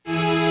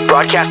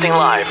Broadcasting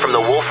live from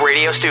the Wolfe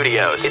Radio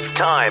Studios, it's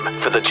time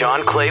for the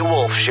John Clay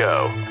Wolfe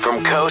Show.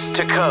 From coast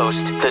to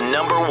coast, the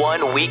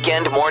 #1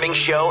 weekend morning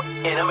show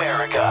in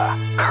America.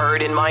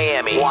 Heard in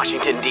Miami,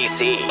 Washington,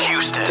 D.C.,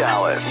 Houston,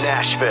 Dallas,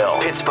 Nashville,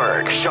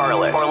 Pittsburgh,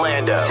 Charlotte,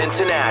 Orlando,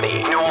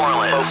 Cincinnati, New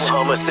Orleans,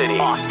 Oklahoma City,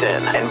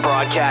 Austin, and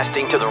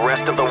broadcasting to the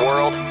rest of the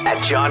world at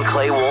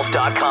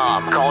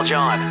johnclaywolfe.com. Call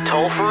John,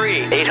 toll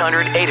free,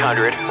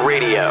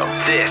 800-800-RADIO.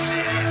 This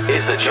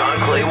is the John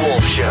Clay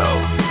Wolfe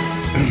Show.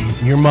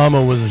 Your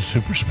mama was a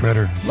super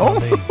spreader.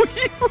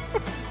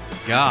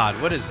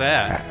 God, what is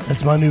that?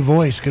 That's my new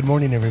voice. Good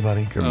morning,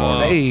 everybody. Good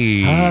morning.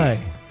 Hey. Hi.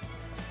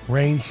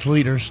 Rain,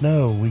 sleet, or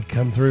snow, we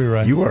come through,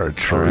 right? You are a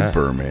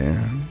trooper,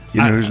 man.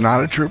 You know who's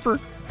not a trooper?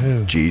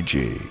 Who?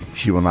 Gigi.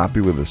 She will not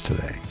be with us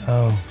today.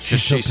 Oh,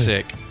 She's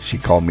sick. She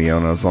called me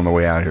on us on the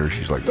way out here.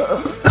 She's like,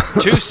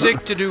 Too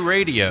sick to do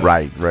radio.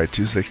 right,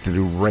 2-6 to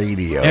do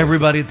radio.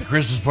 Everybody at the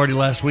Christmas party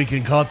last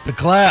weekend caught the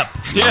clap.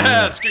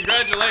 Yes,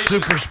 congratulations.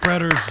 Super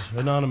Spreaders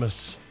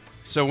Anonymous.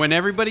 So when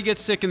everybody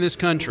gets sick in this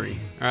country,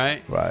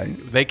 right? Right.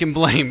 They can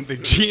blame the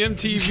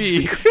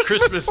GMTV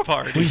Christmas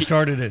party. We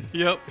started it.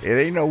 Yep. It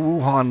ain't no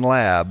Wuhan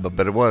lab,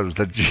 but it was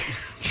the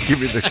give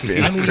me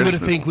the I mean, you would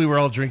think we were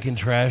all drinking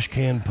trash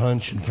can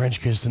punch and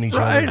French kissing each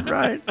other.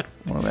 Right.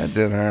 Well, that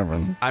did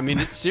happen. I mean,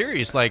 it's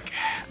serious. Like,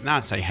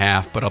 not say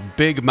half, but a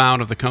big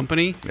amount of the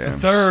company. Yeah. A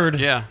third.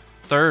 Yeah.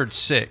 Third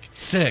sick.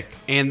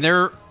 And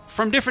they're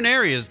from different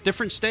areas,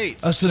 different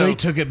states. Oh, so they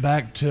took it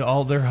back to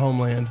all their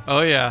homeland.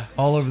 Oh, yeah.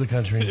 All over the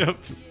country. Yep.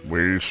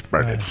 We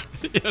spread Right.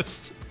 it.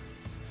 Yes.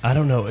 I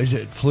don't know. Is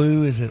it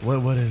flu? Is it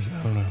what is it?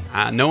 I don't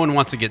know. No one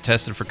wants to get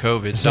tested for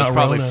COVID, It's so it's not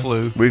probably Rona.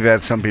 flu. We've had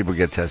some people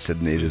get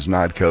tested, and it is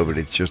not COVID.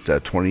 It's just a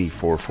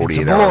 24,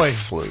 48 It's a hour boy.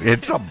 flu.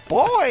 It's a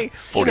boy.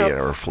 48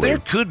 hour flu. There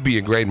could be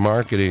a great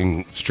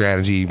marketing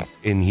strategy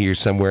in here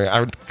somewhere.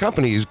 Our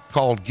company is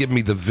called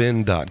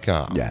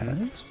GiveMeTheVin.com. Yes.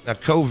 Now,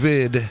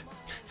 COVID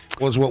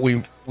was what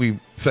we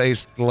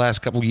faced the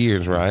last couple of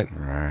years, right?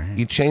 Right.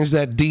 You change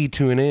that D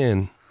to an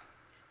N,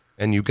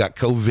 and you've got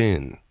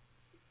CoVin.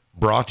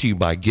 Brought to you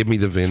by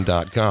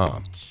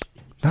GiveMeTheVin.com.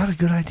 Not a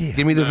good idea.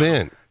 Give me the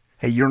VIN.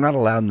 Hey, you're not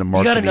allowed in the You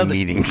gotta marketing know that-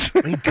 meetings.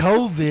 I mean,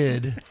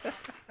 COVID,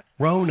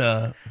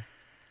 Rona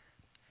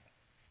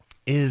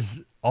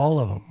is all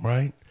of them,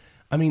 right?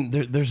 I mean,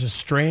 there's a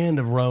strand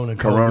of Rona.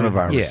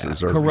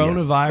 Coronaviruses. Yeah. Are,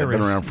 Coronavirus. Yes, they've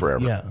been around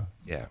forever. Yeah.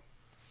 Yeah.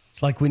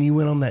 It's like when you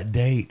went on that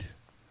date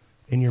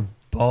and your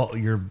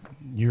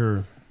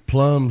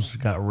plums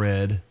got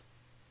red.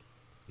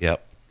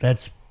 Yep.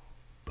 That's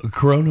a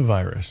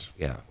coronavirus.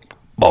 Yeah.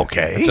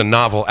 Okay. It's a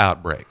novel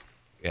outbreak.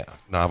 Yeah.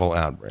 Novel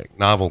outbreak.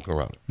 Novel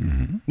corona.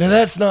 Mm-hmm. Now,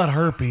 that's not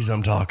herpes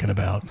I'm talking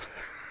about.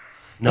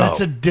 No.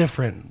 That's a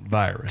different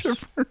virus.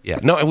 Yeah.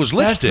 No, it was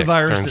That's the lipstick,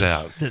 virus turns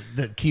out.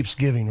 that keeps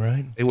giving,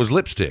 right? It was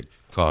lipstick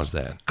caused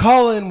that.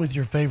 Call in with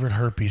your favorite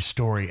herpes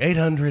story.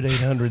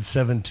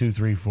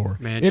 800-800-7234.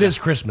 Man, It is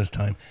Christmas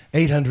time.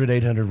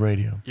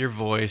 800-800-RADIO. Your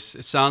voice.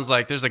 It sounds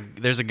like there's a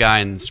guy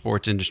in the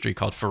sports industry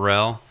called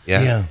Pharrell.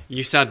 Yeah.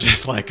 You sound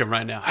just like him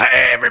right now.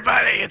 Hey,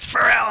 everybody, it's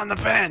Pharrell on the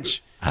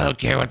bench. I don't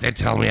care what they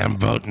tell me. I'm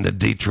voting the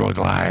Detroit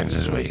Lions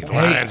this week.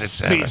 Hey, Lions at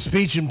 7.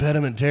 speech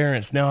impediment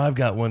Terrence. Now I've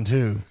got one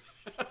too.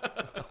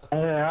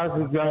 Hey, how's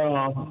it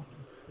going?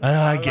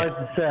 I I'd get like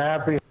to say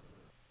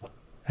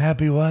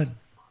happy what?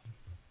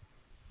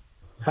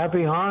 happy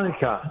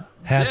Hanukkah.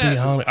 Happy Yes.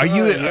 Hanukkah.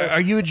 Are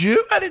you a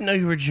Jew? I didn't know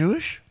you were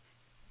Jewish.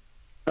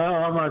 No,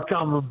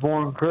 I'm a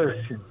born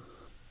Christian.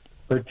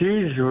 But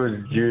Jesus was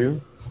a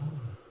Jew.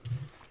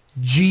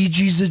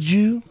 Gigi's a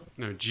Jew.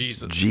 No,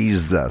 Jesus.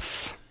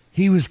 Jesus.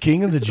 He was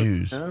king of the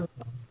Jews. And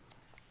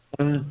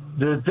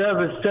the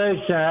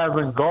devastation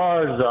happened in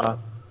Gaza,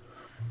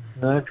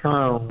 that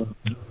kind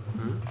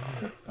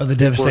Of the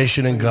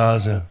devastation in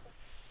Gaza.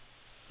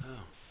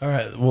 All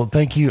right. Well,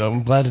 thank you.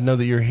 I'm glad to know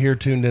that you're here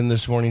tuned in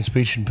this morning,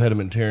 speech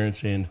impediment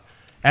Terrence. And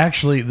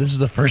actually, this is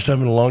the first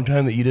time in a long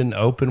time that you didn't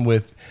open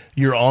with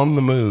 "you're on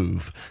the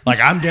move." Like,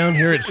 I'm down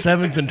here at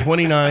 7th and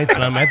 29th,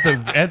 and I'm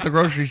at the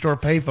grocery store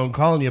payphone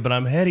calling you, but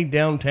I'm heading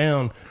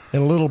downtown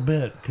in a little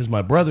bit because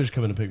my brother's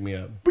coming to pick me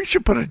up. We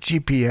should put a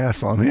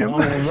GPS on him.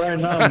 right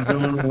now I'm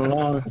doing the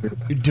laundry.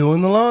 You're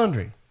doing the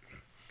laundry.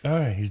 All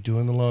right, he's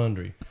doing the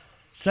laundry.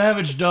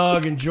 Savage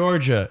Dog in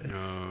Georgia.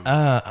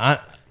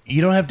 You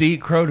don't have to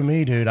eat crow to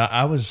me, dude.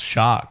 I was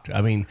shocked.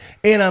 I mean,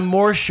 and I'm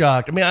more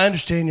shocked. I mean, I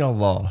understand y'all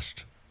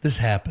lost. This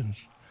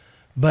happens.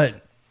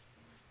 But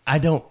I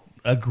don't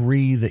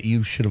agree that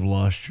you should have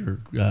lost your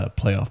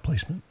playoff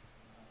placement.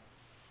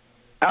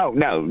 Oh,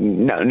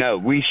 no.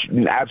 We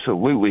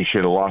absolutely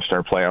should have lost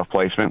our playoff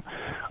placement.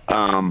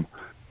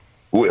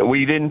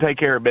 We didn't take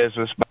care of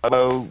business.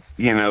 Bobbo,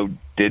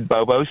 did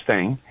Bobo's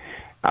thing.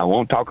 I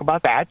won't talk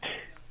about that.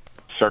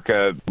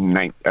 Circa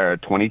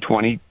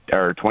 2020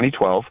 or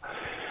 2012.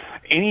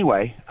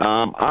 Anyway,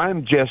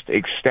 I'm just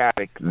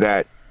ecstatic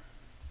that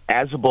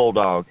as a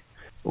Bulldog,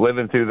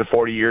 living through the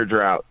 40-year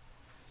drought,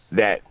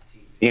 that,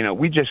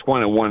 we just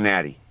wanted one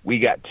natty. We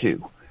got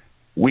two.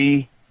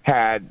 We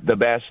had the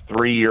best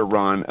 3-year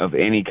run of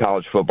any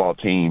college football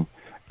team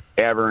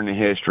ever in the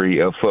history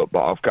of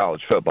football, of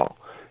college football.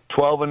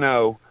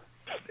 12-0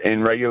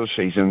 in regular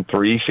season,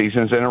 3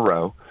 seasons in a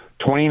row,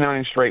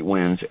 29 straight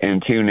wins,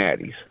 and 2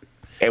 natties.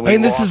 And I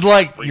mean, this is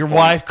like your 3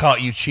 wife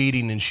caught you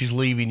cheating and she's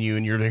leaving you,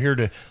 and you're here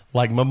to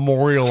like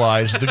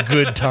memorialize the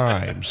good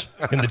times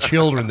and the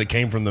children that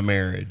came from the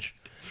marriage.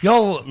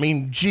 Y'all, I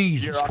mean,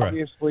 Jesus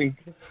Christ.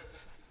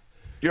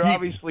 You're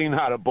obviously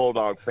not a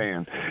Bulldog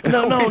fan.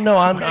 No,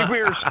 I'm not.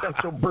 We're a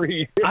special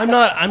breed. I'm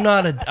not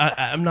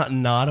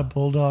a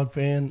Bulldog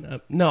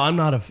fan. No, I'm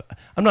not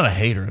a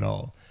hater at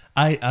all.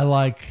 I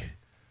like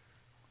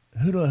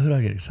who do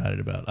I get excited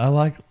about? I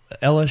like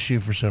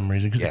LSU for some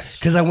reason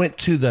because I went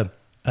to the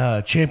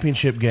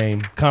championship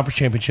game, conference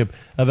championship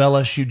of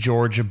LSU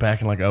Georgia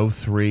back in like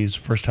 2003. It's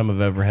the first time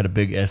I've ever had a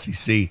big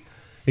SEC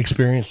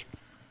experience.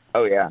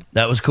 Oh yeah,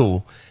 that was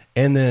cool.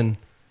 And then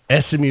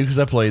SMU because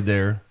I played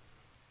there.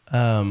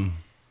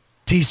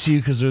 TCU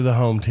because they're the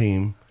home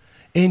team,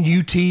 and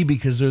UT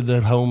because they're the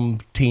home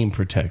team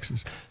for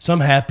Texas. So I'm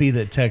happy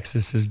that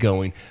Texas is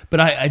going. But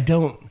I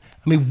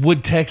mean,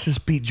 would Texas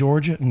beat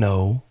Georgia?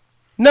 No.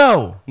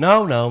 Nah.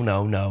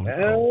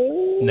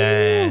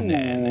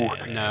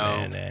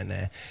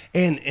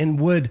 And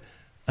would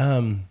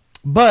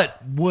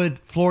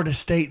Florida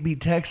State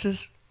beat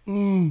Texas?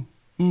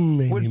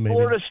 Maybe.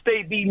 Florida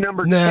State be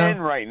number 10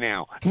 right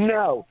now?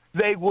 No,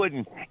 they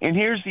wouldn't. And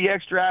here's the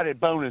extra added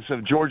bonus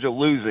of Georgia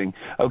losing.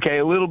 Okay,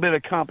 a little bit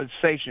of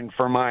compensation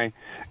for my,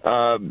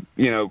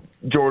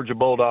 Georgia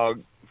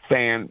Bulldog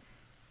fan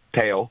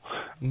tale.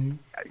 Mm-hmm.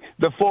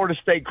 The Florida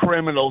State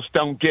Criminals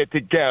don't get to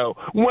go.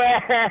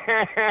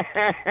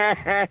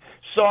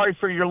 Sorry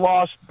for your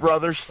loss,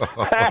 brothers. All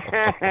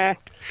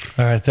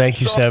right, thank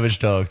you, Savage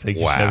Dog. Thank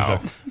you,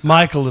 Savage Dog.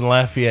 Michael in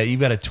Lafayette, you've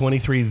got a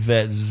 23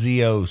 Vet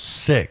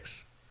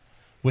Z06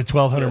 with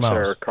 1,200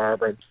 miles. Sir,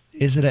 carbon.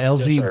 Is it a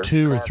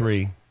LZ2 or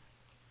 3?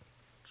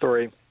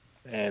 3,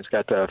 and it's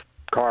got the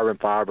carbon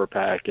fiber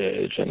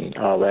package and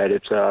all that.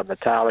 It's a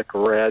metallic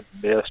red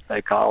mist,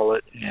 they call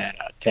it, and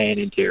a tan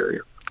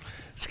interior.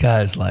 This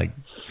guy's like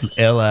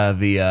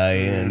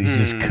LIVIN. He's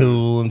just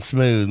cool and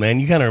smooth, man.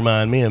 You kind of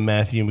remind me of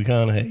Matthew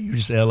McConaughey. You're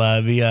just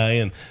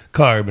LIVIN,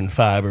 carbon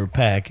fiber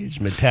package,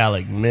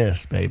 metallic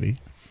mist, baby.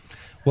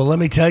 Well, let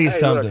me tell you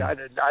something. Look,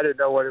 I didn't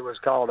know what it was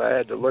called. I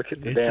had to look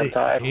at the damn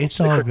title.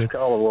 It's all good.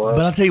 But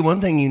I'll tell you one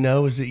thing you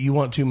know is that you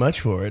want too much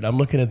for it. I'm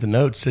looking at the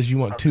notes. It says you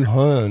want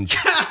 200.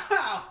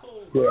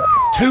 Yeah.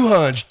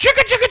 200.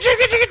 Chicka.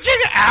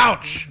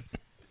 Ouch.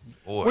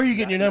 Boy, where are you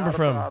getting your number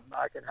from?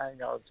 I can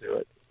hang on to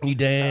it. You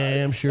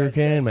damn sure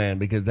can, man,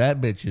 because that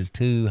bitch is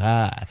too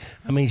high.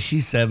 I mean,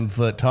 she's 7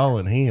 foot tall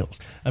in heels.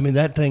 I mean,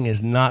 that thing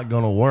is not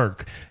going to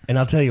work. And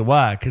I'll tell you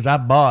why, because I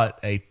bought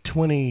a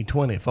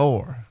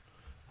 2024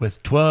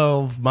 with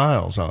 12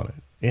 miles on it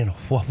in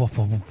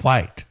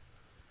white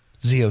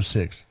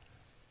Z06.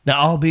 Now,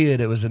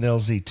 albeit it was an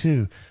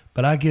LZ2,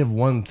 but I give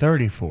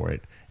 130 for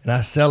it, and I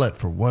sell it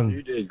for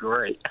You did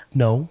great.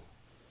 No.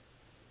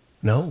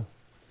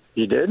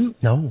 You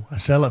didn't? No, I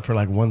sell it for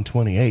like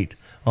 128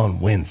 on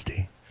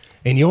Wednesday.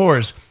 And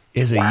yours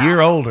is a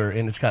year older,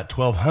 and it's got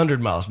 1,200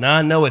 miles. Now,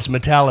 I know it's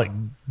metallic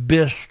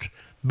bisque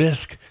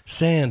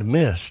sand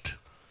mist,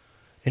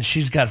 and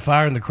she's got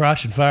fire in the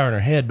crotch and fire in her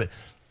head, but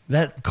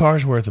that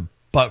car's worth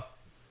 $110,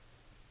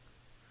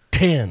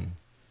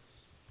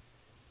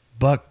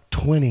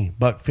 $120,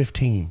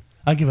 $115.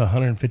 I give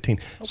 115.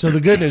 Okay. So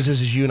the good news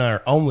is you and I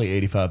are only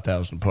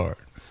 85,000 apart.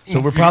 So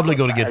we're probably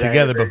going to get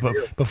together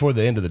before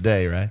the end of the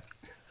day, right?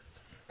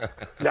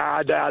 No,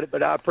 I doubt it,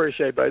 but I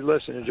appreciate it. But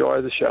listen,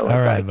 enjoy the show.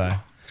 All right, bye.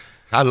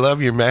 I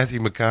love your Matthew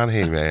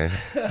McConaughey, man.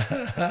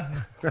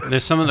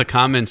 There's some of the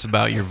comments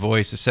about your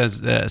voice. It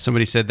says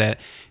somebody said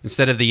that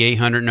instead of the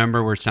 800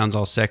 number where it sounds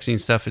all sexy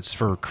and stuff, it's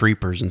for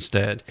creepers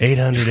instead.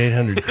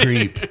 800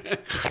 creep.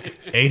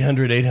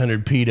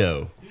 800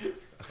 pedo.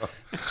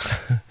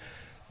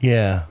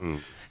 Yeah.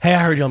 Hey,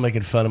 I heard y'all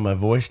making fun of my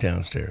voice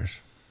downstairs.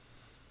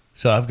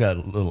 So I've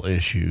got little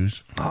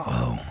issues.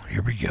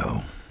 Here we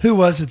go. Who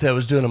was it that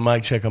was doing a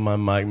mic check on my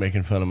mic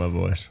making fun of my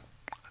voice?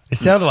 It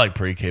sounded like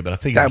pre-K, but I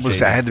think that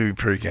had to be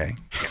pre-K.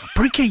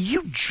 Pre-K,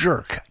 you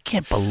jerk. I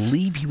can't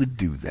believe you would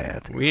do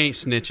that. We ain't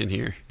snitching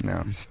here. No.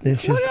 What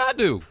did I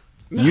do?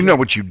 You know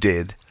what you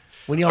did.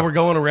 When y'all were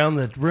going around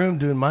the room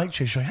doing mic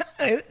checks, you're like,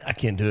 hey, I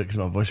can't do it because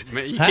my voice.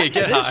 Man, you can't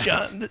get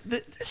high.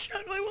 This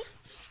John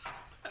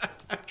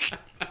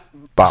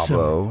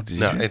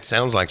Bobbo. It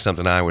sounds like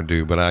something I would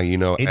do, but I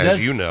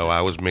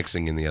was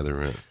mixing in the other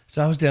room.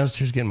 So I was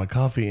downstairs getting my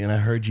coffee, and I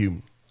heard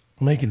you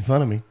making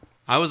fun of me.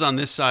 I was on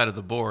this side of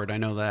the board. I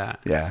know that.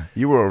 Yeah,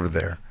 you were over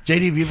there.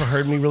 JD, have you ever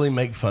heard me really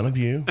make fun of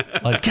you?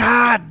 Like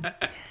God,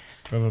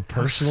 from a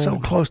personal. So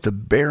close to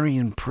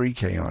burying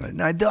pre-K on it.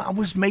 Now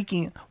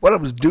what I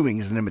was doing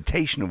is an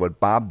imitation of what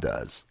Bob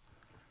does.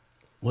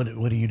 What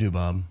do you do,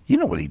 Bob? You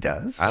know what he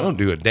does. I don't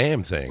do a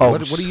damn thing.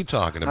 What are you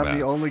talking about? I'm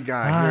the only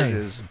guy. Here it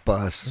is.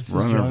 Bus.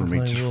 Run over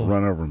me. Just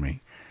run over me.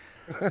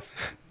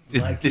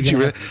 Did you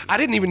really? I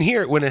didn't even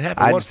hear it when it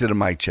happened. I just did a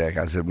mic check.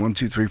 I said 1,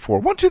 2, 3, 4.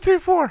 1, 2, 3,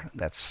 4.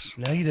 That's.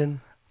 No, you didn't.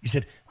 You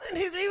said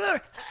 1, 2, 3,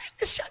 4.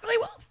 It's John Clay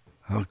Wolfe.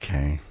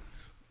 Okay.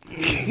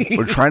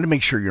 We're trying to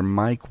make sure your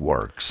mic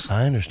works.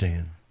 I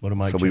understand. What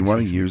am I? So we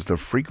want to use the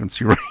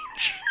frequency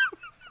range.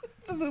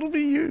 It'll be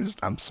used.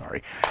 I'm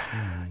sorry.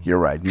 You're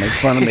right. Make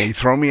fun of me.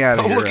 Throw me out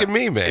of Don't here. look at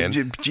me, man.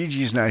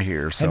 Gigi's not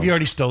here. So. Have you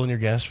already stolen your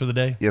gas for the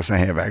day? Yes, I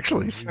have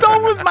actually.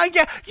 Stolen my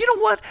gas. You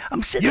know what?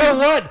 I'm sitting. You know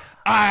what?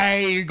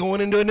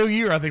 Going into a new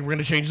year. I think we're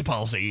going to change the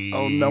policy.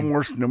 Oh, no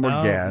more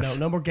gas.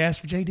 No more gas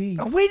for JD.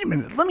 Oh, wait a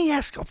minute. Let me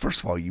ask.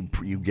 First of all, you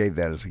gave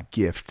that as a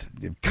gift,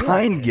 gift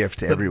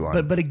to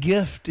everyone. But a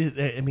gift.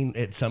 I mean,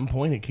 at some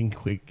point it can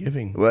quit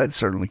giving. Well, it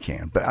certainly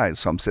can. But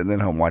so I'm sitting at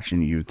home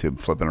watching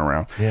YouTube, flipping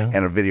around,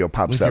 and a video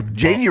pops With up. your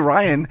JD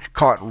Ryan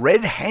caught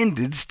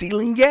red-handed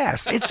stealing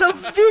gas. It's a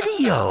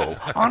video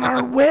on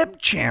our web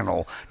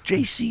channel,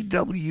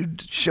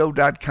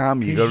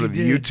 jcwshow.com. You go to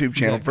the YouTube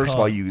channel. First of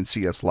all, you can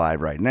see us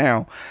live right now.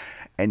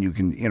 And you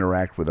can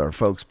interact with our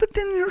folks. But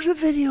then there's a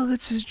video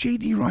that says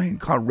J.D. Ryan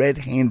caught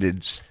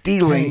red-handed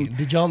stealing. Hey,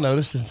 did y'all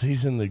notice since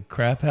he's in the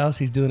crap house,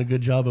 he's doing a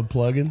good job of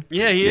plugging?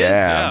 Yeah, he is.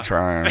 Yeah, I'm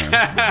trying.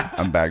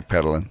 I'm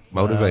backpedaling.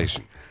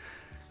 Motivation.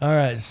 All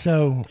right,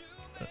 so...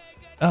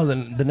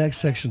 the next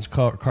section's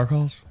car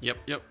calls? Yep.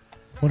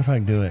 What if I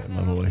can do it in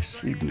my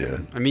voice? You can do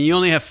it. I mean, you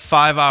only have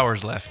 5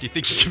 hours left. Do you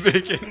think you can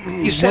make it?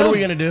 What are we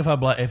going to do if I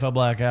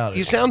black out?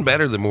 You sound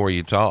better the more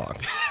you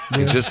talk.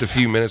 In just a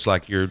few minutes,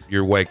 like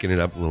you're waking it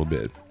up a little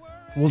bit.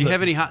 Well, do you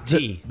have any hot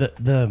tea?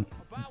 The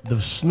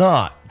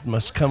snot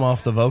must come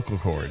off the vocal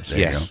cords.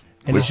 Yes.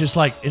 And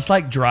it's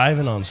like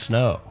driving on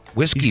snow.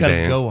 Whiskey you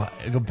band. Go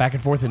back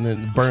and forth, and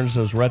then it burns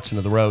those ruts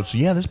into the road. So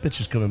yeah, this bitch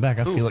is coming back.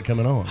 I feel it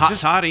coming on. Hot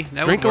toddy.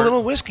 Drink a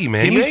little whiskey,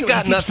 man. You ain't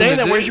got nothing saying to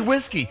that. do. Where's your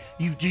whiskey?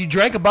 You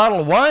drank a bottle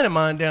of wine of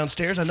mine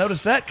downstairs. I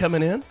noticed that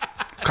coming in.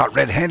 Caught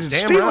red-handed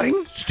Damn stealing.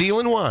 right.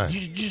 Stealing wine.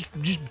 Did you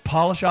just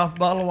polish off a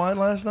bottle of wine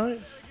last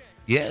night?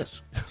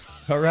 Yes.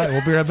 All right,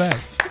 we'll be right back.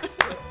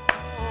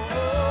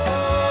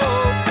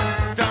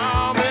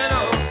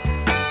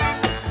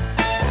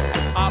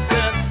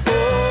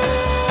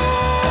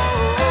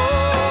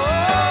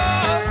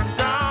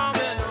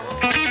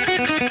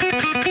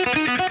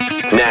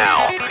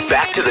 Now,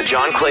 back to the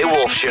John Clay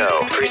Wolfe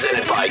Show,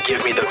 presented by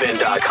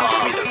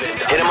GiveMeTheVin.com.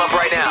 Hit him up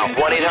right now,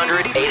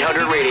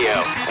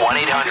 1-800-800-RADIO.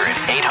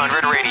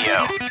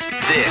 1-800-800-RADIO.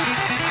 This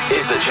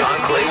is the John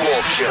Clay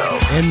Wolfe Show.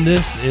 And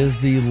this is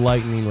the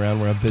lightning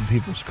round where I bid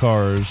people's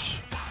cars.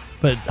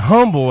 But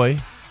homeboy,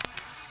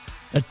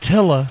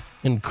 Attila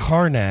in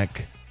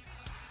Karnak,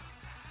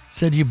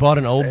 said you bought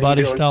an old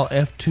body style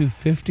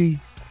F-250,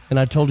 and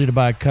I told you to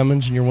buy a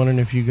Cummins, and you're wondering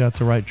if you got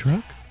the right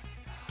truck?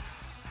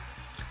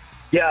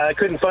 Yeah, I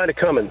couldn't find a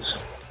Cummins.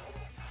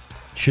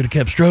 Should have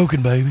kept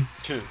stroking, baby.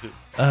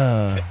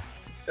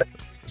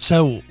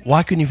 So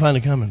why couldn't you find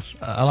a Cummins?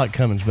 I like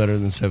Cummins better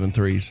than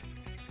 7.3s.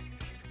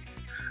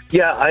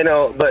 Yeah, I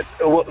know, but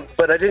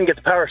I didn't get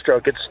the Power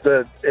Stroke. It's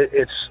the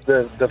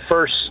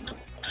first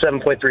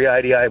 7.3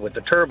 IDI with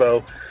the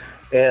turbo,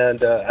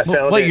 and I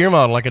found what year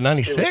model? Like a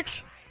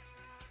 96?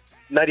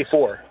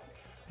 94.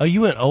 Oh,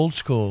 you went old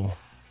school.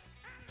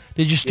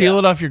 Did you steal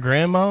it off your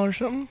grandma or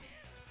something?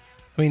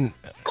 I mean,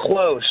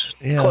 close.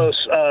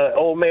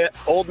 Old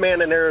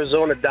man in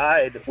Arizona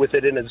died with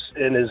it in his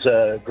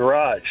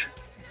garage.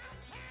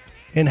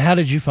 And how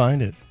did you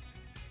find it?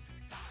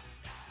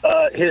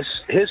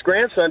 His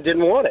grandson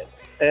didn't want it,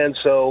 and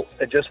so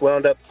it just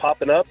wound up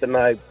popping up, and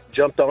I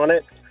jumped on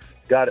it,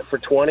 got it for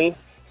 $20,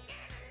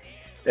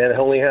 and it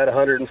only had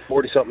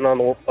 140 something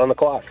on the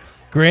clock.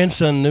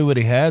 Grandson knew what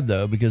he had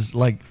though, because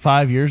like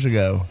 5 years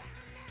ago,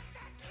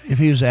 if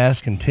he was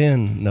asking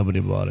 10, nobody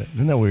bought it.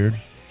 Isn't that weird?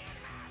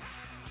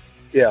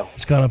 Yeah,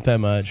 it's gone up that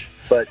much.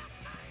 But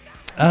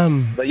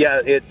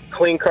yeah, it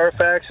clean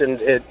Carfax,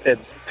 and it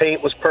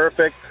paint was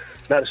perfect.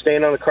 Not a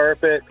stain on the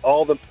carpet.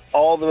 All the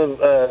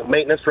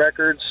maintenance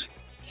records,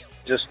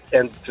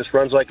 just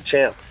runs like a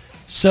champ.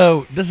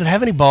 So, does it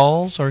have any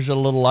balls, or is it a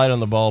little light on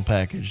the ball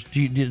package?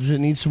 Does it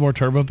need some more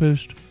turbo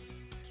boost?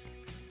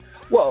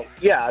 Well,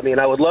 yeah. I mean,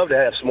 I would love to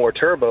have some more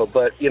turbo,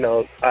 but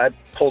I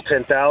pull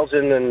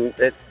 10,000, and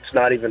it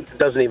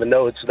doesn't even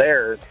know it's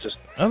there.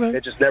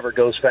 It just never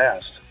goes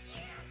fast.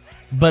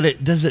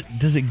 But does it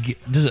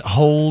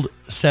hold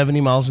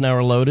 70 miles an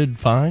hour loaded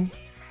fine?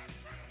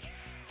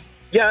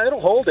 Yeah,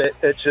 it'll hold it.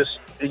 It's just,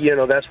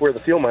 that's where the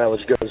fuel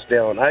mileage goes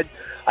down. I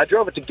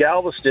drove it to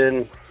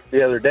Galveston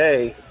the other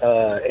day,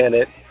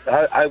 and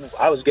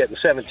I was getting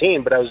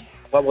 17, but I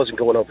wasn't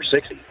going over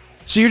 60.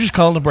 So you're just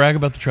calling to brag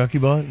about the truck you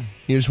bought?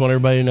 You just want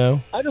everybody to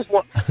know? I just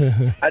wanted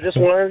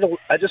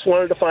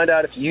to find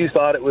out if you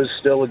thought it was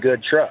still a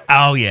good truck.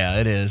 Oh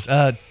yeah, it is.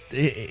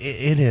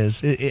 It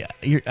is.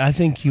 I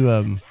think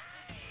you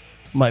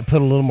might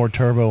put a little more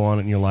turbo on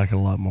it, and you'll like it a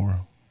lot more.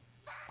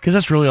 Because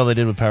that's really all they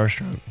did with Power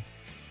Stroke.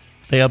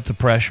 They upped the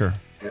pressure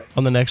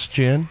on the next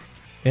gen,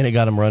 and it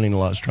got them running a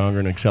lot stronger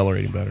and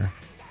accelerating better.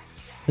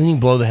 Then you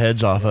can blow the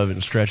heads off of it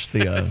and stretch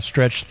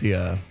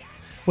the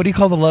what do you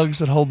call the lugs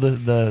that hold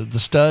the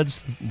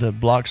studs, the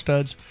block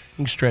studs? You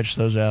can stretch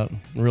those out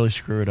and really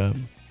screw it up.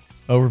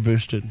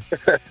 Overboosted.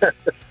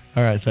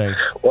 All right,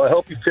 thanks. Well, I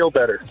hope you feel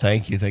better.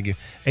 Thank you.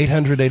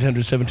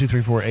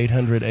 800-800-7234,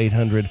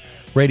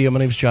 800-800-RADIO. My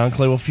name is John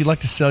Clay. Well, if you'd like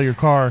to sell your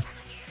car,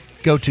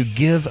 Go to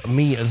give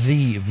me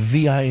the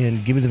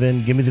VIN, give me the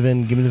VIN, give me the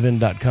VIN, give me the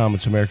VIN.com.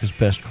 It's America's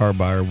best car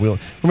buyer.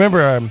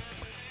 Remember,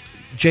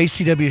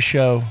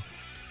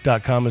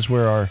 jcwshow.com is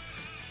where our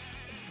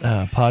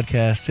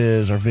podcast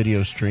is, our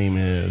video stream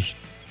is,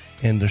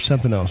 and there's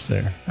something else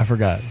there. I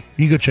forgot.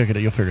 You go check it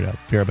out. You'll figure it out.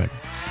 Be right back.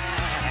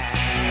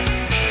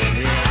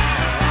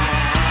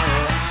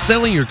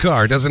 Selling your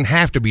car doesn't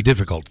have to be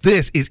difficult.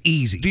 This is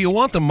easy. Do you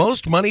want the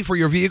most money for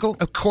your vehicle?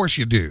 Of course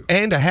you do.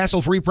 And a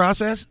hassle-free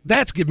process?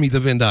 That's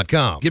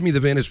GiveMeTheVin.com. Give Me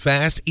the VIN is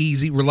fast,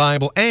 easy,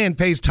 reliable, and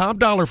pays top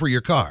dollar for your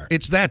car.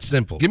 It's that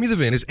simple. Give Me the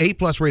VIN is A+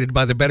 rated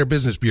by the Better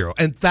Business Bureau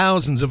and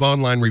thousands of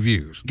online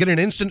reviews. Get an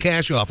instant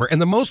cash offer and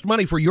the most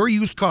money for your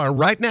used car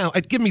right now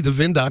at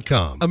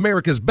GiveMeTheVin.com.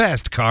 America's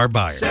best car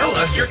buyer. Sell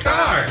us your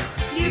car.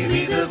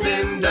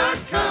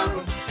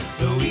 GiveMeTheVin.com.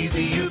 So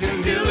easy you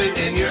can do it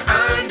in your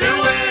underwear.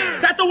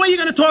 The way you're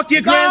going to talk to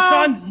your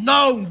grandson?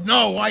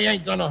 No, I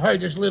ain't going to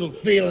hurt his little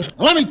feelings.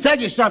 Let me tell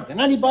you something.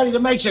 Anybody that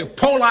makes a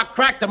Polak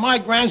crack to my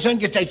grandson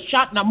gets a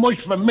shot in the mush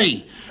from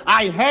me.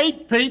 I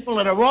hate people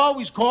that are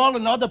always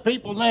calling other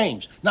people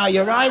names. Now,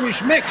 your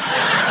Irish mix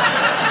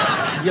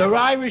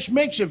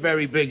are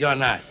very big on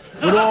that,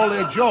 with all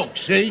their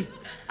jokes, see?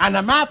 And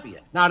the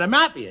Mafia. Now, the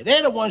Mafia,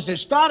 they're the ones that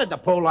started the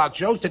Polak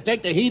jokes to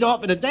take the heat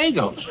off of the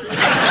Dagos.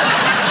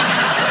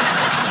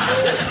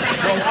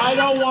 So I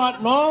don't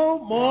want no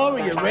more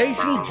of your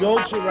racial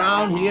jokes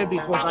around here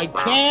because I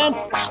can't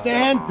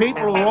stand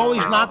people who are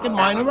always knocking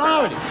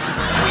minority.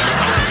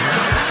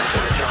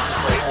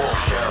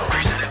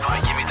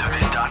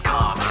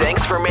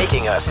 Thanks for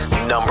making us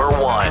number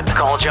one.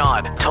 Call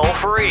John, toll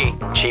free.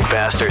 Cheap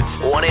bastards.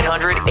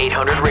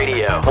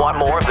 1-800-800-RADIO. Want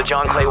more of The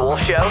John Clay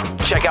Wolfe Show?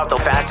 Check out the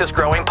fastest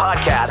growing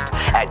podcast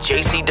at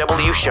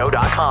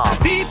jcwshow.com.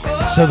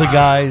 So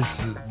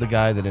the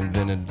guy that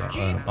invented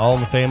All in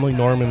the Family,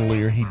 Norman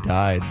Lear, he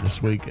died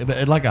this week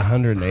at like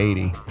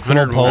 180.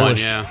 101,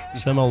 yeah.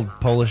 Some old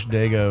Polish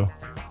dago.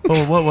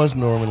 Well, what was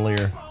Norman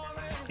Lear?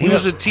 He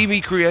was a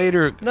TV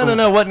creator.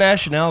 No. What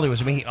nationality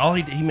was he?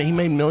 He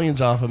made millions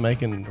off of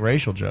making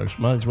racial jokes.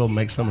 Might as well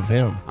make some of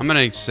him. I'm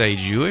going to say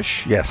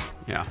Jewish. Yes.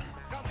 Yeah.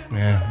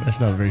 Yeah, that's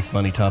not a very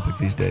funny topic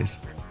these days.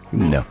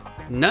 No.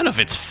 None of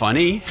it's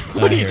funny.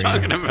 What are you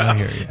talking about? I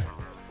hear you.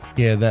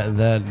 Yeah,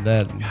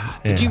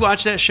 that. Did you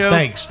watch that show?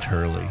 Thanks,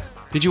 Turley.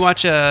 Did you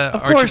watch?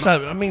 Of course, the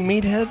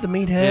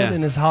Meathead,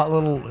 and his hot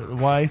little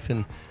wife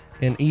and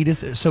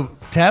Edith. So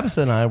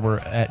Tabitha and I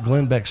were at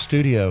Glenn Beck's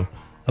studio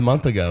a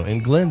month ago,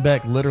 and Glenn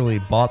Beck literally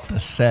bought the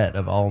set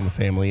of All in the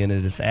Family, and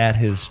it is at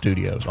his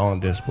studios on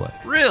display.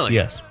 Really?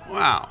 Yes.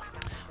 Wow.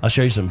 I'll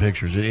show you some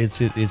pictures.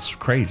 It's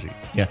crazy.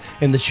 Yeah,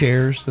 and the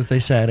chairs that they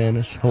sat in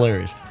is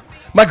hilarious.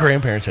 My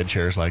grandparents had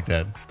chairs like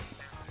that.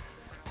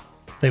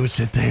 They would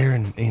sit there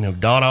and,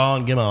 Dada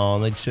and get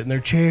on. They'd sit in their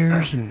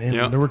chairs and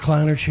the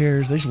recliner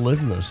chairs. They just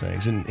lived in those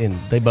things. And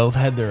they both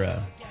had their,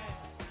 I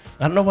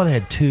don't know why they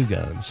had two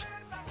guns,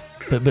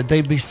 but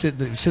they'd be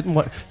sitting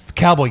what the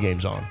Cowboy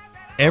game's on.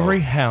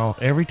 Every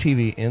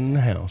TV in the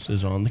house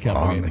is on the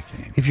Cowboy game.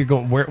 If you're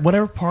going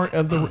whatever part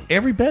of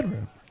every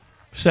bedroom.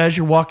 So as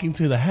you're walking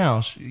through the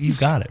house, you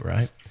got it,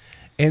 right?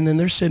 And then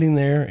they're sitting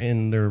there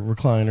in their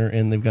recliner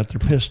and they've got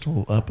their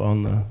pistol up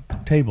on the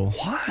table.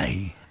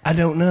 Why? I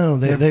don't know.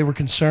 They were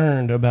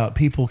concerned about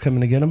people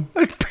coming to get them.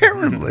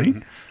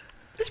 Apparently.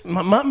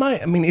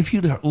 If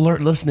you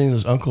listening to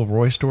those Uncle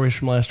Roy stories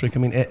from last week,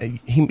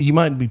 you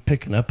might be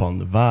picking up on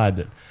the vibe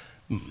that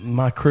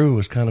my crew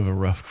was kind of a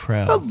rough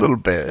crowd. A little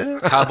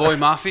bit. Cowboy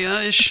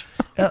Mafia-ish?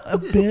 A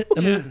bit.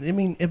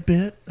 A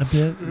bit,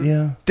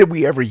 yeah. Did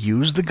we ever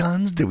use the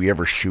guns? Did we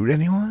ever shoot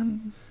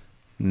anyone?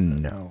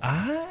 No.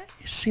 I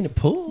seen it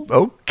pulled.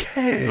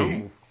 Okay.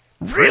 Oh.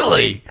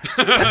 Really?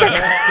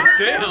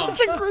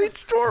 That's a great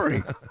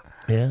story.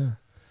 Yeah.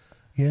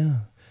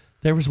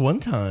 There was one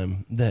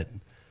time that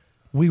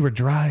we were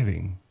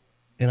driving,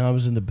 and I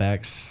was in the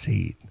back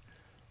seat,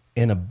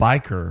 and a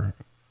biker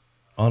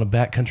on a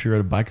backcountry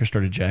road, a biker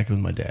started jacking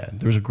with my dad.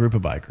 There was a group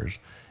of bikers,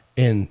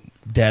 and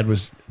dad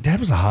was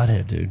a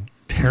hothead, dude.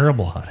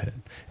 Terrible hothead.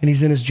 And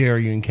he's in his J.R.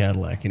 Union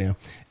Cadillac, and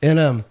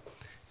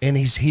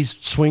he's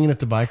swinging at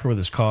the biker with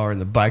his car,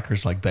 and the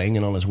biker's like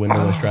banging on his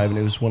window as driving.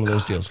 It was one of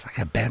those deals. It's like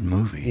a bad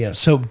movie. Yeah.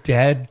 So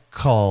dad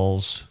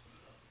calls.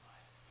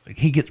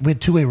 We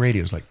had two-way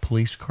radios, like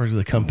police cars of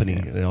the company.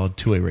 Yeah. They all had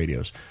two-way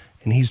radios,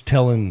 and he's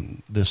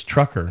telling this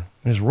trucker,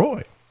 and it's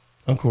Roy,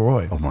 Uncle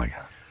Roy. Oh my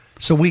God.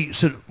 So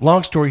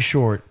long story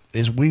short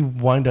is we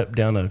wind up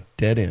down a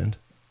dead end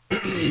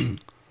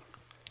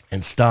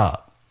and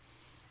stop,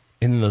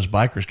 and then those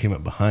bikers came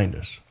up behind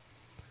us.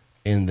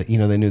 And they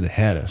knew they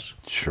had us.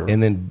 Sure.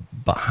 And then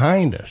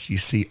behind us, you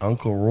see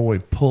Uncle Roy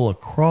pull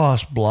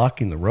across,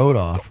 blocking the road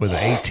off with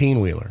an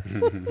 18-wheeler.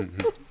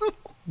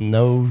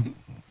 No.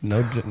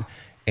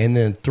 And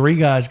then three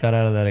guys got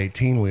out of that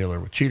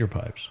 18-wheeler with cheater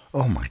pipes.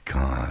 Oh my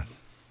God.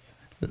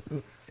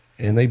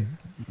 And they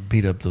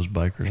beat up those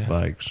bikers'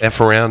 bikes.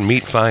 F around,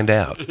 meet, find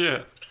out.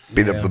 Yeah.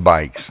 Beat up the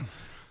bikes.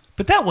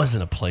 But that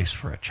wasn't a place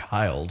for a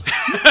child.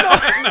 No,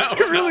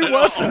 it really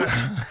wasn't.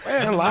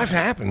 Well, life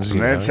happens.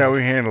 And that's how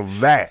we handled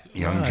that,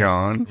 young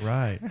John.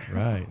 Right.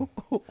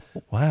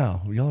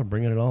 Wow, y'all are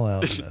bringing it all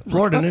out.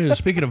 Florida news,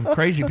 speaking of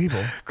crazy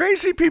people.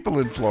 Crazy people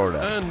in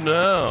Florida. And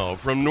now,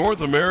 from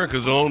North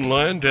America's own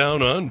land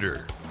down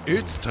under,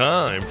 it's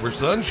time for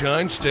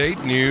Sunshine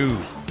State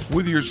News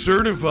with your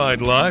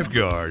certified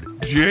lifeguard,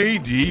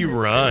 J.D.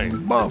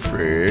 Ryan.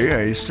 Buffy,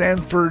 a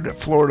Sanford,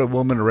 Florida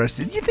woman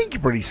arrested. You think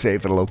you're pretty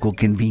safe at a local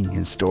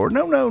convenience store?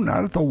 No,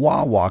 not at the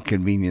Wawa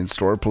convenience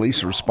store.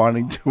 Police are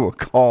responding to a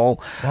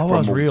call.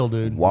 Wawa's real,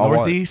 dude. Wawa,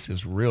 Northeast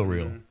is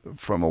real.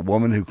 From a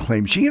woman who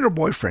claimed she and her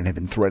boyfriend had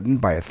been threatened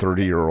by a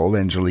 30-year-old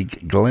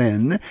Angelique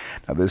Glenn.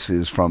 Now, this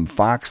is from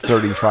Fox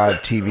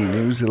 35 TV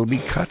News. It'll be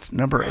cut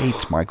number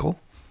 8, Michael.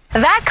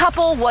 That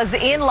couple was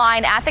in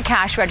line at the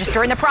cash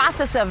register in the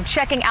process of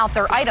checking out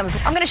their items.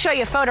 I'm going to show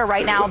you a photo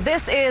right now.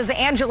 This is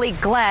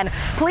Angelique Glenn.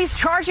 Police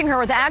charging her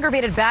with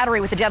aggravated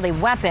battery with a deadly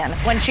weapon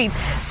when she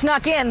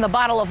snuck in the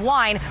bottle of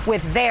wine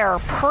with their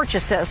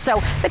purchases. So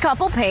the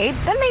couple paid.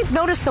 Then they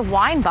noticed the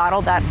wine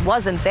bottle that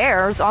wasn't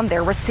theirs on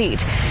their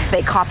receipt.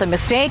 They caught the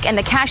mistake and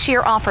the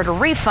cashier offered a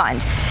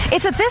refund.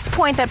 It's at this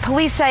point that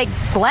police say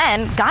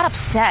Glenn got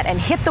upset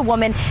and hit the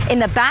woman in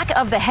the back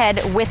of the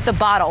head with the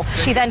bottle.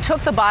 She then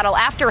took the bottle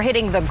after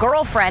hitting the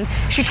girlfriend.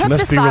 She took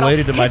this bottle,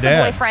 hit the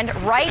boyfriend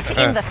right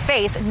in the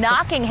face,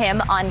 knocking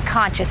him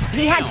unconscious.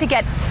 He had to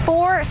get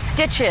 4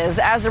 stitches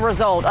as a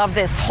result of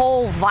this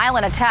whole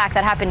violent attack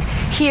that happened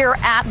here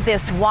at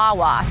this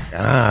Wawa.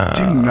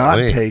 Do not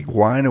take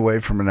wine away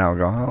from an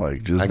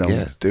alcoholic. Just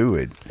don't do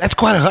it. That's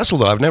quite a hustle,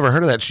 though. I've never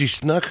heard of that. She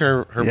snuck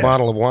her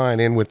bottle of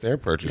wine in with their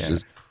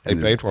purchases. They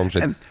paid for them and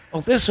said,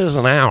 this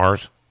isn't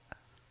ours.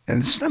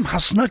 And somehow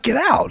snuck it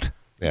out.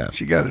 Yeah.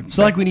 She got it. It's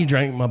like when you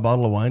drank my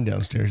bottle of wine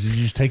downstairs. Did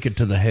you just take it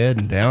to the head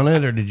and down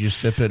it, or did you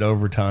sip it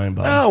over time,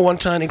 Bob? Oh, one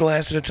tiny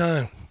glass at a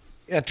time.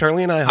 Yeah,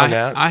 Turley and I hung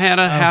out. I had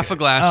a half a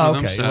glass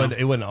with them. So.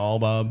 It wasn't all,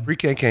 Bob.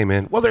 Pre-K came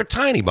in. Well, they're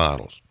tiny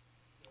bottles.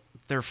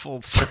 They're full.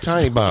 They're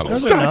tiny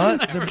bottles. No, they're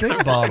not. They're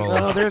big bottles.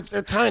 No,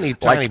 they're tiny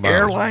like bottles.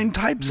 Airline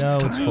types? No,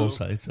 it's full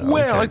size.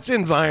 Well, it's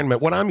environment.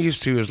 What I'm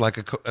used to is like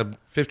a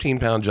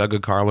 15-pound jug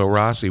of Carlo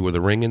Rossi with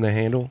a ring in the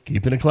handle.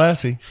 Keeping it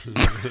classy.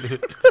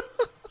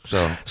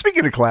 So,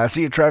 speaking of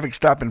classy, a traffic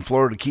stop in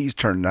Florida Keys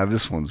turned. Now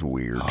this one's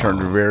weird. Turned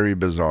very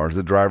bizarre. As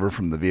the driver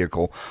from the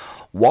vehicle,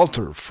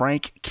 Walter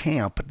Frank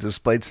Camp,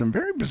 displayed some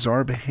very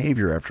bizarre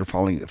behavior after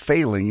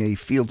failing a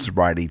field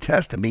sobriety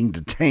test and being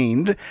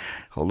detained.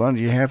 Hold on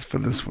to your hats for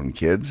this one,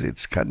 kids.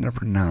 It's cut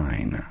number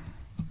 9.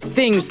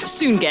 Things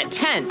soon get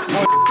tense.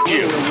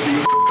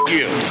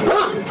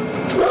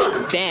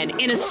 Then,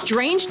 in a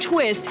strange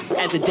twist,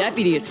 as a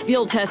deputy is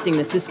field testing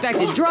the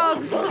suspected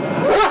drugs,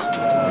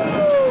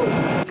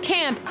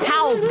 Camp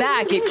howls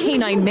back at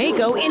K9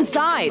 Mako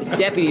inside.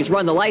 Deputies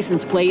run the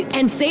license plate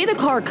and say the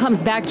car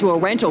comes back to a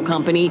rental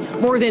company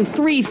more than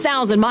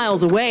 3,000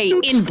 miles away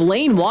in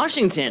Blaine,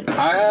 Washington.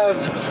 I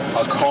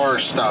have a car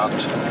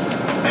stopped,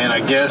 and I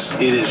guess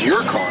it is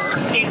your car.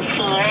 In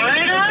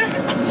Florida?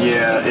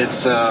 Yeah,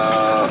 it's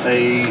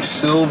a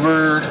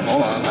silver.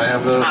 Hold on, I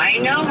have the. I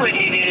know what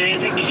it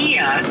is, a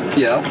Kia.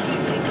 Yeah.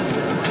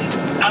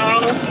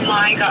 Oh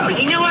my God!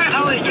 You know what?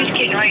 I was just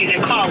getting ready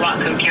to call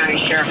Whatcom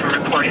County Sheriff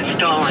and report it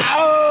stolen.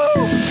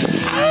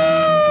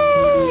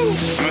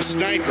 I'm a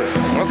sniper.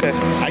 Okay.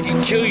 I can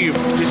kill you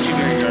from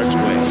 1,500 yards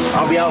away.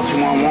 I'll be out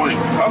tomorrow morning.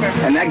 Okay.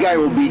 And that guy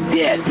will be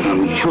dead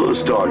when we kill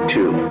this dog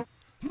too.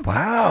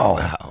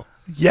 Wow.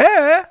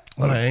 Yeah.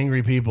 A lot of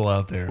angry people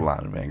out there. A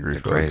lot of angry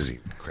folks.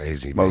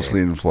 Crazy.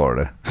 Mostly in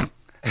Florida.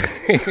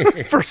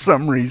 For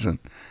some reason.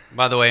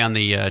 By the way, on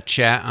the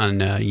chat on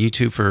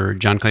YouTube for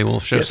John Clay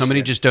Wolfe Show,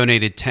 somebody just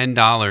donated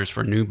 $10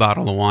 for a new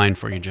bottle of wine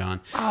for you, John.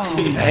 Oh,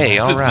 hey,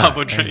 all right.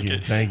 Bobbo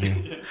drinking. Thank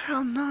you.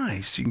 How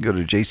nice. You can go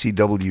to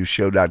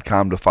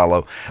jcwshow.com to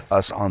follow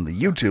us on the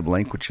YouTube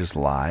link, which is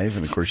live.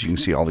 And, of course, you can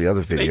see all the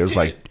other videos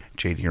like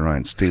J.D.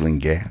 Ryan stealing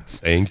gas.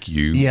 Thank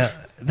you. Yeah,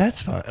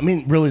 that's fine. I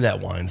mean, really,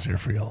 that wine's there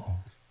for y'all.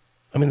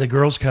 I mean, the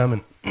girls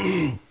come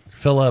and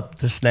fill up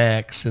the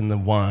snacks and the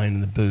wine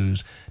and the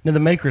booze. Now, the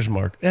Maker's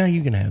Mark,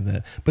 you can have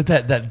that. But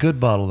that good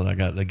bottle that I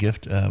got, the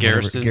gift,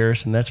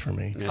 Garrison, that's for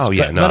me. Oh,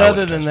 yeah. But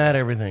other than that,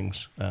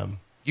 everything's...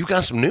 You've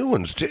got some new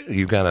ones, too.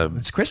 You've got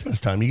It's Christmas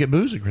time. You get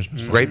booze at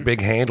Christmas time. Great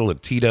big handle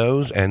of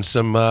Tito's and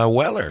some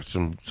Weller.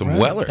 Some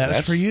Weller.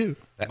 That's for you.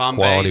 That's Bombay's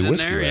quality in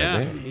whiskey there, right yeah.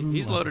 there.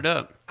 He's loaded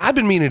up. I've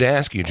been meaning to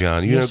ask you,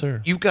 John. Yes,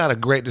 sir. You've got a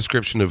great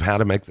description of how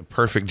to make the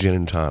perfect gin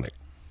and tonic.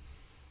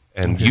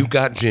 And you've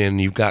got gin,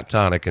 you've got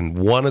tonic, and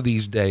one of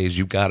these days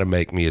you've got to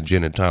make me a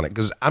gin and tonic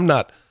because I'm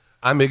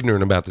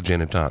ignorant about the gin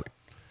and tonic.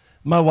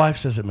 My wife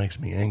says it makes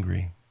me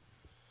angry,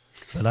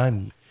 but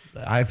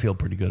I feel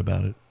pretty good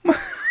about it.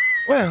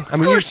 Well, I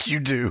mean, of course you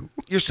do.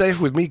 You're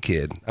safe with me,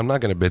 kid. I'm not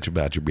going to bitch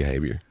about your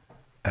behavior.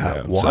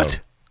 What? So,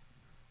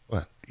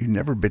 what? You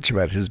never bitch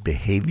about his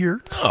behavior?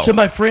 No. So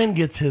my friend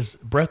gets his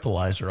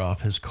breathalyzer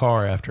off his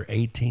car after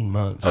 18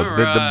 months. Oh,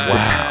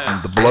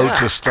 the blow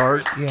to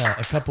start? Yeah,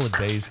 a couple of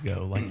days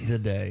ago, like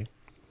today.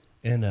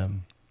 And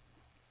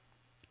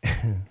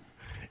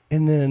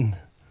and then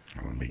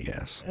Let me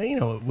guess. You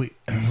know,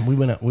 we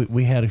went out.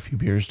 We had a few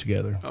beers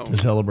together to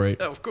celebrate.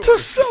 Of course. To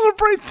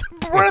celebrate the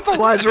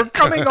breathalyzer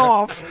coming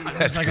off.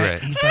 That's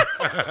great.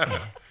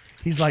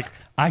 He's like,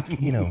 I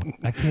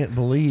can't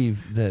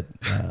believe that.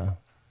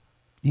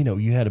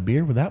 You had a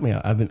beer without me.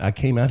 I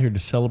came out here to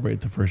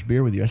celebrate the first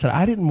beer with you. I said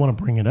I didn't want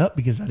to bring it up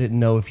because I didn't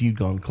know if you'd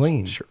gone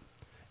clean. Sure.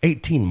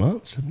 18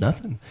 months of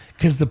nothing.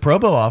 Because the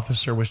Probo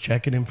officer was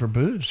checking him for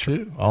booze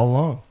too, all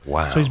along.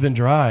 Wow. So he's been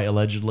dry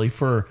allegedly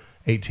for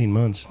 18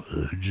 months.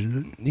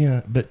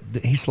 Yeah, but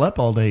he slept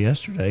all day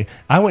yesterday.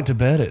 I went to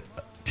bed at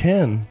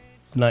 10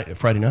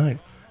 Friday night,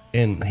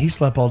 and he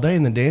slept all day.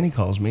 And then Danny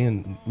calls me,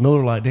 and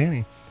Miller Lite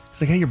Danny.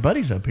 He's like, "Hey, your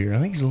buddy's up here. I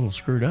think he's a little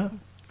screwed up."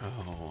 Oh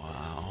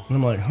wow. And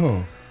I'm like,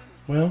 "Huh."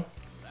 Well,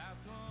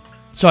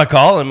 so I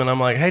call him, and I'm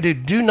like, "Hey,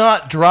 dude, do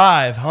not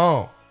drive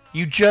home.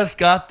 You just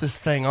got this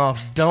thing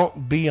off.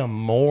 Don't be a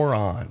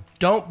moron.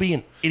 Don't be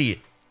an idiot.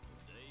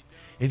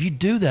 If you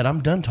do that,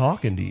 I'm done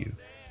talking to you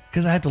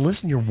because I have to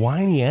listen to your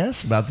whiny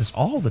ass about this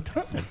all the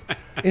time.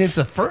 And if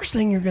the first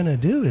thing you're going to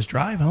do is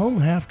drive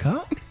home half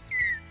cup,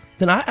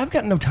 then I've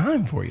got no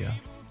time for you."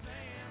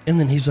 And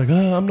then he's like,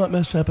 "Oh, I'm not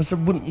messed up." I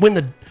said, when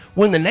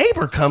the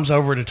neighbor comes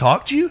over to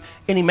talk to you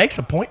and he makes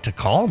a point to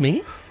call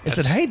me and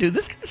said, "Hey, dude,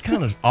 this guy's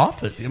kind of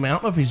off it. I mean, I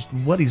don't know if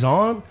what he's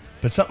on,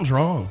 but something's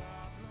wrong."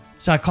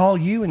 So I call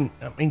you, and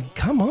I mean,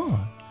 come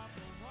on.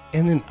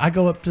 And then I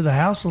go up to the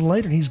house a little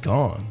later, and he's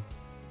gone.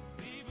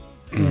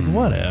 Like,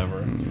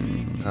 whatever.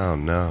 Oh,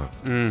 no.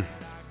 I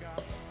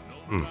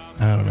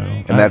don't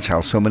know. And that's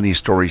how so many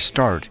stories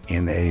start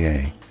in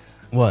AA.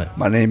 What?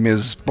 My name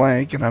is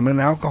blank, and I'm an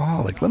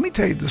alcoholic. Let me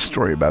tell you the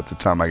story about the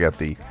time I got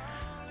the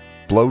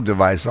blow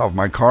device off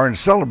my car and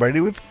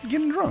celebrated with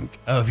getting drunk.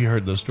 Oh, have you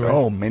heard those stories?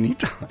 Oh, many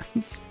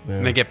times. Yeah.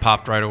 And they get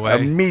popped right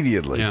away.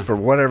 Immediately, for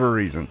whatever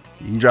reason.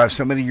 You can drive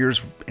so many years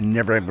and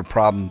never have a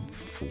problem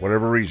for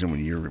whatever reason.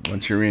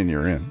 Once you're in,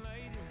 you're in.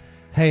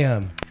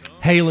 Hey,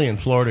 Haley in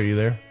Florida, are you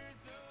there?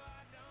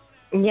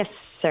 Yes,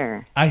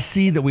 sir. I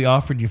see that we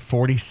offered you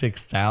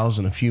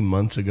 $46,000 a few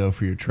months ago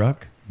for your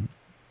truck.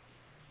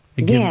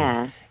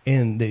 Yeah.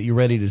 And that you're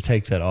ready to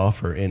take that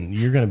offer, and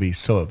you're going to be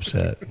so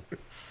upset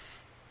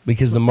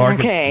because the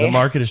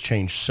market has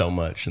changed so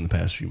much in the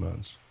past few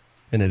months.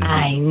 And it is.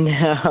 I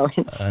know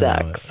it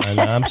sucks.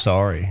 I'm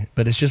sorry,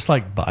 but it's just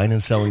like buying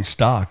and selling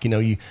stock. You know,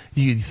 you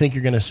think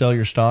you're going to sell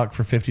your stock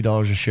for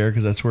 $50 a share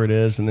because that's where it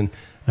is, and then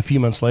a few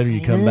months later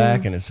you come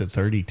back and it's at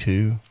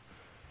 32,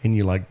 and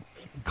you like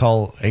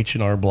call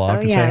H&R Block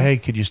and say, "Hey,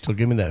 could you still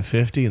give me that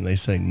 50?" And they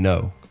say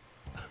no.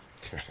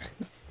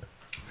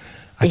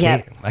 I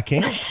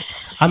can't.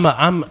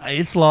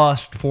 It's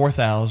lost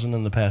 4,000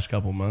 in the past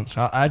couple months.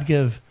 I'd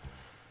give,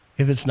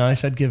 if it's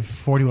nice, I'd give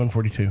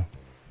 41.42.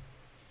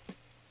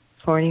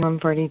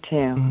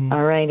 41.42.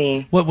 All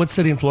righty. What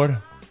city in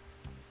Florida?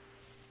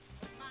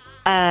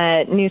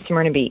 New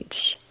Smyrna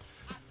Beach.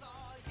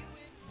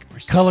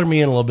 Color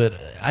me in a little bit.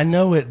 I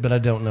know it, but I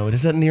don't know it.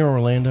 Is that near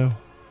Orlando?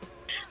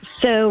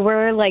 So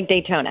we're like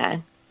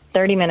Daytona,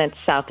 30 minutes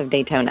south of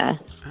Daytona.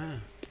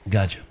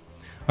 Gotcha.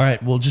 All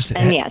right. Well, just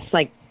and yes,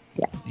 like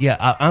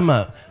I'm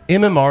a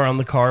MMR on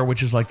the car,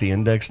 which is like the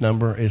index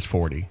number is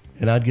 40,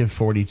 and I'd give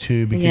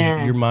 42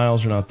 because your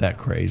miles are not that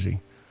crazy.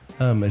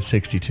 It's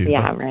 62.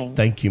 Yeah, right.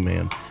 Thank you,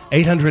 ma'am.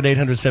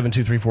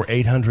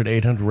 800-800-7234,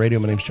 800-800-RADIO.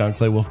 My name's John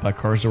Clay, Wolfe Pack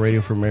Cars, the radio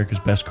for America's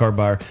best car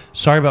buyer.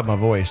 Sorry about my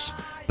voice,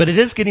 but it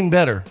is getting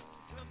better.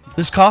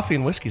 This coffee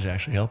and whiskey is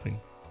actually helping.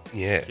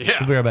 Yeah.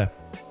 We'll be right back.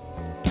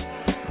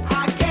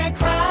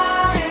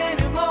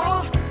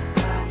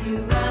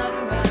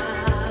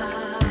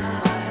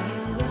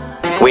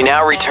 We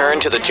now return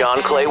to the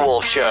John Clay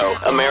Wolfe Show,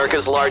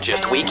 America's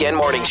largest weekend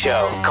morning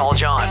show. Call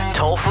John,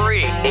 toll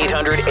free,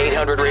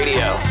 800-800-RADIO,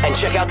 and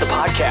check out the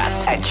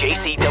podcast at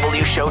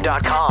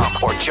jcwshow.com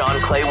or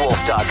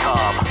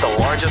johnclaywolfe.com. The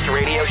largest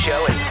radio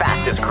show and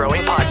fastest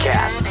growing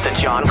podcast, the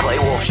John Clay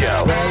Wolfe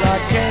Show.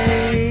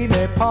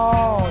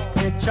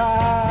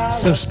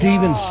 So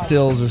Stephen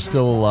Stills is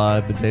still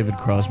alive, but David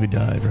Crosby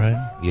died, right?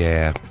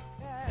 Yeah.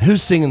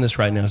 Who's singing this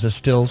right now? Is that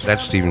Stills?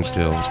 That's Stephen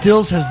Stills.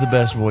 Stills has the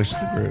best voice of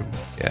the group.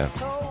 Yeah.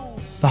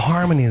 The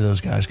harmony of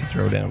those guys could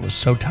throw down was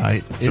so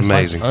tight. It's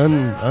amazing. Like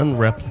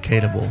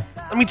unreplicatable.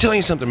 Let me tell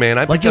you something, man.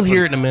 You'll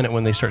hear it in a minute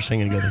when they start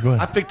singing together. Go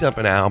ahead. I picked up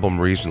an album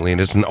recently,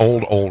 and it's an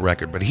old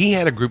record, but he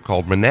had a group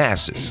called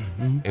Manassas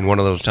in one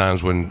of those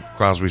times when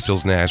Crosby,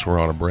 Stills, Nash were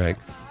on a break.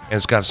 And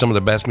it's got some of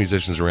the best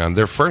musicians around.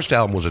 Their first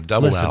album was a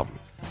double album.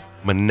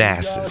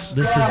 Manassas.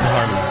 This is the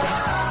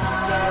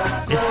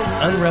harmony. It's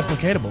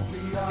unreplicatable.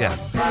 Yeah.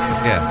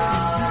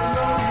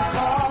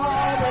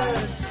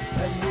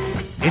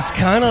 It's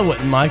kind of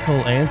what Michael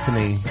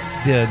Anthony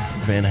did for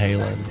Van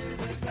Halen.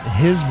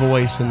 His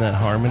voice in that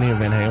harmony of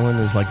Van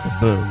Halen is like the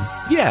boom.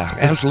 Yeah,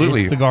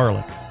 absolutely. It's the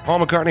garlic. Paul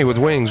McCartney with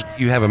Wings,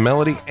 you have a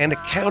melody and a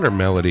counter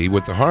melody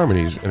with the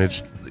harmonies, and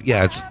it's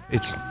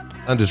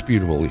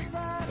undisputably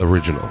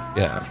original.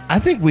 Yeah. I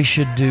think we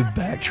should do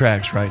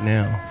backtracks right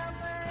now.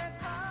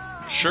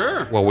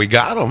 Sure. Well, we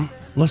got them.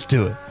 Let's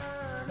do it.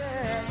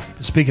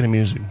 Speaking of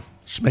music,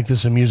 let's make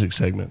this a music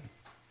segment.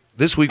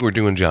 This week we're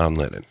doing John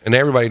Lennon. And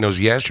everybody knows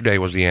yesterday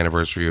was the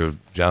anniversary of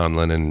John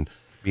Lennon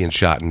being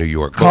shot in New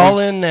York. Call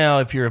in now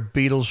if you're a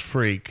Beatles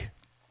freak.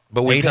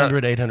 But we've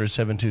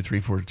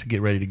 800-800-7234 to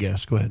get ready to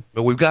guess. Go ahead.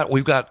 But we've got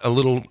a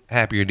little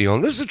happier deal.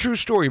 And this is a true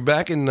story.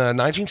 Back in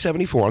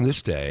 1974 on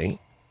this day,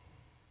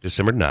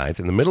 December 9th,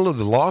 in the middle of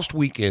the Lost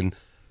Weekend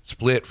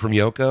split from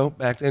Yoko,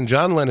 back then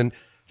John Lennon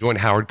joined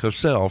Howard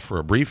Cosell for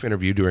a brief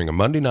interview during a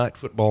Monday night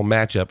football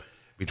matchup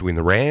between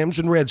the Rams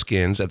and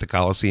Redskins at the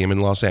Coliseum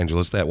in Los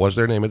Angeles. That was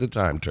their name at the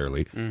time,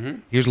 Turley. Mm-hmm.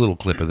 Here's a little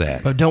clip of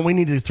that. But don't we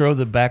need to throw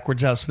the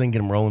backwards out so they can get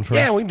them rolling first?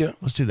 Yeah, we do.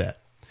 Let's do that.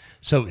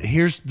 So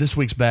here's this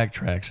week's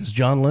backtracks. Is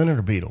John Lennon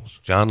or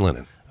Beatles? John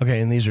Lennon. Okay,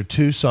 and these are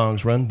two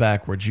songs run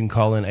backwards. You can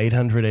call in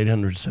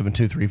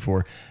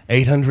 800-800-7234,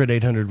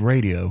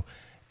 800-800-RADIO,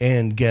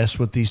 and guess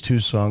what these two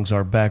songs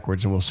are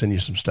backwards, and we'll send you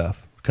some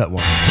stuff. Cut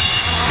one.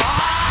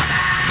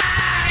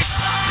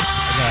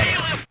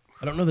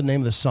 I don't know the name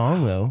of the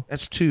song, though.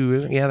 That's two,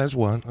 isn't it? Yeah, that's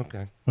one.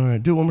 Okay. All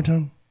right, do it one more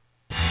time.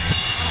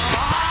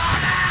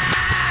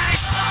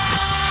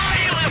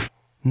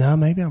 No,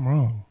 maybe I'm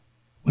wrong.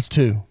 What's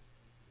two?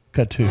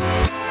 Cut two.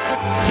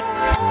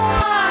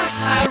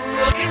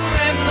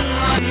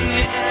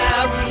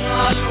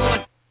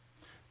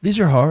 These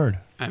are hard.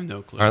 I have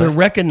no clue. They're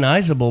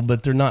recognizable,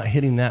 but they're not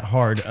hitting that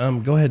hard.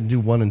 Go ahead and do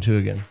 1 and 2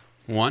 again.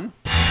 1?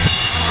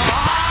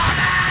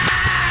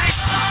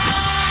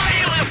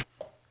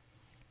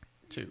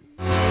 2.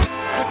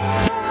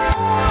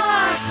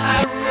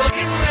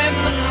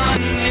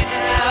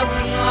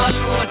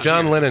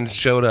 John Lennon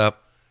showed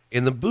up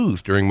in the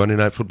booth during Monday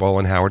Night Football,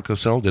 and Howard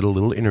Cosell did a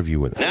little interview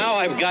with him. Now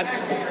I've got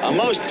a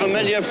most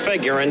familiar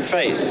figure and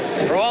face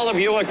for all of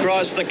you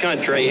across the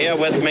country here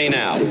with me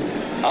now.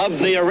 Of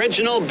the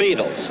original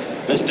Beatles,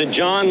 Mr.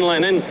 John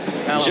Lennon.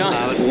 Hello, John,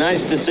 Howard.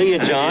 nice to see you,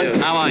 John.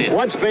 How are you?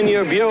 What's been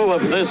your view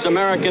of this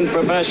American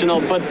professional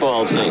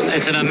football scene?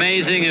 It's an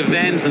amazing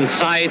event and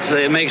sight.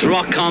 It makes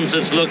rock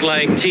concerts look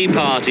like tea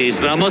parties.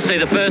 But I must say,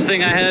 the first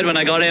thing I heard when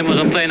I got in was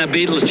I'm playing a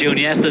Beatles tune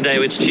yesterday,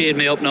 which cheered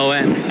me up no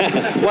end.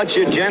 What's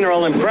your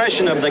general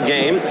impression of the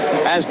game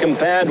as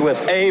compared with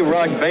A,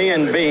 rugby,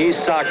 and B,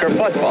 soccer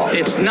football?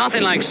 It's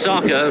nothing like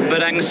soccer,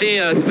 but I can see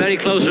a very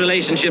close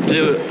relationship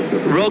to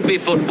rugby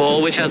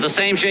football, which has the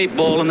same shaped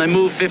ball and they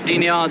move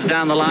 15 yards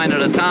down the line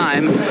at a time.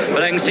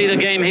 But I can see the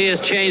game here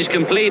has changed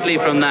completely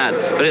from that.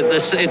 But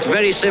it's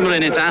very similar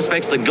in its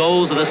aspects. The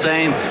goals are the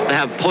same. They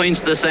have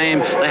points the same.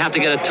 They have to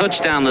get a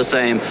touchdown the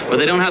same. But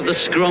they don't have the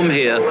scrum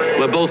here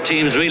where both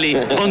teams really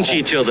punch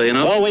each other, you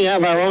know? Well, we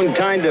have our own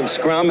kind of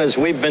scrum, as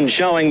we've been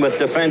showing with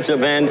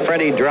defensive end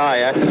Freddie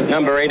Dreyer,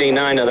 number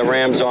 89 of the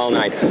Rams, all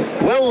night.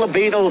 Will the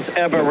Beatles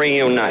ever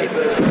reunite?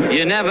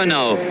 You never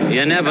know.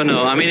 You never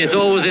know. I mean, it's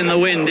always in the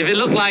wind. If it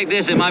looked like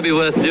this, it might be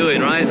worth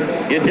doing, right?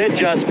 You did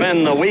just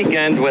spend the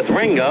weekend with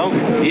Ringo.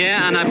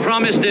 Yeah, and I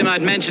promised him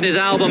I'd mention his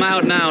album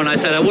out now, and I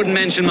said I wouldn't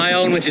mention my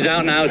own, which is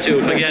out now,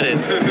 too. Forget it.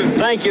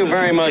 Thank you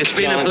very much, It's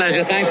been John. a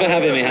pleasure. Thanks for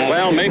having me, Howard.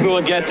 Well, maybe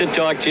we'll get to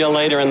talk to you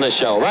later in the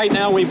show. Right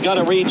now, we've got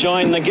to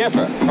rejoin the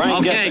Giffer.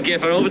 Frank Okay,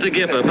 Giffer. Over to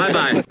Giffer.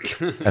 Bye-bye.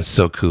 That's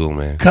so cool,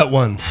 man. Cut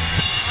 1.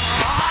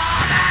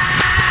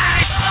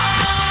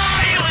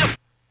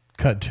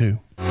 Cut 2.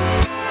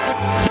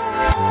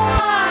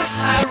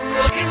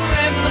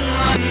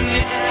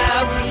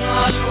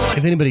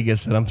 If anybody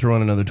gets that, I'm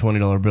throwing another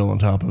 $20 bill on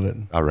top of it.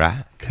 All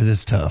right. Because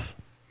it's tough.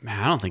 Man,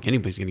 I don't think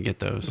anybody's going to get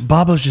those.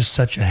 Bobbo's just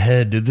such a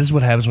head, dude. This is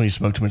what happens when you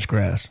smoke too much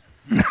grass.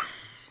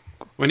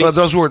 Well,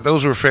 those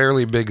were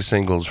fairly big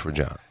singles for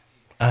John.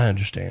 I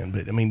understand,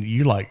 but I mean,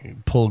 you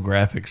like pull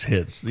graphics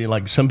hits. You know,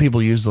 like some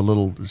people use the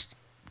little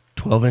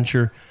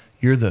 12-incher.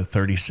 You're the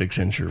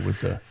 36-incher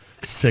with the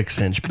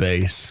 6-inch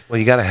bass. Well,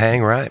 you got to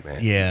hang right, man.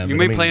 Yeah. You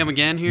may play them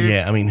again here?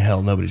 Yeah, I mean,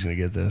 hell, nobody's going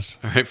to get this.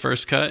 All right,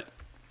 first cut.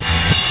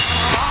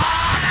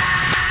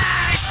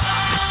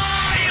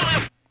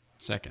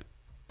 Second.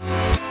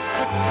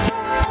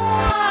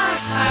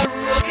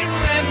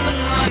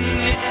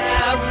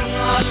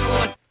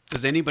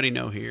 Does anybody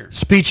know here?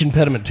 Speech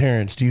impediment,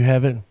 Terrence, do you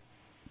have it?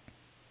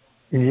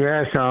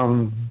 Yes,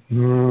 I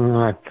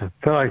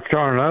feel like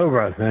starting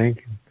over, I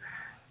think.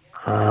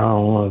 I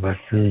don't know if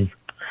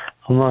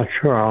I'm not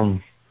sure.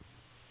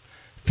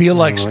 Feel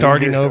like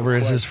starting over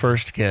is his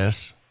first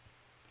guess.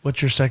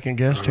 What's your second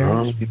guess,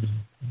 Terrence? Trying to think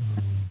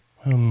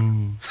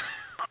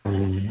I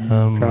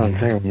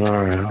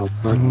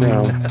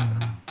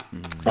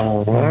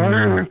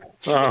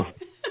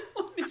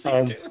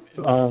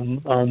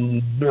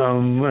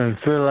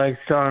feel like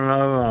starting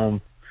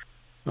over.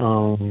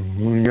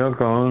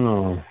 Yoko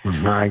Ono,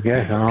 I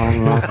guess. I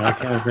don't know. I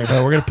can't think.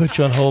 We're going to put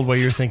you on hold while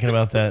you're thinking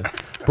about that.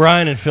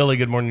 Brian in Philly,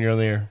 good morning. You're on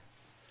the air.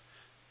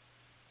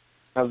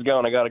 How's it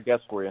going? I got a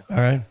guess for you. All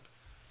right.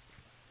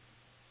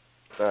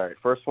 All right.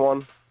 First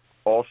one,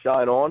 All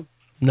Shine On.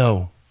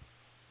 No.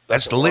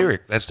 That's the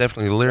lyric. That's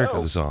definitely the lyric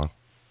of the song.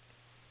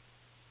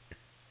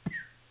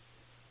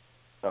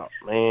 Oh,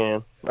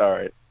 man. All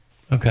right.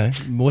 Okay.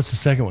 What's the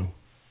second one?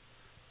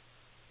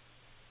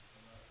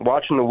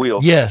 Watching the Wheel.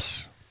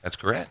 Yes. That's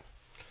correct.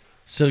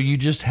 So you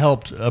just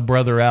helped a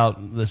brother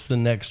out. That's the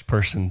next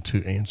person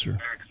to answer.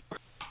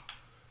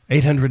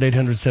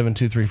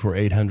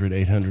 800-800-7234,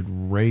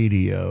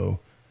 800-800-RADIO.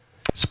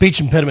 Speech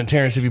impediment,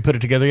 Terrence, have you put it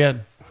together yet?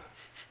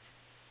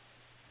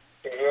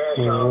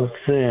 Let's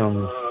see.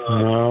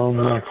 No, I'm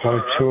not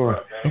quite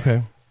sure.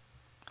 Okay.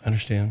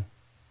 Understand.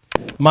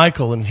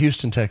 Michael in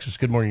Houston, Texas.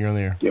 Good morning. You're on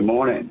the air. Good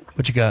morning.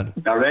 What you got?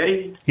 Y'all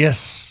ready?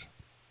 Yes.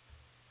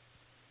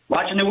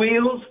 Watching the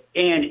Wheels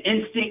and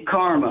Instant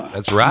Karma.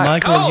 That's right.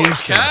 Michael in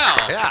Houston.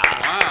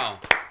 Wow.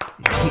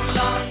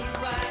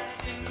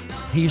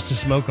 He used to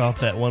smoke off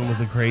that one with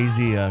the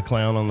crazy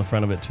clown on the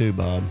front of it too,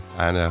 Bob.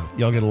 I know.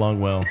 Y'all get along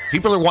well.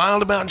 People are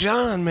wild about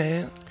John,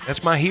 man.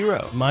 That's my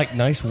hero. Mike,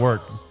 nice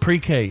work.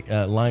 Pre-K,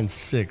 line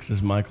 6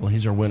 is Michael.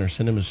 He's our winner.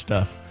 Send him his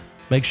stuff.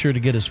 Make sure to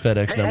get his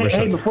FedEx number.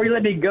 Hey, before you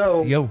let me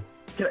go, Yo.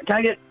 Can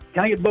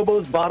I get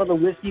Bobbo's bottle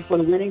of whiskey for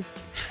the winning?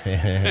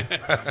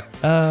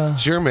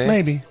 Sure, man.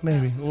 Maybe.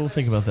 We'll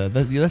think about that.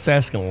 That's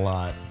asking a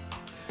lot.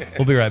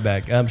 We'll be right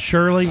back.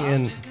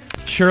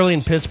 Shirley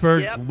in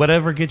Pittsburgh. Yep.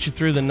 Whatever gets you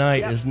through the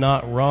night is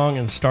not wrong,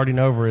 and starting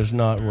over is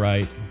not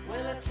right.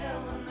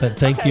 But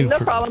thank you. No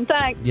for, problem.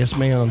 Thanks. Yes,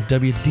 ma'am.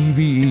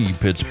 WDVE,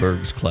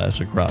 Pittsburgh's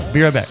classic rock.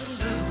 Be right back.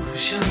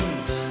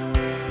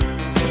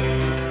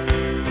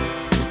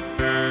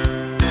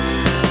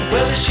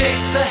 Well, they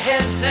shake their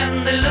heads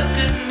and they look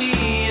at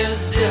me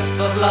as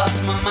if I've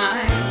lost my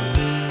mind.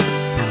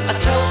 I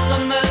told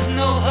them there's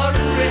no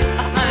hurry,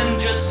 I'm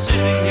just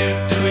sitting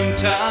here doing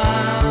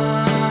time.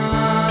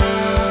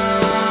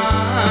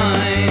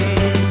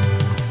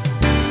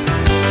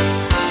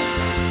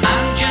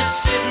 I'm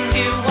just sitting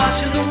here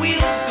watching the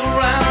wheels go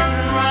round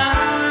and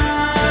round.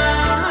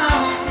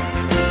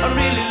 I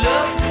really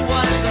love to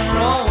watch them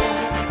roll.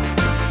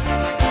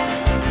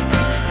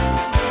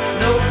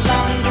 No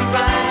longer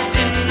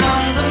riding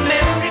on the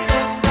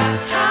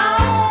merry-go-round.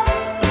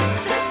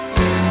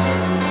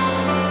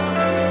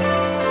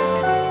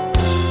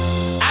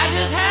 I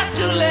just had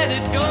to let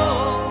it go.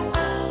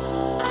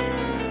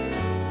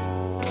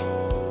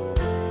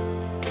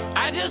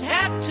 I just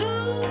had to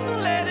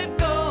let it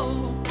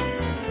go.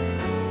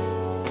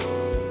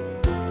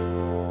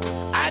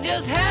 I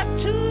just had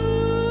to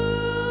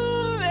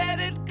let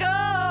it go.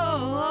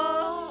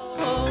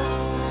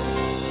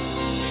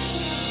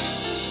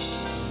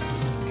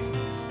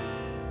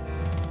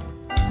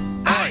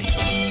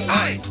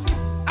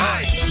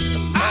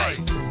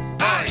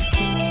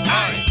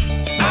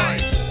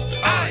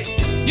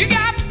 You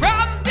got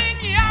problems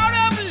and you're out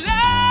of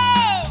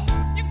love.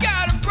 You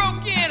got a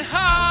broken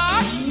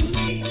heart.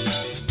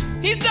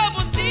 He's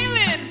double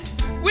dealing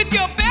with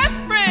your best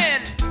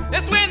friend.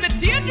 That's when the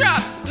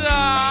teardrops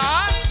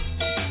start.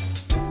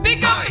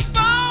 Pick up the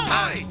phone.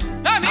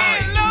 I'm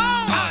here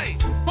alone.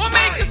 Or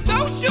make a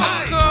social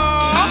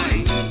call.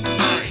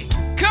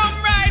 Come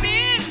right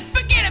in.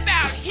 Forget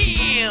about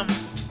him.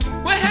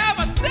 We'll have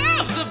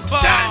ourselves a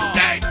ball.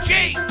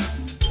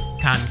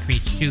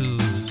 Concrete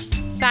shoes,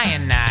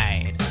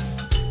 cyanide,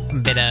 a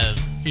bit of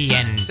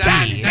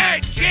TNT,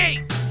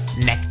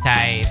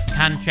 neckties,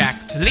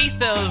 contracts,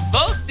 lethal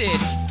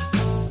voltage.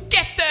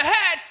 Get the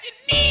hat you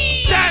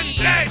need.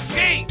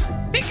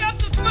 Pick up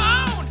the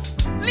phone.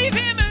 Leave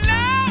him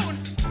alone.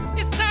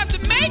 It's time to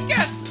make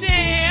a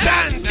stand.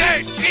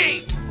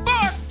 For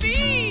a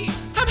fee.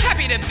 I'm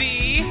happy to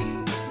be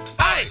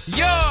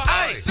your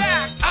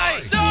back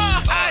door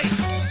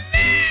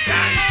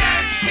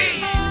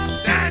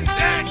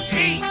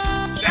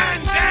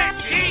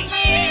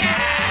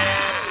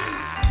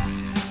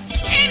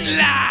in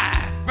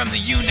live from the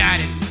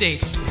United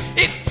States.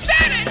 It's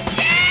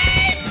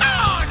Saturday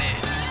morning.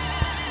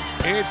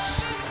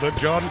 It's the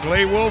John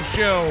Clay Wolfe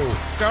Show,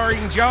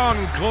 starring John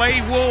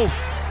Clay Wolfe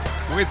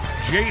with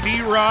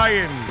J.D.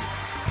 Ryan,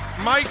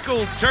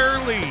 Michael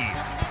Turley,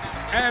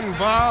 and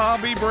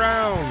Bobby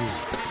Brown,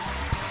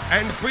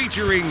 and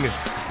featuring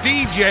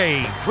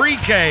DJ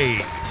Pre-K,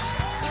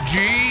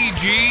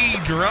 G.G.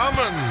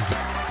 Drummond,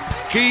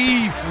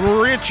 Keith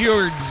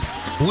Richards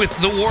with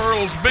the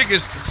world's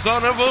biggest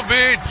son of a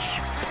bitch,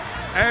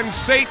 and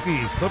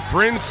Satan, the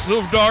Prince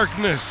of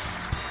Darkness.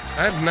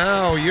 And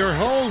now your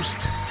host,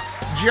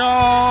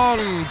 John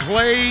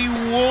Clay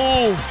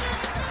Wolfe.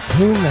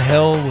 Who in the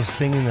hell was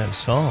singing that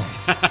song?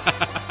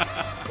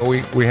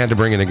 Well, we had to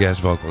bring in a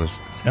guest vocalist.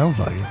 Sounds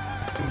like it.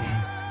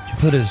 Did you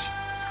put his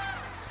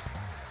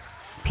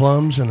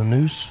plums in a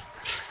noose?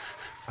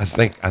 I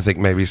think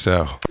maybe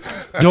so.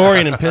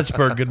 Dorian in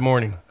Pittsburgh, good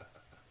morning.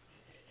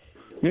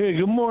 Yeah,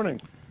 good morning.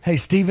 Hey,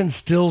 Steven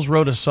Stills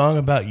wrote a song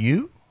about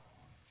you?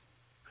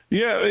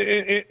 Yeah,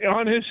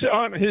 on his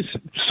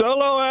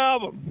solo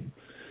album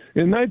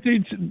in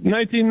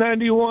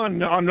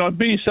 1991 on the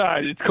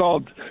B-side, it's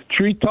called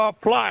Treetop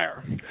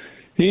Flyer.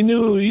 He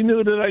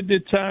knew that I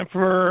did time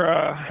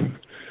for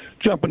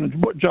jumping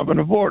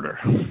the border.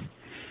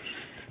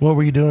 What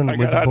were you doing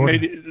with the border?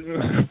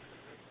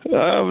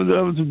 I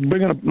was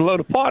bringing a load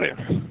of pot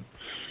in.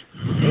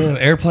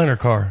 Airplane or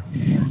car?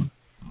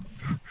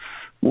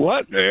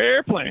 What?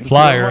 Airplane.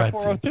 Flyer, I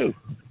 402.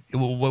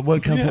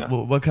 What kind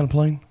of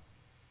plane?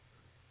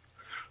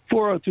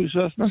 402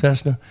 Cessna.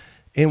 Cessna.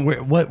 And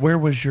where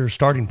was your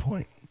starting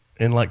point?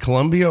 In like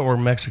Colombia or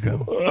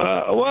Mexico?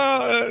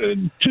 Well,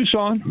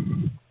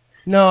 Tucson.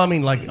 No, I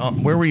mean, like,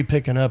 where were you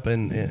picking up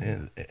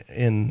in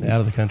out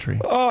of the country?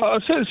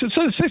 It says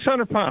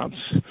 600 pounds.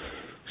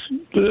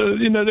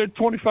 They're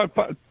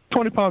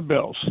 20-pound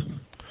bills.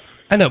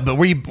 I know, but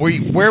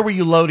where were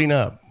you loading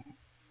up?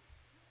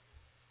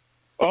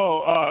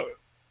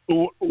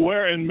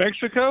 Where in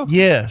Mexico?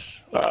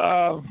 Yes.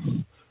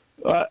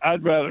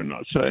 I'd rather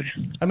not say.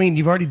 I mean,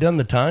 you've already done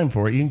the time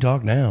for it. You can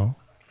talk now.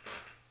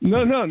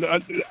 No,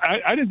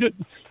 I didn't.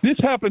 This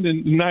happened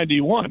in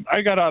 '91.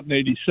 I got out in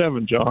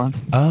 '87, John.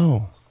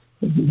 Oh,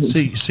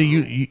 see,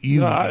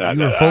 you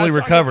were fully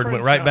recovered,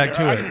 went right back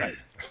to it.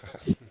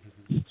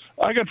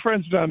 I got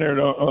friends down there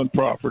on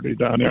property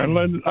down there.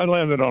 I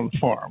landed on a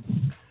farm.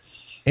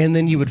 And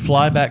then you would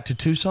fly back to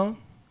Tucson?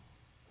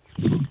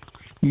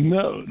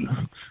 No,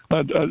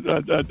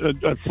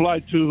 I'd fly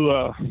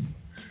to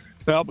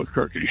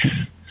Albuquerque.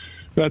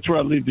 That's where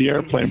I'd leave the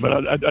airplane,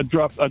 but I'd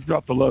drop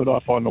the load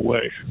off on the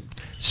way.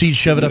 So you'd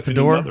shove it up the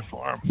door? Another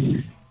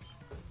farm.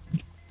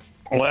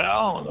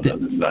 Well,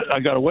 I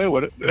got away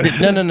with it.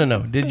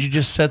 No. Did you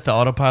just set the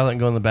autopilot and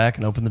go in the back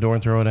and open the door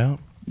and throw it out?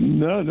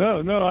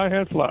 No. I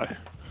had fly.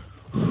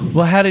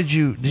 Well, how did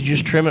you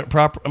just trim it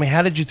proper? I mean,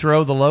 how did you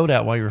throw the load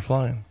out while you were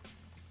flying?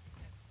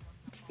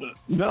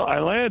 No, I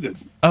landed.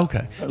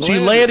 Okay. So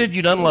you landed,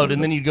 you'd unload,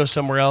 and then you'd go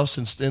somewhere else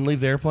and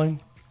leave the airplane?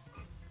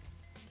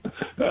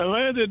 I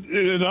landed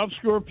in an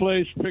obscure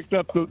place, picked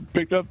up the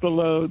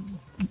load,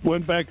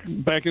 went back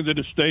into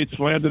the States,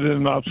 landed in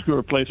an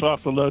obscure place,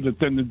 off the load, and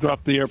then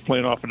dropped the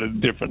airplane off at a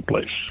different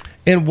place.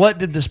 And what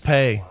did this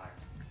pay?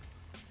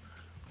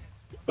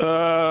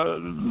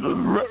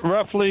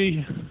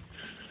 Roughly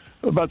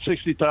about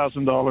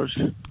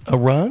 $60,000. A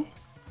run?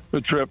 A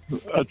trip.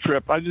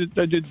 I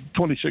did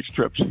 26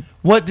 trips.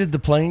 What did the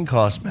plane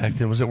cost back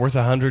then? Was it worth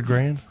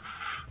 $100,000?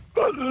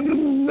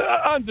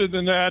 Under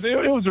than that,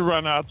 it was a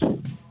run out.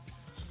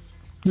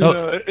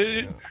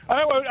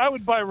 I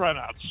would buy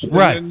runouts.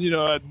 Right. And,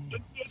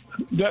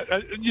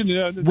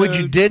 would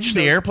you ditch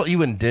the airplane? You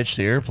wouldn't ditch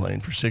the airplane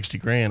for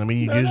 $60,000. I mean,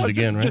 you'd use it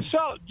again, right?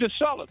 Just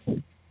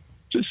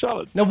sell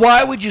it. Now,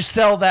 why would you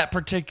sell that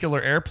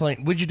particular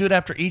airplane? Would you do it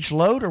after each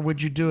load, or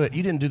would you do it?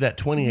 You didn't do that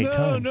 28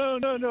 times. No.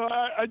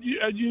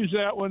 I'd use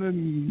that one,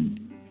 and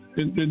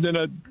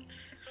then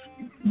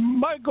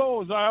my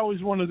goal is I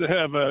always wanted to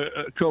have a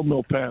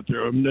Comil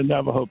Panther, a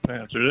Navajo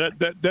Panther.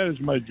 That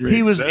is my dream.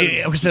 He was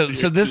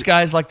so this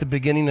guy's like the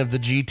beginning of the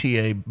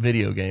GTA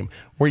video game,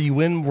 where you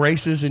win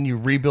races and you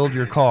rebuild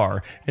your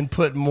car and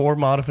put more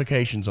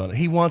modifications on it.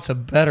 He wants a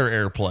better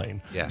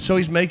airplane, so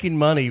he's making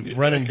money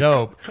running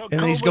dope, and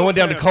then he's going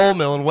down to Coal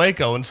Mill in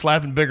Waco and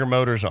slapping bigger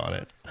motors on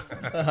it.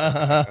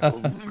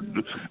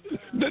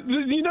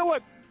 You know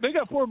what? They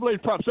got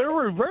 4-blade props. They're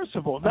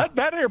reversible.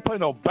 That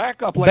airplane will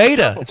back up like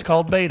Beta. It's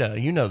called Beta.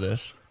 You know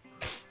this.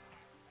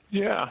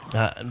 Yeah.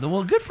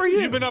 Well, good for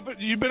you. You've been up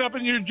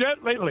in your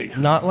jet lately?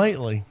 Not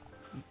lately.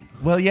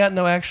 Well, yeah,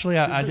 no. Actually,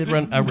 I did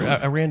run.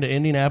 I ran to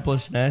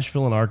Indianapolis,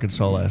 Nashville, and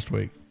Arkansas last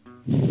week.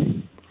 Are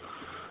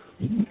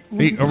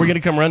we going to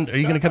come run? Are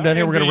you going to come down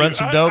here? We're going to run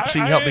some dope so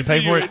you can help me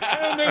pay for it.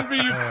 All right.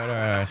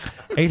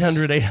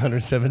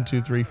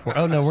 800-800-7234.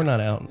 Oh no, we're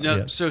not out. No,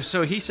 yet.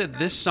 so he said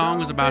this song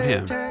was about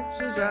him.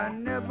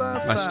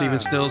 By Stephen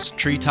Still's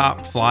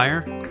Treetop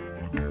Flyer.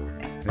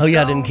 Oh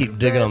yeah, I didn't keep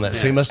digging on that,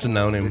 so he must have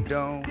known him.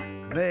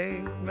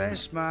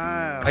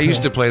 I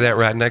used to play that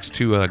right next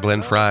to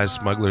Glenn Fry's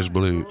Smuggler's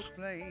Blues.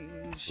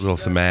 Little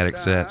thematic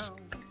sets.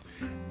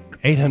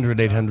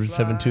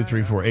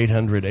 800-800-7234.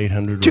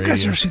 800-800. Did you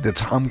guys ever see the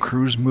Tom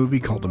Cruise movie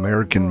called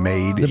American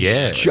Made?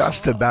 Yes. It's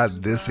just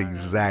about this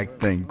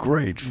exact thing.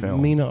 Great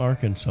film. Mena,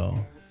 Arkansas.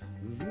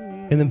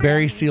 And then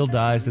Barry Seal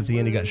dies at the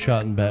end. He got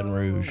shot in Baton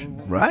Rouge.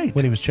 Right.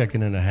 When he was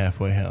checking in a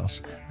halfway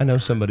house. I know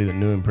somebody that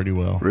knew him pretty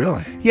well.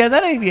 Really? Yeah,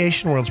 that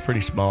aviation world's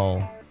pretty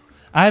small.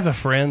 I have a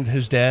friend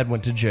whose dad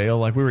went to jail.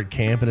 Like, we were at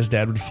camp, and his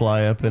dad would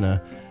fly up in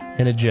a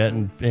jet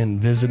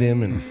and visit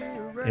him. And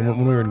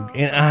when we were,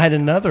 and I had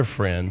another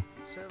friend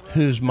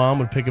whose mom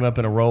would pick him up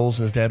in a Rolls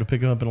and his dad would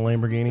pick him up in a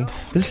Lamborghini.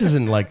 This is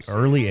in like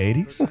early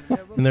 80s,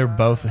 and they're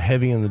both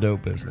heavy in the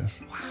dope business.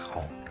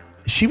 Wow.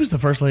 She was the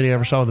first lady I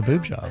ever saw with a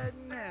boob job.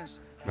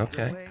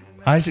 Okay.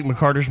 Isaac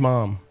McCarter's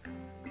mom.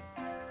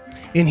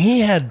 And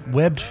he had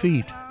webbed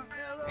feet.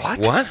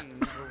 What?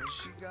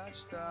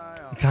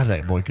 God,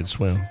 that boy could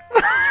swim.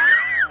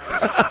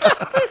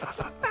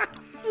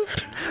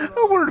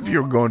 I wondered if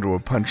you were going to a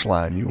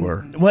punchline. You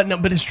were. What? No,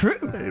 but it's true.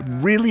 It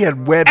really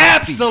had webbed feet.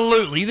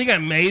 Absolutely. You think I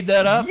made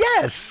that up?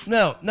 Yes.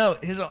 No.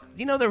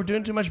 They were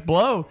doing too much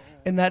blow,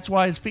 and that's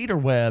why his feet are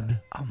webbed.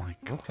 Oh, my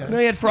God. No,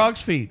 he had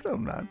frog's feet. No,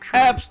 not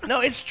true.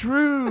 No, it's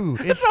true.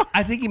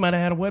 I think he might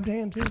have had a webbed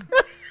hand, too.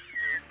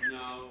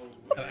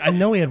 I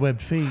know he had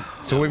webbed feet.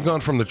 So we've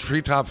gone from the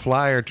treetop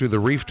flyer to the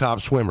reef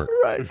top swimmer.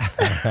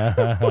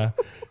 Right.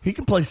 He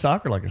could play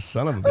soccer like a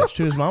son of a bitch,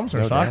 too. His mom's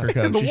our soccer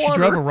coach. She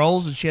drove a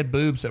Rolls, and she had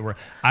boobs that were,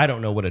 I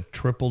don't know what a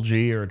triple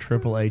G or a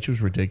triple H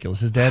was ridiculous.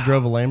 His dad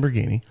drove a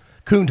Lamborghini.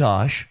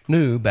 Countach,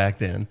 new back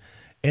then.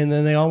 And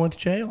then they all went to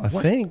jail, I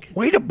think.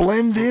 Way to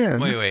blend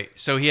in. Wait.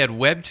 So he had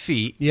webbed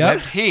feet, Yep.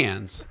 webbed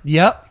hands.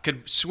 Yep.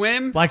 Could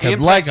swim Like and a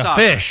play soccer.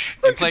 fish.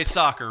 And play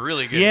soccer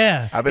really good.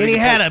 Yeah. And he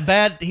had a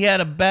bad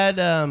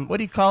what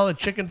do you call it?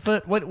 Chicken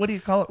foot? What do you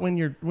call it when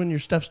your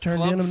stuff's turned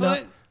Club in?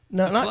 foot?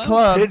 No, not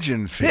club.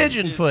 Pigeon feet.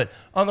 Pigeon foot.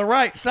 On the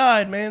right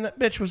side, man, that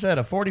bitch was at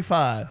a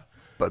 45.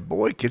 But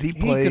boy, could he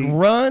play. He could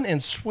run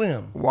and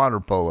swim. Water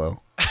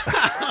polo.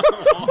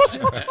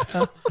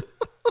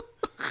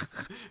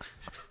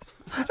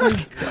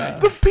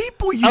 The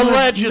people you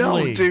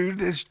Allegedly. know,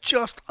 dude, is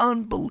just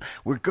unbelievable.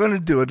 We're going to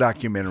do a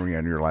documentary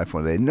on your life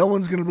one day. No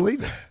one's going to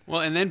believe it.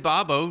 Well, and then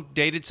Bobbo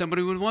dated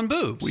somebody with one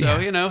boob. So,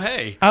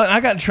 hey. I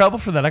got in trouble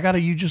for that. I got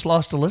a "You Just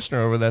Lost a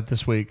Listener" over that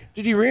this week.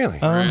 Did you really?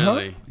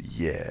 Really?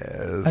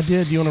 Yes. I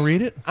did. Do you want to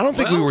read it? I don't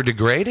think we were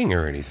degrading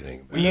or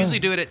anything. We usually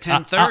do it at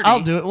 10:30. I'll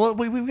do it. Well,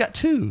 we've got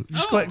two.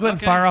 Just go ahead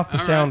and fire off the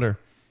sounder.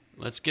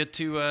 Let's get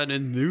to the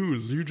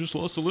news. You just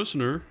lost a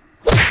listener.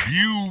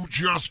 You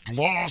just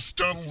lost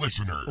a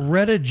listener.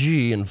 Retta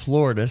G in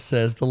Florida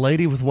says the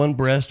lady with one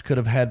breast could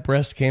have had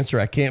breast cancer.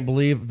 I can't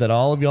believe that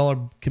all of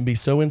y'all can be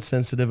so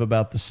insensitive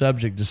about the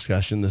subject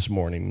discussion this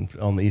morning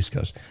on the East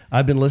Coast.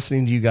 I've been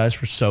listening to you guys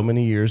for so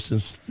many years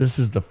since this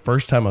is the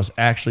first time I was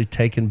actually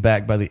taken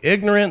back by the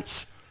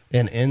ignorance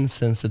and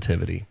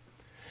insensitivity.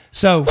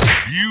 So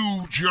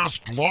you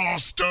just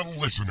lost a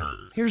listener.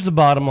 Here's the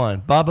bottom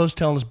line. Bobbo's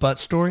telling his butt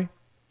story,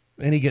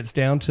 and he gets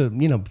down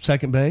to,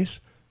 second base,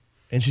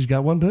 and she's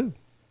got one boob.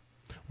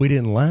 We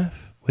didn't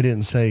laugh. We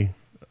didn't say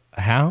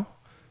how.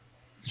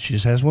 She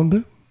just has one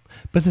boob.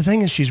 But the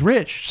thing is, she's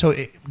rich. So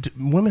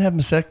women have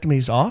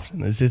mastectomies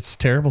often. It's a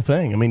terrible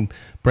thing. I mean,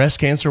 breast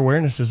cancer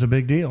awareness is a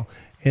big deal.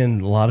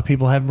 And a lot of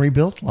people have them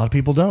rebuilt. A lot of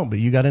people don't. But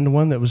you got into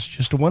one that was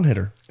just a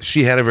one-hitter.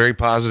 She had a very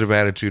positive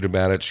attitude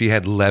about it. She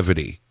had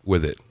levity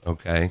with it,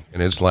 okay?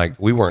 And it's like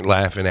we weren't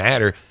laughing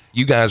at her.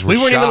 You guys were We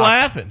weren't shocked even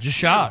laughing, just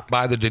shocked.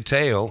 by the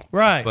detail.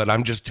 Right. But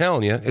I'm just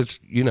telling you, it's,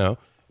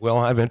 we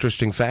all have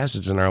interesting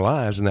facets in our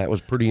lives, and that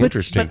was pretty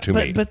interesting to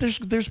me. But there's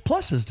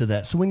pluses to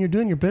that. So when you're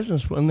doing your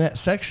business in that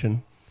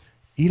section,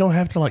 you don't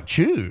have to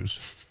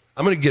choose.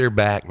 I'm going to get her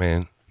back,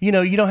 man. You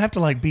don't have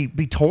to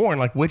be torn,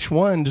 which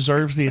one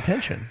deserves the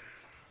attention.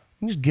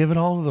 You just give it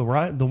all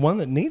to the one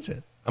that needs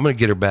it. I'm going to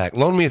get her back.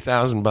 Loan me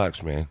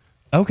 $1,000, man.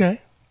 Okay.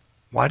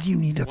 Why do you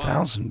need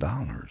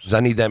 $1,000? Because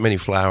I need that many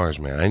flowers,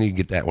 man. I need to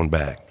get that one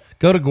back.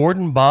 Go to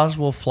Gordon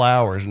Boswell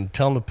Flowers and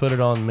tell them to put it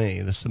on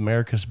me. This is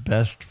America's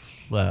best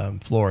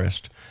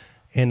florist.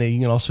 And you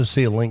can also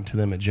see a link to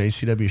them at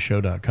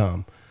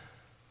jcwshow.com.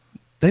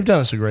 They've done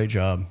us a great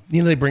job.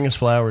 They bring us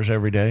flowers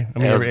every day. I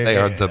mean, they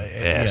are the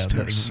best.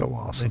 They're so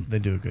awesome. They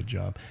do a good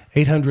job.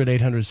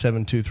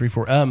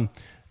 800-800-7234.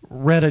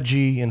 Retta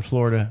G in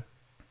Florida.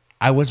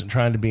 I wasn't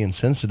trying to be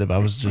insensitive. I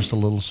was just a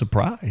little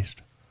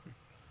surprised.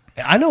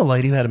 I know a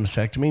lady who had a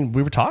mastectomy, and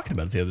we were talking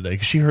about it the other day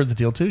because she heard the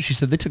deal too. She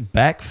said they took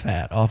back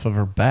fat off of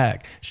her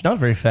back. She's not a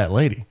very fat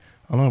lady.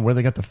 I don't know where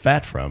they got the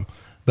fat from,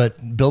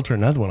 but built her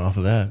another one off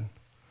of that.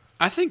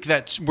 I think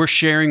that we're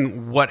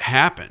sharing what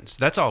happens.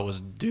 That's all it was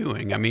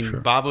doing. I mean,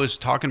 sure. Bob was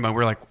talking about,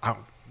 we're like, oh,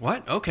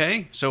 what?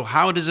 Okay. So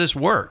how does this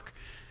work?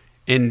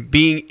 And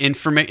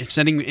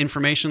sending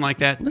information like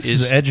that this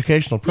is an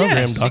educational program,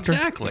 yes, doctor.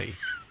 Exactly.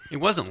 It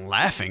wasn't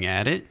laughing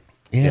at it.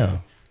 Yeah.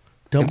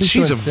 Don't be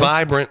she's so a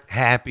vibrant,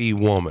 happy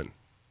woman,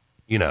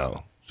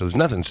 so there's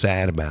nothing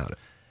sad about it.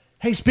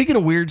 Hey, speaking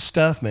of weird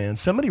stuff, man,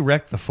 somebody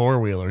wrecked the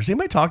four-wheelers.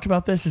 Anybody talked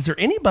about this? Is there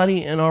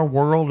anybody in our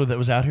world or that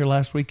was out here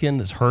last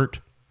weekend that's hurt?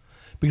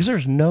 Because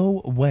there's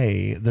no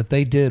way that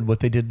they did what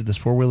they did to this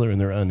four-wheeler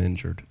and they're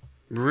uninjured.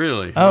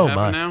 Really? Oh, what happened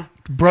my. now?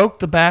 Broke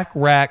the back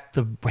rack.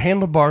 The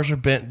handlebars are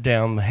bent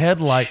down. The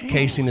headlight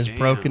casing is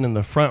broken and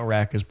the front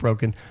rack is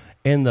broken.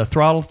 And the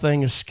throttle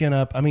thing is skin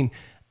up. I mean,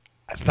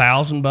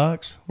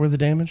 $1,000 worth of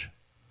damage.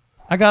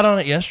 I got on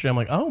it yesterday. I'm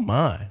like, oh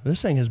my,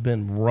 this thing has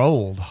been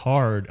rolled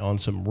hard on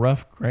some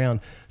rough ground.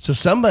 So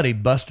somebody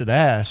busted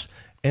ass,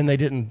 and they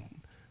didn't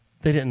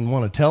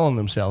want to tell on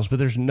themselves, but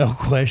there's no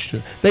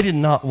question. They did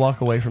not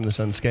walk away from this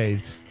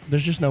unscathed.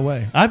 There's just no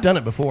way. I've done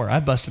it before.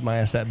 I've busted my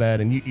ass that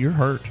bad, and you're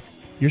hurt.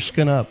 You're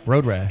skin up,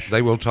 road rash.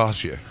 They will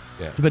toss you.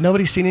 Yeah. But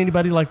nobody's seen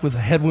anybody with a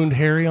head wound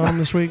Harry on them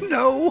this week?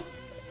 No.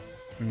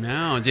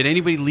 Did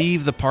anybody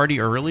leave the party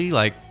early?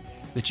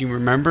 That you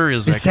remember?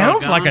 It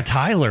sounds like a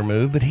Tyler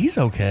move, but he's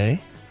okay.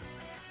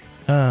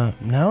 No,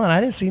 and I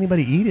didn't see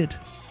anybody eat it.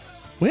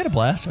 We had a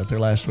blast out there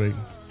last week.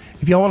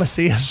 If y'all want to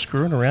see us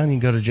screwing around, you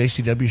can go to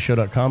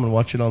jcwshow.com and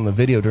watch it on the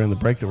video during the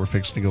break that we're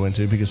fixing to go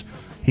into, because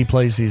he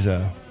plays these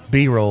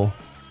B-roll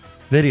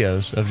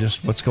videos of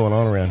just what's going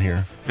on around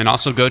here. And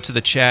also go to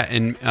the chat,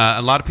 and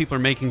a lot of people are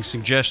making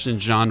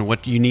suggestions, John,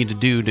 what you need to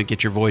do to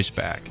get your voice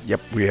back. Yep,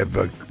 we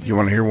have, you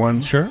want to hear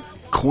one? Sure.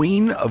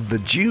 Queen of the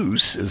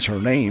Juice is her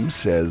name,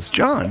 says,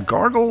 John,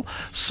 gargle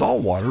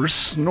salt water,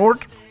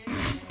 snort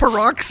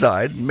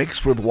peroxide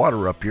mixed with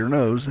water up your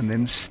nose, and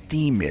then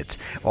steam it.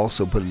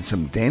 Also put in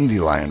some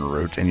dandelion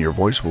root, and your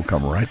voice will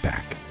come right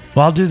back.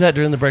 Well, I'll do that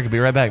during the break. I'll be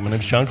right back. My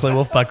name's John Clay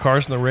Wolfe. Buy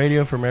cars on the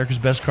radio for America's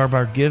best car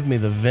buyer.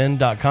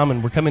 GiveMeTheVin.com.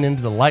 And we're coming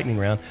into the lightning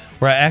round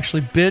where I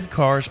actually bid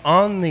cars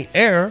on the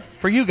air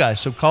for you guys.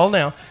 So call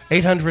now.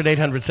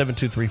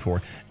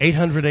 800-800-7234.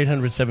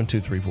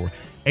 800-800-7234.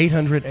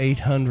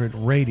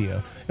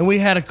 800-800-RADIO. And we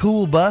had a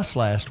cool bus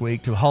last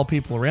week to haul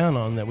people around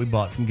on that we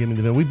bought from Give Me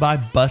the Vin. We buy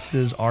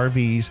buses,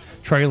 RVs,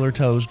 trailer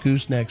tows,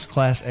 goosenecks,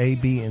 Class A,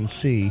 B, and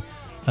C.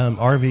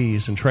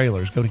 RVs and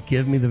trailers. Go to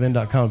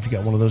GiveMeTheVin.com if you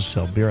got one of those to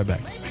sell. Be right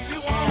back.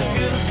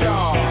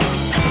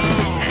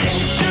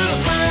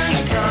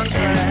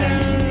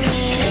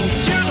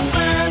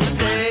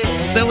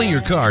 Selling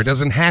your car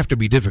doesn't have to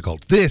be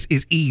difficult. This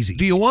is easy.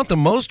 Do you want the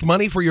most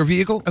money for your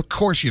vehicle? Of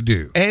course you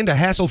do. And a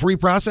hassle-free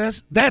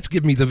process? That's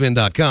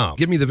GiveMeTheVin.com.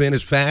 Give Me the Vin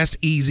is fast,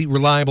 easy,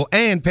 reliable,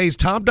 and pays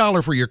top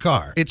dollar for your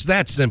car. It's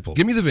that simple.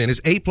 Give Me the Vin is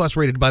A+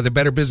 rated by the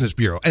Better Business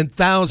Bureau and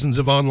thousands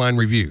of online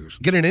reviews.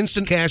 Get an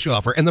instant cash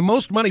offer and the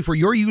most money for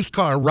your used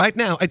car right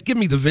now at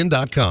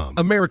GiveMeTheVin.com.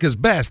 America's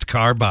best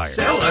car buyer.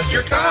 Sell us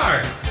your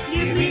car.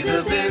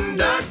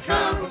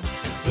 GiveMeTheVin.com.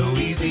 So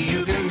easy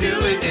you can do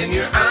it in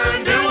your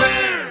underwear.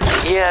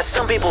 Yeah,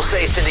 some people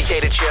say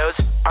syndicated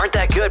shows aren't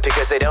that good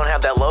because they don't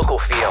have that local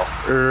feel.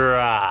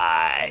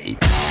 Right.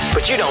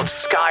 But you don't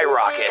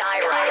skyrocket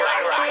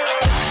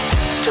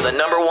to the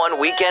 #1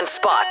 weekend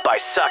spot by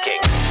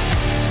sucking.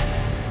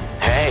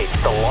 Hey,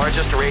 the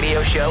largest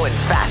radio show and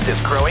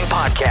fastest growing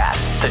podcast,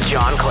 The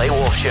John Clay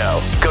Wolfe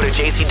Show. Go to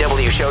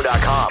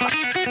jcwshow.com.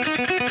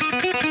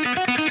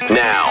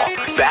 Now,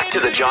 back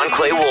to The John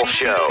Clay Wolfe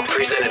Show,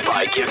 presented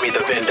by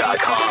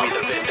GiveMeTheVin.com.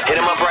 Hit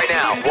him up right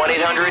now,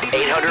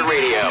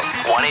 1-800-800-RADIO.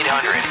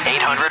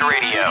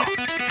 1-800-800-RADIO.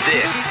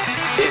 This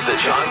is The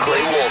John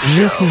Clay Wolfe Show.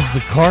 This is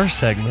the car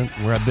segment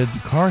where I bid the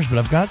cars, but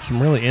I've got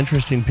some really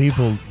interesting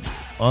people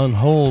on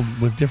hold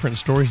with different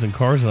stories than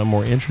cars that I'm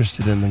more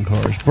interested in than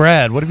cars.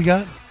 Brad, what have you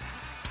got?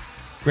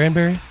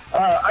 Granbury?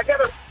 I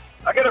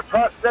got a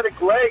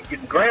prosthetic leg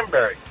in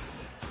Granbury.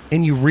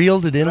 And you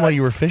reeled it in while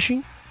you were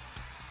fishing?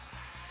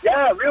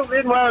 Yeah, I reeled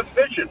in while I was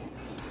fishing.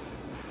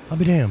 I'll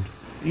be damned.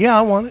 Yeah,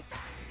 I want it.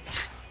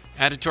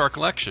 Add it to our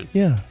collection.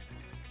 Yeah.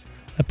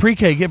 A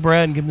pre-K, get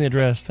Brad and give him the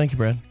address. Thank you,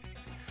 Brad.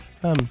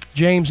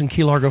 James in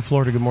Key Largo,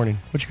 Florida, good morning.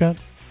 What you got?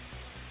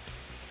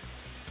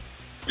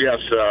 Yes,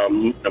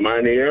 am I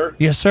in the air?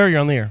 Yes, sir, you're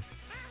on the air.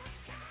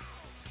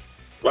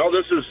 Well,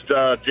 this is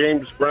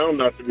James Brown,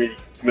 not to be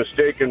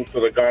mistaken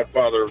for the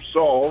Godfather of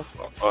Soul.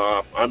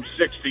 I'm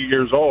 60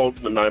 years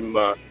old, and I'm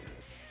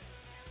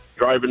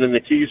driving in the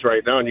Keys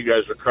right now, and you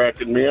guys are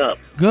cracking me up.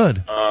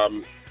 Good.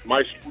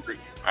 My story,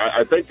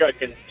 I think I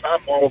can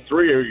top all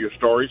three of your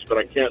stories, but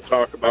I can't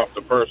talk about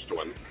the first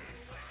one.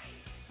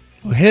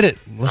 Well, hit it.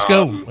 Let's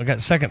go. I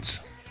got seconds.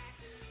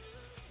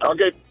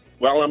 Okay.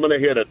 Well, I'm going to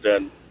hit it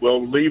then.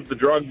 We'll leave the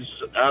drugs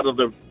out of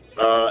the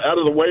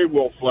way.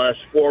 We'll flash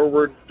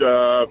forward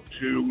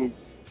to.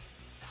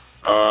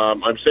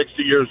 I'm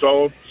 60 years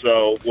old,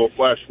 so we'll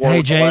flash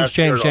forward. Hey,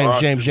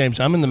 James.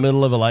 I'm in the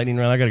middle of a lightning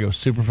round. I got to go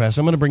super fast.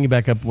 I'm going to bring you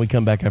back up when we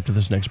come back after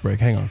this next break.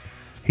 Hang on.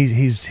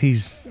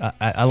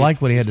 I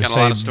like what he had to say, a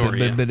lot of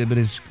story, but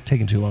it's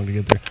taking too long to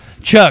get there.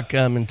 Chuck,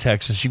 in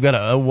Texas. You've got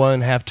a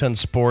 01 half-ton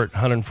Sport,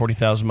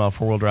 140,000-mile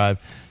four-wheel drive.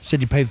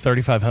 Said you paid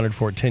 $3,500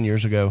 for it 10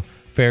 years ago.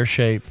 Fair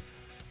shape.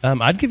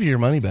 I'd give you your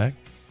money back.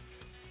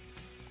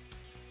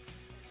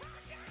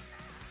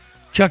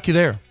 Chuck, you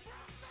there?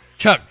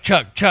 Chuck.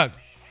 Chuck.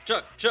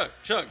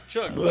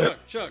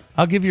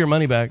 I'll give you your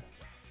money back.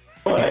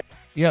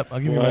 Yep, I'll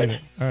give you your money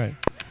back. All right.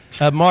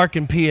 Mark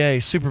in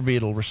PA, Super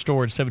Beetle,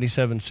 restored,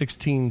 77,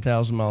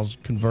 16,000 miles,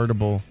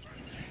 convertible.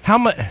 How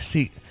much?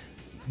 See,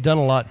 done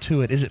a lot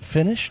to it. Is it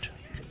finished?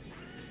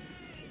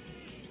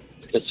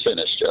 It's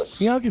finished, yes.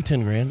 Yeah, I'll give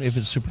 $10,000 if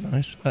it's super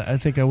nice. I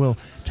think I will.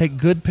 Take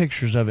good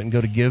pictures of it and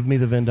go to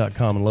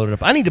GiveMeTheVin.com and load it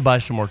up. I need to buy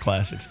some more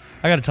classics.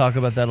 I got to talk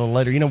about that a little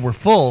later. You know, we're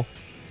full,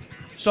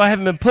 so I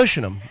haven't been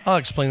pushing them. I'll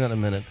explain that in a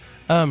minute.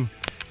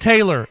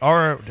 Taylor,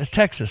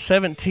 Texas,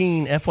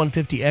 17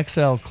 F-150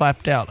 XL,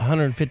 clapped out,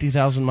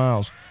 150,000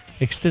 miles.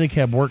 Extended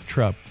cab work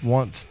truck,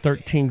 wants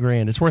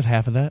 $13,000. It's worth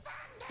half of that.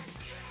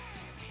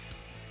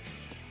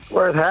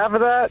 Worth half of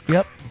that?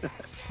 Yep.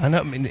 I know.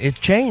 I mean, it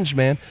changed,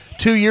 man.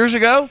 2 years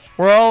ago,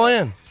 we're all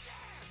in.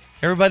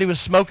 Everybody was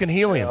smoking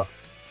helium.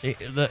 Yeah.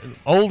 The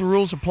old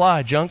rules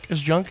apply. Junk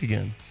is junk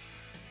again.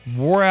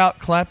 Wore out,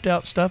 clapped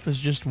out stuff is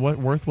just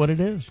worth what it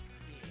is.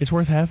 It's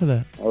worth half of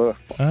that.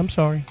 I'm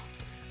sorry.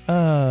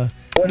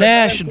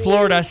 Nash in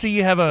Florida, I see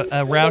you have a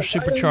Roush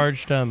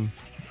supercharged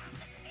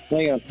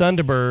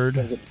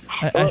Thunderbird.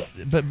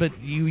 But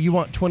you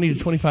want 20 to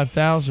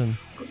 25,000.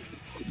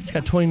 It's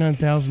got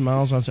 29,000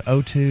 miles on it.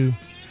 It's 02.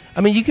 I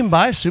mean, you can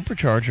buy a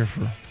supercharger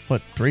for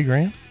what,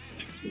 $3,000?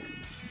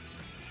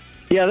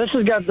 Yeah, this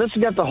has got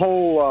the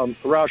whole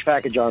Roush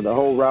package on it. The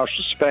whole Roush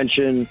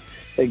suspension,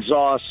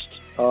 exhaust,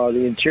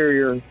 the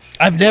interior.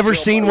 I've never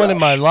seen one in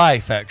my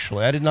life.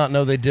 Actually, I did not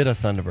know they did a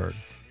Thunderbird.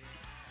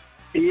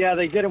 Yeah,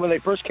 they did it when they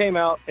first came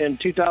out in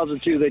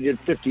 2002. They did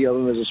 50 of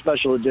them as a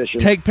special edition.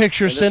 Take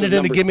pictures, And send this it is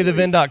in to number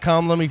 3.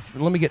 givemethevin.com.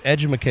 Let me get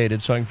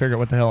edumacated so I can figure out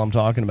what the hell I'm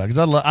talking about. Because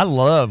I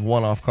love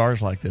one-off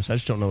cars like this. I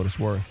just don't know what it's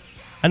worth.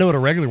 I know what a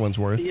regular one's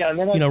worth. Yeah, and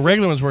then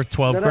regular one's worth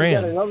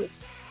 $12,000.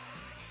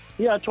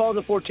 Yeah, 12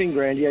 to 14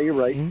 grand. Yeah, you're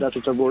right. That's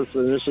what they're worth.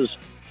 And this has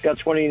got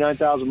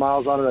 29,000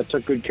 miles on it. I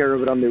took good care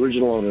of it. I'm the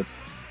original owner.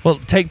 Well,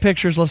 take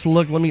pictures. Let's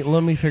look. Let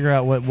me figure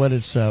out what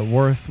it's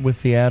worth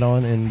with the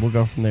add-on, and we'll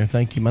go from there.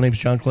 Thank you. My name's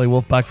John Clay.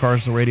 Wolfe Pack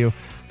Cars on the radio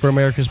for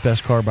America's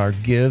best car buyer.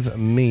 Give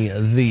me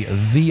the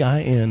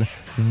VIN.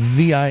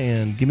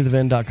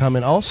 GiveMeTheVin.com,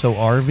 and also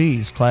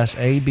RVs, Class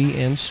A,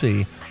 B, and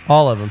C.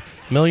 All of them.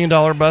 $1 million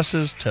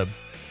buses to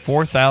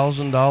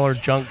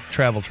 $4,000 junk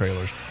travel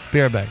trailers.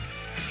 Be right back.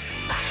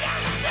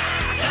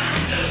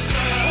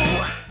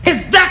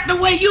 Is that the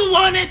way you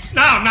want it?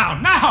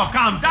 Now,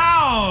 calm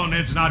down.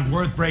 It's not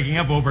worth breaking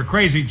up over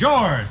Crazy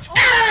George.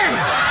 Hey!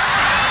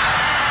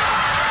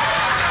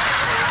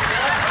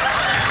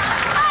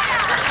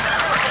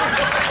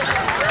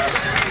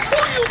 Who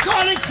you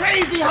calling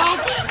crazy,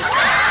 honky?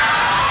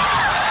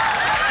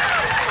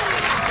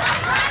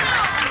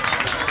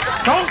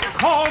 Don't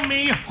call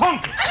me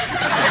honky.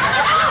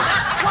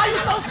 Why are you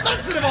so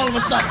sensitive all of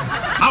a sudden?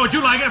 How would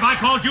you like it if I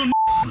called you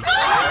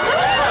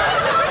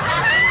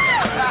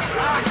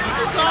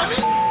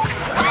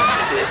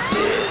This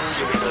is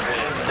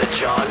the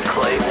John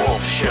Clay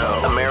Wolfe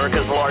Show,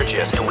 America's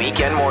largest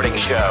weekend morning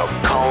show.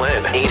 Call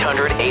in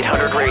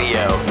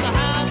 800-800-RADIO.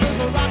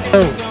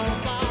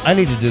 Oh, I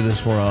need to do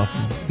this more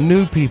often.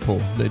 New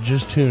people that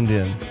just tuned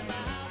in.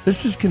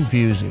 This is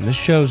confusing. This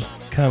show's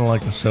kind of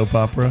like a soap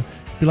opera.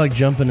 It'd be like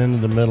jumping into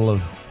the middle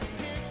of,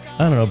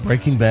 I don't know,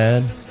 Breaking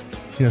Bad,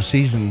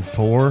 season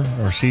 4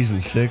 or season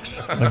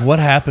 6. Like, what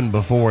happened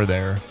before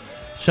there?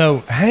 So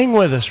hang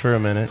with us for a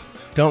minute.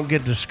 Don't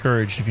get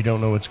discouraged if you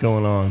don't know what's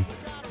going on.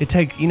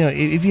 If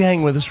you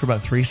hang with us for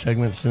about 3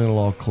 segments, then it'll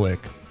all click.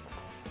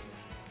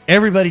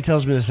 Everybody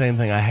tells me the same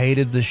thing. I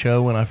hated the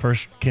show when I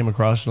first came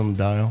across it on the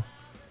dial.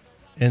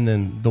 And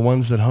then the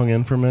ones that hung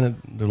in for a minute,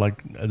 they're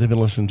like, they've been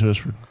listening to us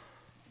for,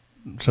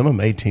 some of them,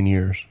 18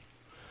 years.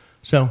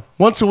 So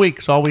once a week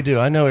is all we do.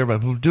 I know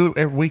everybody. We'll do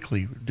it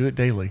weekly. Do it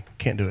daily.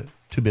 Can't do it.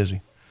 Too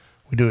busy.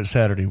 We do it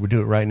Saturday. We do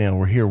it right now.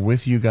 We're here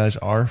with you guys,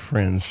 our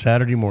friends,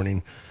 Saturday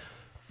morning.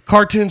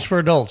 Cartoons for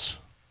adults.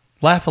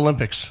 Laugh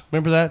Olympics.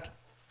 Remember that?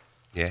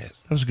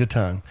 Yes. That was a good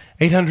time.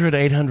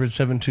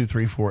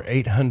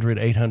 800-800-7234.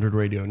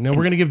 800-800-RADIO. Now,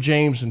 we're going to give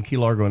James in Key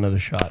Largo another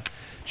shot.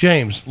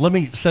 James, let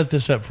me set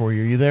this up for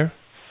you. Are you there?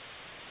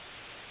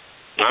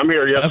 I'm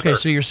here, yes, Okay, sir.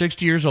 so you're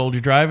 60 years old.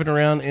 You're driving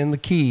around in the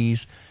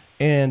Keys,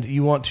 and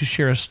you want to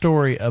share a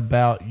story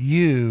about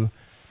you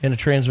and a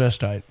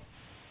transvestite.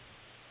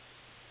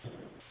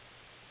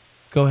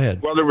 Go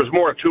ahead. Well, there was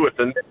more to it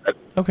than that.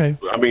 Okay.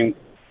 I mean,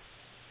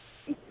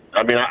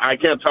 I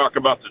can't talk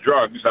about the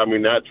drugs. I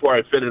mean, that's where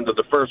I fit into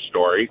the first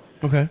story.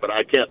 Okay. But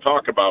I can't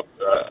talk about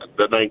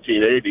the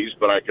 1980s,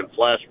 but I can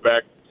flash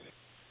back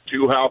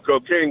to how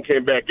cocaine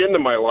came back into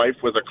my life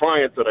with a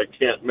client that I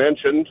can't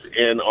mention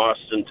in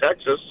Austin,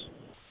 Texas.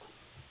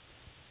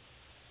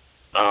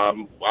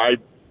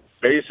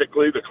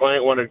 The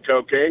client wanted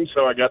cocaine,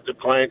 so I got the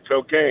client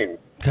cocaine.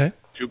 Okay.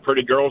 2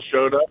 pretty girls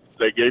showed up.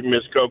 They gave him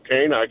his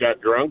cocaine. I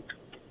got drunk.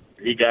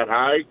 He got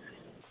high.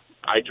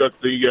 I took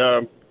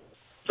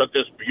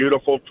this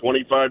beautiful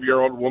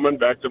 25-year-old woman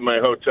back to my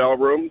hotel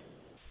room,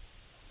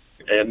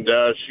 and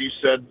she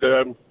said,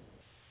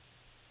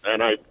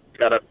 and I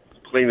got to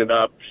clean it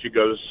up. She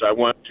goes, I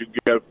want to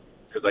give,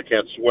 because I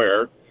can't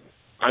swear,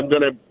 I'm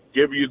going to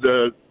give you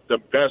the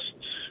best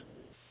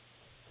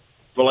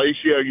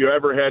fellatio you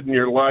ever had in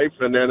your life,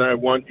 and then I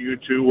want you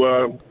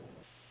to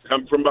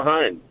come from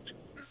behind.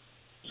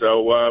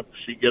 So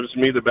she gives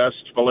me the best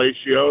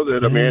fellatio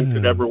that a man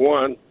could ever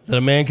want. That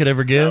a man could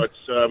ever give?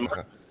 That's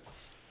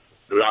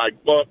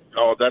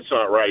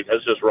not right.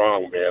 That's just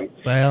wrong, man.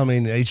 Well, I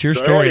mean, it's your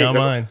story, not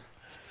mine.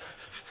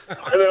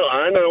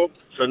 I know.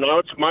 So now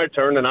it's my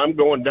turn, and I'm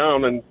going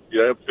down and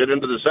fit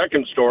into the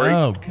second story.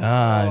 Oh,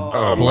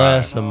 God.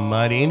 Bless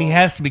Almighty. And he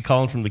has to be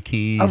calling from the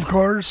Keys. Of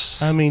course.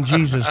 I mean,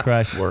 Jesus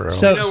Christ. You know where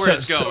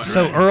it's going,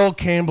 So right? Earl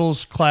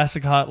Campbell's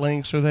classic hot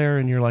links are there,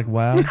 and you're like,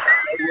 wow.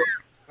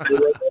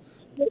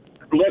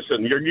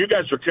 Listen, you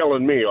guys are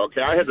killing me,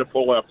 okay? I had to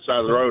pull off the side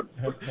of the road.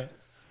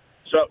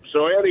 So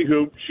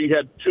anywho, she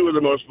had 2 of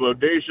the most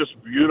bodacious,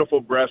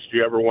 beautiful breasts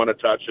you ever want to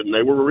touch, and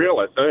they were real,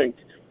 I think.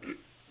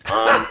 And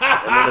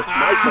then it's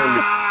my turn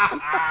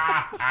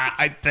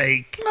I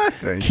think.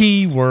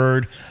 Key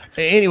word.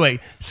 Anyway,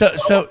 so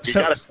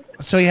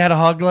you had a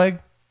hog leg?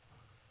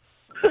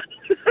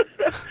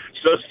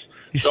 So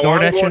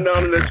snored I'm at you? going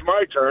down, and it's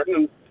my turn.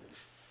 And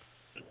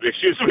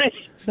excuse me?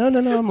 No,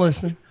 I'm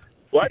listening.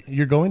 What?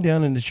 You're going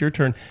down, and it's your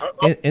turn.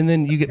 And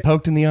then you get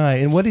poked in the eye.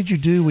 And what did you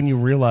do when you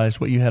realized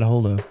what you had a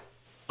hold of?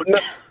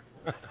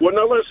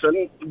 No,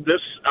 listen.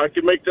 I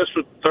can make this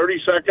with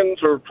 30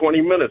 seconds or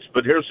 20 minutes,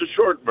 but here's the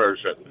short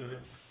version.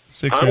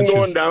 6 I'm inches.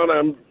 going down.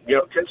 I'm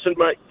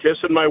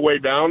kissing my way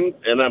down,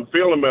 and I'm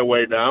feeling my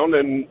way down,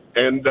 and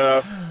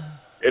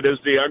It is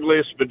the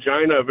ugliest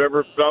vagina I've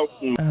ever felt.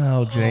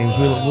 Oh, James,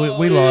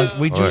 we lost.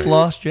 We just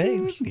lost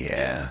James.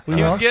 Yeah, We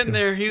He was lost getting him.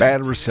 there. He was,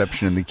 bad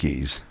reception in the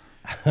Keys.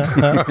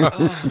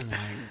 oh my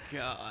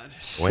God.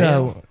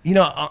 So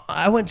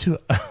I went to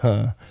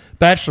a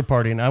bachelor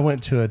party, and I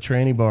went to a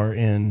tranny bar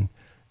in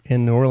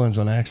New Orleans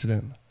on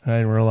accident. I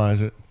didn't realize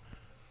it,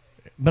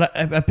 but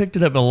I picked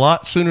it up a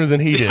lot sooner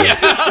than he did.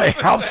 Say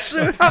how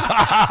soon?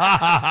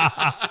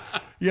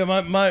 Yeah,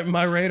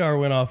 my radar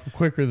went off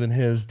quicker than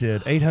his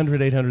did.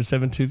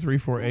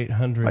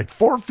 800-800-723-4800. Like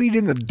 4 feet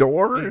in the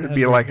door, it'd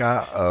be like,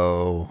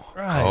 oh.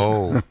 Right.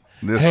 Oh.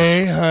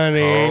 Hey,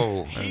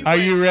 honey, are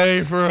you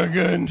ready for a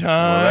good time?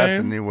 Well, that's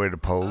a new way to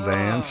pole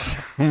dance.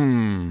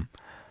 Man,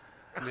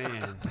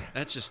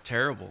 that's just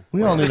terrible.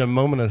 We all need a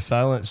moment of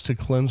silence to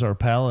cleanse our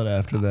palate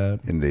after that.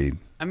 Indeed.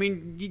 I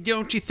mean,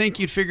 don't you think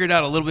you'd figure it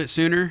out a little bit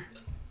sooner?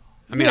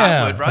 I mean,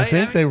 yeah, I would, right? I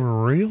think they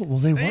were real. Well,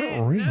 they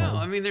weren't real. No,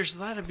 I mean, there's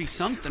got to be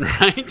something,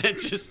 right? That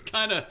just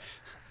kind of...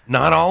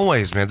 Not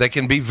always, man. They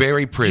can be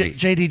very pretty.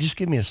 JD, just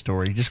give me a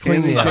story. Just clean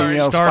me Anything up.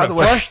 else? By the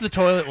way, Flush the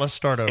toilet. Let's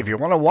start over. If you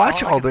want to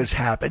watch all this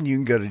happen, you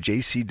can go to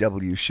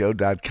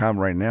jcwshow.com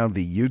right now.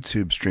 The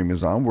YouTube stream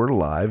is on. We're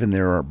live, and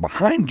there are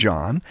behind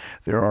John.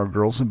 There are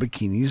girls in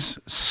bikinis.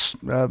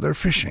 They're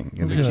fishing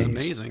in the Keys. That's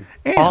amazing.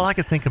 And all I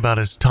could think about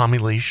is Tommy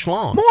Lee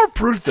Schlong. more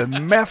proof that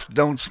meth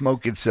don't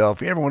smoke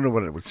itself. You ever wonder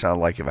what it would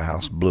sound like if a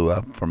house blew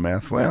up from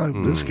meth? Well,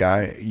 this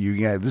guy,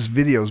 this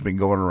video's been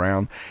going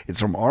around. It's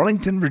from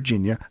Arlington,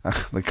 Virginia.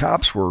 The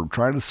cops were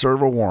trying to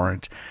serve a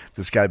warrant.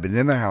 This guy had been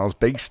in the house,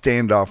 big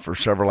standoff for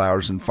several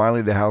hours, and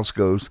finally the house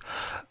goes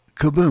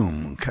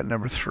kaboom. Cut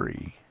number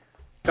 3.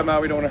 Come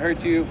out, we don't want to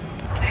hurt you.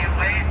 Stay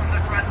away from the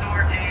front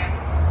door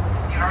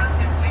and the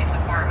Arlington Police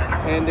Department.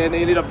 And then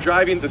they ended up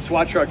driving the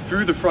SWAT truck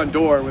through the front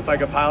door with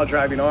like a pile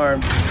driving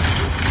arm.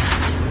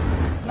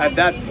 At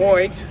that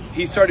point,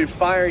 he started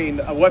firing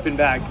a weapon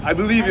back. I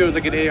believe it was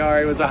like an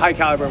AR. It was a high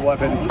caliber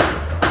weapon.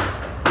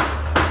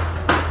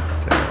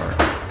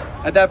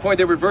 At that point,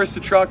 they reversed the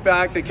truck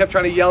back. They kept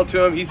trying to yell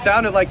to him. He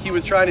sounded like he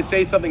was trying to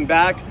say something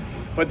back,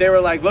 but they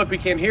were like, look, we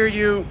can't hear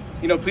you.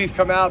 Please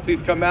come out.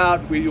 Please come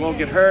out. We won't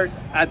get hurt.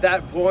 At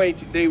that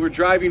point, they were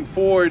driving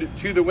forward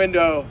to the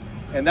window,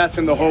 and that's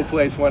when the whole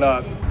place went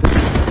up.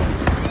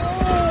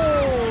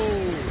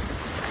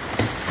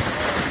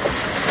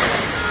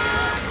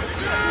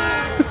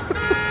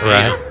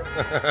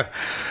 Right.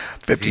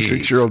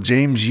 56-year-old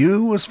James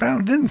Yu was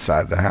found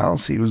inside the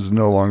house. He was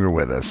no longer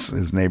with us.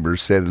 His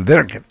neighbors said they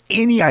don't have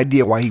any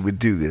idea why he would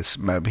do this.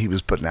 He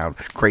was putting out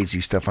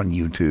crazy stuff on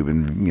YouTube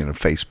and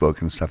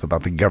Facebook and stuff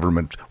about the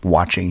government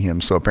watching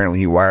him. So apparently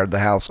he wired the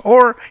house,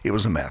 or it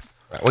was a meth.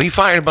 Well, he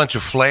fired a bunch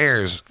of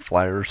flares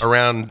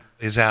around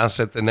his house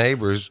at the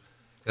neighbors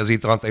because he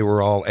thought they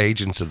were all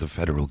agents of the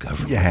federal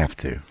government. You have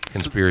to.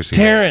 Conspiracy.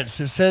 Terrence,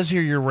 it says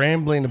here you're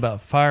rambling about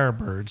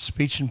Firebirds.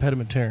 Speech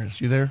impediment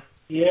Terrence, you there?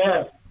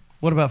 Yeah.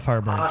 What about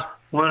Firebirds?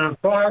 When the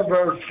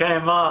Firebirds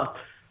came out,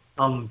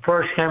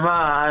 first came out,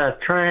 I had a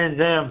Trans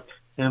Am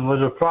and was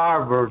a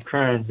Firebird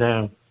Trans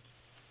Am.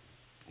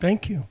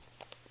 Thank you.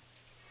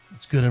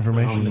 That's good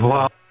information.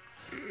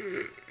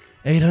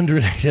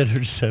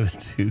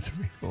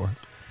 800-800-7234.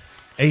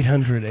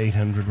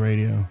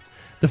 800-800-radio.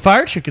 The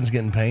Fire Chicken's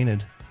getting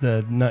painted.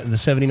 The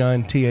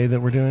 79 TA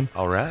that we're doing.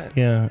 All right.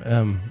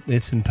 Yeah,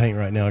 it's in paint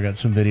right now. I got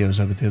some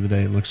videos of it the other day.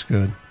 It looks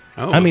good.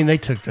 Oh. I mean, they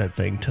took that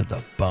thing to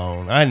the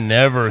bone. I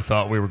never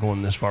thought we were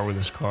going this far with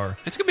this car.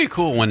 It's going to be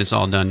cool when it's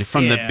all done.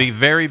 From the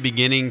very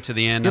beginning to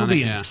the end It'll on it.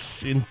 be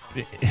It's going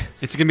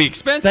to be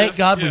expensive. Thank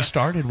God we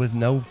started with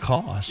no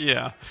cost.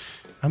 Yeah.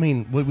 I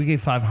mean, we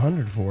gave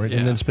 $500 for it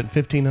and then spent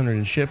 $1,500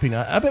 in shipping.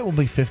 I bet we'll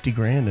be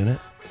 $50,000 in it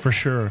for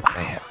sure.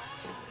 Man.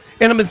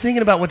 And I've been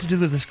thinking about what to do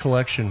with this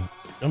collection.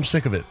 I'm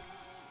sick of it.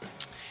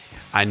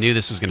 I knew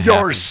this was going to happen.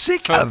 You're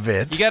sick of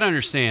it. You got to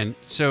understand.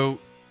 So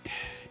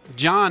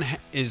John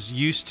is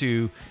used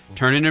to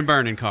turning and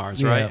burning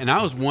cars, right? Yeah. And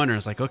I was wondering,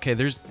 it's like, okay,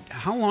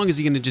 how long is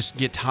he going to just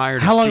get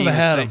tired How of long seeing have I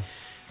the had same? him?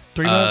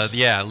 3 months?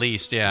 Yeah, at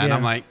least, yeah. And Yeah.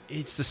 I'm like,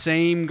 it's the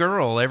same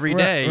girl every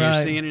day. Right.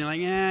 You're seeing, and you're like,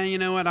 yeah, you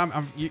know what?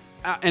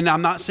 And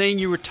I'm not saying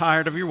you were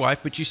tired of your wife,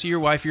 but you see your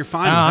wife, you're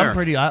fine with her. I'm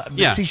pretty.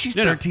 See, she's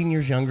 13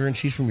 years younger, and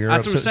she's from Europe.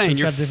 That's what I'm saying. So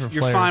it's got a different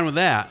You're flavor. fine with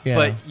that, Yeah.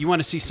 but you want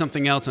to see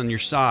something else on your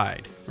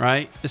side,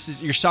 right? This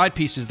is your side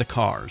piece is the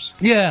cars.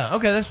 Yeah.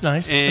 Okay, that's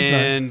nice.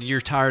 And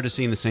you're tired of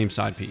seeing the same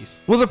side piece.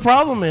 Well, the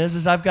problem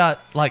is I've got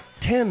like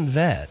 10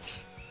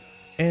 vets.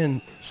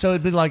 And so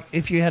it'd be like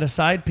if you had a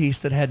side piece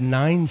that had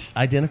 9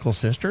 identical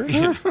sisters.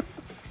 I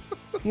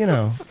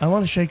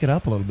want to shake it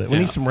up a little bit. We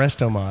need some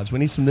resto mods. We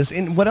need some this.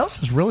 And what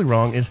else is really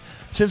wrong is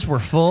since we're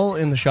full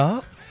in the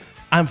shop,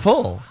 I'm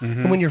full.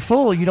 Mm-hmm. And when you're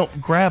full, you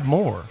don't grab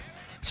more.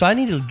 So I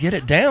need to get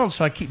it down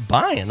so I keep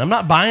buying. I'm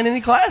not buying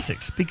any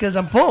classics because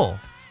I'm full.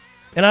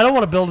 And I don't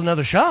want to build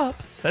another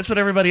shop. That's what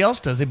everybody else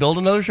does. They build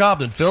another shop,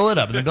 then fill it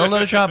up, and then build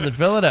another shop, and then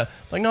fill it up.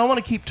 Like, no, I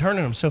want to keep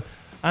turning them. So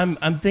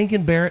I'm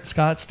thinking Barrett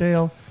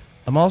Scottsdale.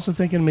 I'm also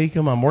thinking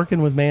Mecum. I'm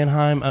working with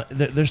Mannheim.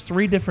 There's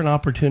 3 different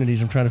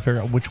opportunities. I'm trying to figure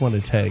out which one to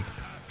take.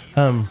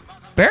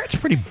 Barrett's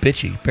pretty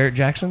bitchy. Barrett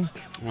Jackson.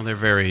 Well, they're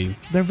very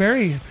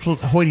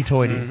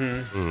hoity-toity.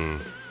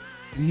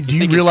 Mm-hmm. Do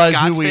you realize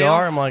who we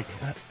are? I'm like,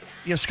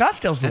 yeah,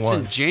 Scottsdale's the That's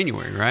one. in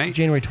January, right?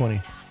 January 20.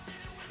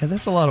 Yeah,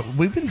 that's a lot of.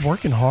 We've been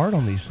working hard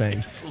on these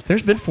things.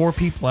 There's been 4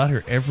 people out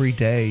here every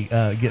day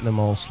getting them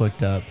all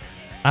slicked up.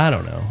 I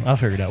don't know. I'll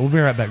figure it out. We'll be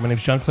right back. My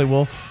name's John Clay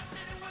Wolfe.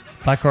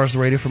 Buy cars, the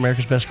radio for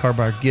America's Best Car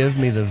Buyer.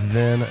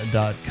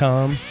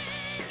 GiveMeTheVin.com.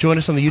 Join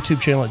us on the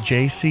YouTube channel at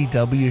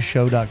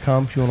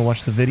jcwshow.com if you want to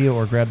watch the video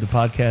or grab the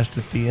podcast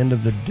at the end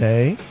of the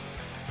day.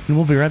 And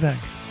we'll be right back.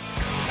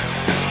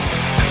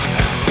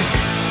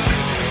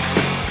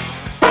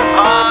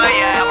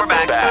 We're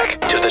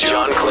back to the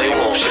John Clay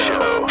Wolfe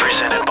Show,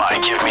 presented by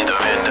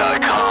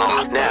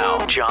GiveMeTheVin.com.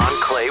 Now, John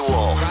Clay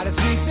Wolfe.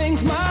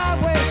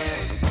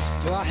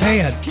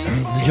 Hey,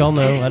 did y'all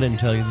know, I didn't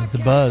tell you, that the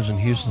Buzz in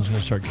Houston's going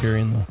to start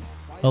carrying the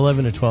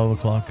 11 to 12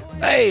 o'clock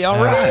Hey, all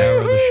hour right.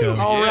 of the show.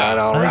 All right.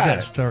 I think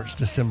that starts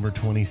December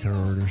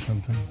 23rd or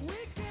something.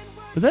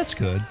 But that's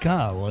good.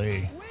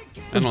 Golly.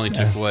 That only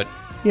took, what?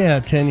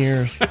 Yeah, 10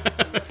 years.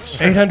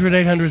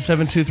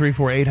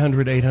 800-800-7234,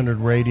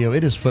 800-800-RADIO.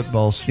 It is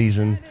football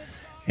season,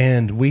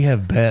 and we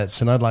have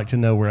bets, and I'd like to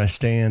know where I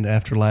stand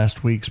after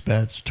last week's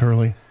bets.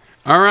 Turley?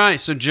 All right,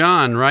 so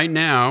John, right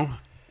now,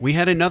 we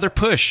had another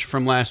push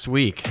from last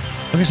week.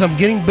 Okay, so I'm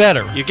getting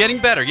better. You're getting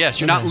better, yes.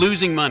 You're not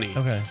losing money.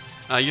 Okay.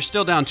 You're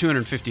still down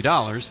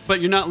 $250, but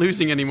you're not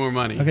losing any more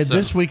money. Okay,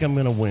 this week I'm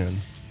going to win.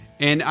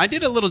 And I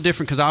did a little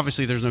different because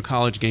obviously there's no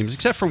college games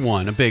except for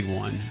one, a big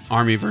one,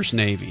 Army versus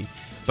Navy.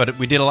 But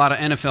we did a lot of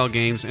NFL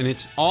games, and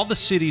it's all the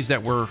cities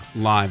that we're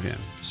live in.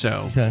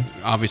 So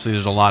obviously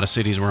there's a lot of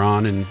cities we're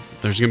on, and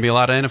there's going to be a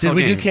lot of NFL games. Did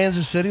we do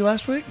Kansas City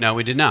last week? No,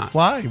 we did not.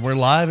 Why? We're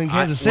live in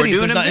Kansas City. We're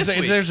doing them this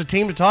if week. there's a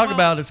team to talk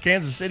about, it's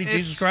Kansas City.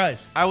 Jesus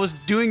Christ! I was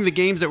doing the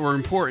games that were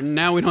important.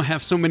 Now we don't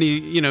have so many,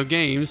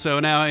 games.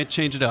 So now I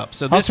change it up.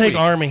 So this I'll take week,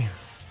 Army.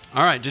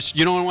 All right, just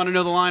you don't want to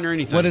know the line or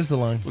anything. What is the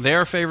line? Well, they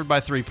are favored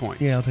by 3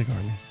 points. Yeah, I'll take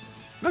Army.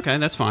 Okay,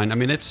 that's fine. I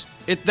mean,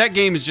 that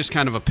game is just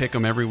kind of a pick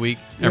 'em every week,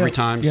 every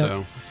time. Yep.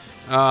 So,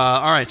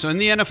 all right. So in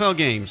the NFL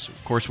games,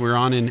 of course, we're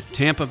on in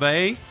Tampa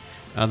Bay,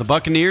 the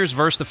Buccaneers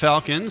versus the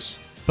Falcons.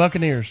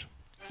 Buccaneers.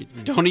 You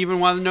don't even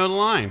want to know the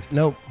line.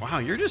 Nope. Wow,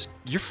 you're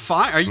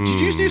fine. Did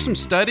you do some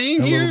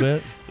studying here? A little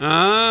bit.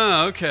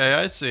 Ah, okay,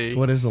 I see.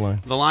 What is the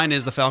line? The line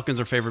is the Falcons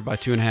are favored by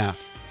 2.5.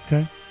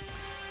 Okay.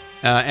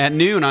 At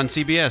noon on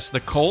CBS, the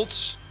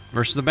Colts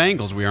versus the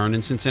Bengals. We are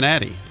in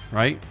Cincinnati,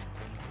 right?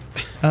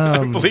 I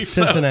believe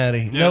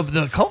Cincinnati. So. No, Yes.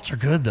 but the Colts are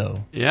good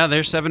though. Yeah,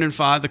 they're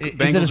 7-5. The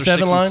Bengals it a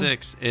 7 are 6 line? and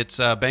 6. It's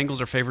Bengals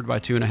are favored by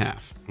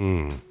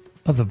 2.5.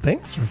 Oh, the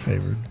Bengals are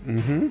favored.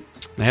 Mm-hmm.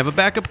 They have a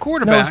backup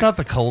quarterback. No, it's not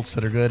the Colts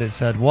that are good. It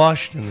said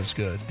Washington is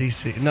good.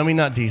 DC. No, I mean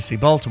not DC.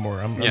 Baltimore.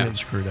 I'm getting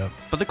screwed up.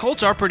 But the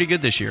Colts are pretty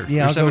good this year.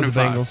 Yeah, They're I'll go with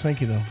the 7-5. Bengals.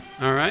 Thank you though.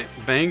 All right,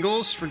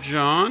 Bengals for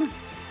John.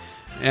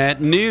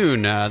 At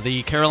noon,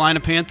 the Carolina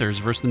Panthers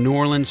versus the New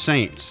Orleans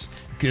Saints.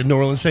 Good New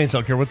Orleans Saints. I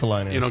don't care what the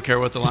line is. You don't care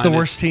what the line is. It's the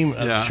worst team.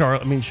 Yeah.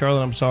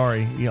 Charlotte. I'm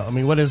sorry. Yeah. I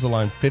mean, what is the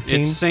line?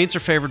 15. Saints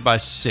are favored by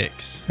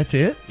 6. That's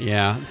it.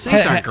 Yeah, the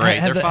Saints aren't great.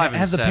 They're 5 and 7.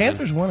 Have the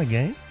Panthers won a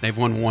game? They've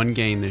won one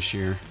game this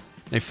year.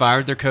 They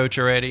fired their coach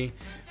already.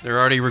 They're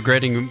already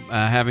regretting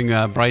having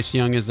Bryce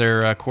Young as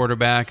their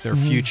quarterback, their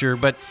future.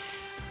 But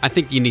I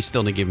think you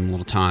still need to give him a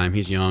little time.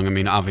 He's young. I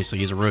mean, obviously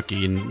he's a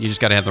rookie, and you just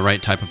got to have the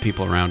right type of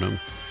people around him.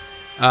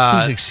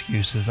 These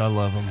excuses, I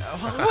love them.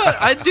 What?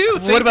 I do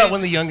think What about when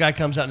the young guy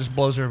comes out and just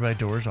blows everybody's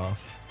doors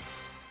off?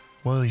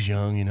 Well, he's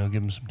young,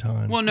 give him some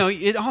time. Well, no,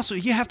 it also,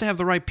 you have to have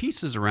the right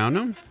pieces around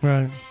him.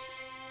 Right.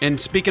 And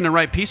speaking of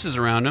right pieces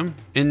around him,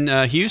 in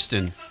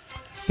Houston.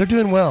 They're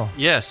doing well.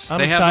 Yes.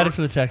 I'm excited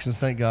for the Texans,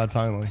 thank God,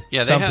 finally.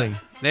 Yeah, something.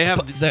 They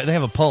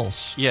have a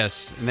pulse.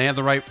 Yes, and they have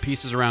the right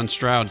pieces around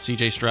Stroud,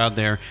 C.J. Stroud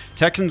there.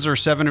 Texans are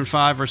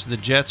 7-5 versus the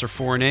Jets are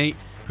 4-8.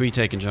 Who are you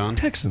taking, John?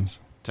 Texans.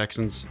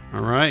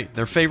 All right.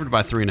 They're favored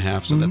by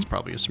 3.5, so that's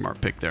probably a smart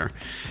pick there.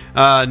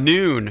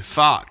 Noon,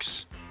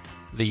 Fox.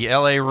 The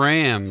L.A.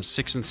 Rams,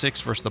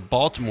 6-6 versus the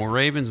Baltimore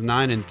Ravens,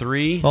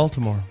 9-3.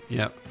 Baltimore.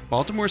 Yep.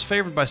 Baltimore's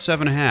favored by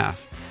 7.5.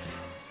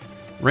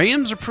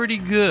 Rams are pretty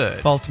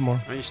good.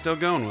 Baltimore. Are you still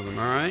going with them?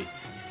 All right.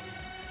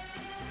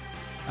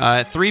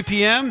 At 3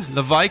 p.m.,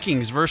 the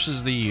Vikings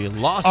versus the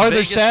Las Vegas Are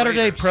there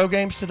Saturday Raiders. pro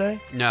games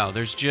today? No,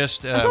 there's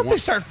just... I thought they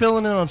start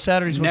filling in on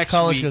Saturdays once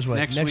college week, goes away.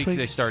 Next week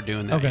they start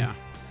doing that, Okay. yeah.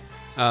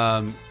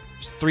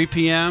 3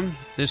 p.m.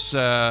 this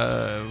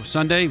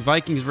Sunday,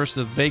 Vikings versus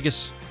the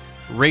Vegas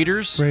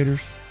Raiders.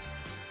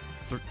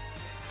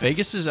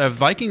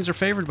 Vikings are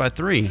favored by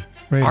 3.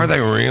 Raiders. Are they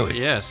really?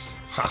 Yes.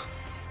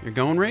 You're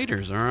going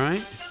Raiders, all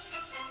right.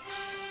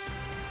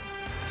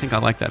 I think I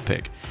like that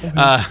pick.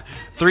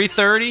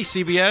 3:30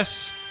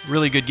 CBS,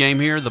 really good game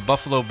here. The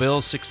Buffalo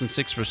Bills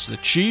 6-6 versus the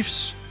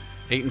Chiefs,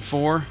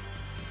 8-4.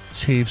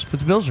 Chiefs, but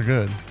the Bills are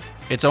good.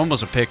 It's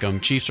almost a pick 'em.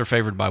 Chiefs are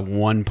favored by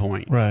 1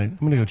 point. Right. I'm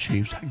going to go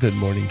Chiefs. Good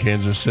morning,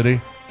 Kansas City.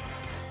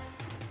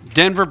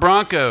 Denver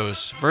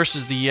Broncos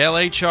versus the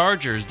LA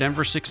Chargers.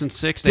 Denver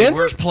 6-6.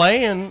 Denver's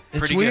playing. It's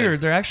pretty weird.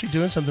 good. They're actually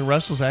doing something.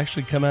 Russell's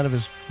actually come out of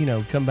his,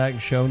 come back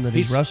and shown that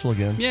he's Russell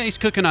again. Yeah, he's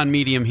cooking on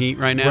medium heat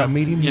right now. Right,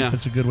 medium heat.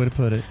 That's a good way to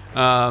put it.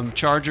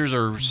 Chargers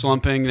are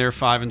slumping. They're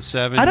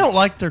 5-7. I don't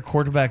like their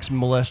quarterback's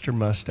molester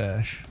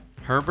mustache.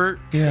 Herbert?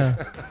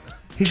 Yeah.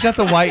 He's got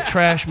the white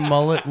trash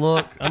mullet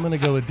look. I'm going to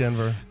go with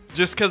Denver.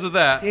 Just because of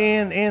that.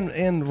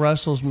 And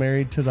Russell's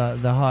married to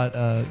the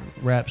hot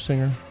rap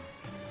singer.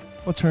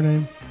 What's her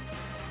name?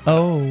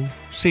 Oh,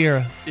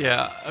 Sierra.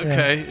 Yeah.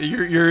 Okay.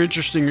 Yeah. Your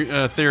interesting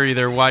theory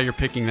there. Why you're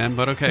picking them?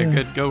 But okay,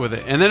 good. Go with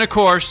it. And then of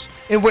course,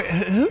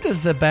 who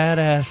does the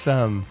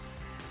badass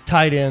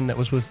tight end that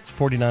was with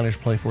 49ers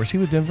play for? Is he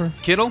with Denver?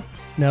 Kittle?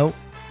 No, it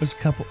was a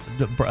couple.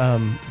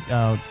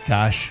 Oh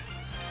gosh,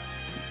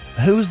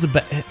 who's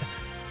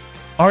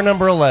our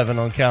number 11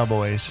 on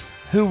Cowboys?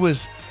 Who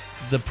was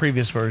the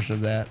previous version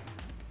of that?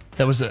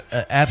 That was an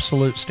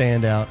absolute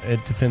standout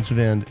at defensive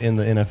end in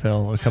the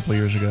NFL a couple of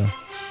years ago.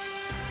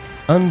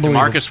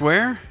 Unbelievable. DeMarcus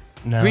Ware?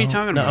 No. Who are you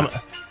talking about?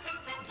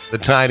 The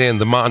tight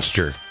end, the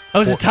monster. Oh,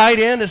 is it tight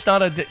end? It's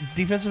not a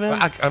defensive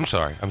end? I'm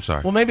sorry.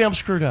 Well, maybe I'm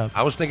screwed up.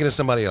 I was thinking of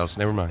somebody else.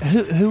 Never mind.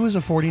 Who was a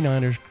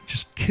 49ers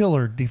just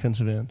killer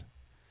defensive end?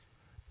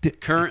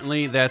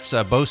 Currently, that's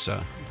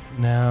Bosa.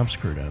 No, I'm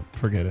screwed up.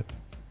 Forget it.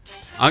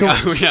 I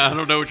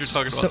don't know what you're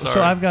talking about. Sorry.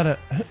 So I've got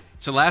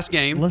It's the last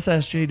game. Let's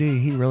ask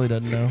JD. He really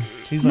doesn't know.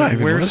 He's like,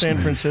 where's San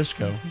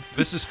Francisco?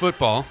 This is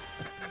football.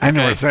 I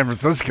know where San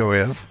Francisco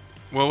is.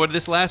 Well, what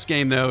this last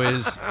game, though,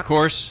 is, of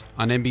course,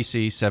 on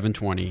NBC,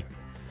 7:20.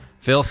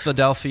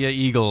 Philadelphia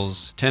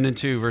Eagles,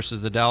 10-2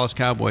 versus the Dallas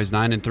Cowboys,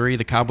 9-3.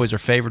 The Cowboys are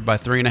favored by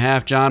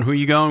 3.5. John, who are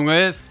you going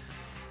with?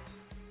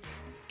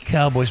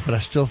 Cowboys, but I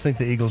still think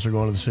the Eagles are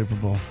going to the Super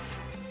Bowl.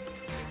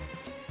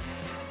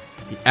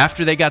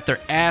 After they got their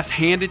ass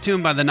handed to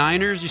them by the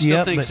Niners, you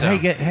still think so?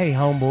 Hey,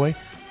 homeboy,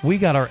 we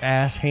got our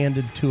ass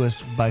handed to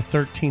us by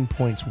 13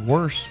 points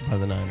worse by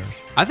the Niners.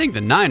 I think the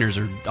Niners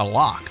are a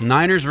lock.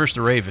 Niners versus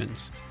the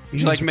Ravens.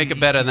 Would you like to make a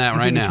bet on that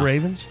right now? It's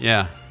Ravens?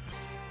 Yeah.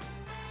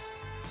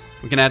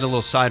 We can add a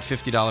little side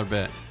 $50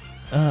 bet.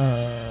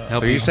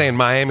 So you're saying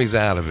Miami's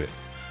out of it?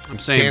 I'm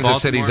saying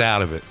Kansas City's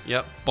out of it.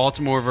 Yep,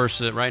 Baltimore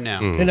versus it right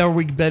now. And are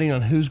we betting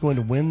on who's going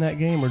to win that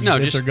game, or just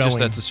if they're going? Just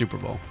that's the Super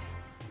Bowl.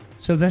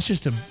 So that's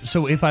just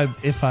so if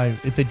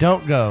they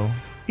don't go,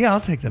 yeah,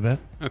 I'll take that bet.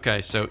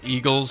 Okay, so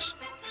Eagles.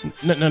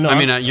 No. I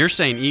mean, you're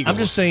saying Eagles. I'm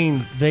just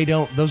saying they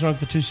don't. Those aren't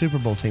the two Super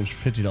Bowl teams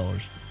for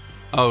 $50.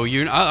 Oh,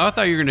 I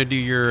thought you were going to do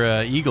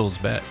your Eagles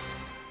bet.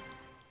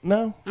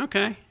 No.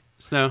 Okay.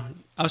 So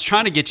I was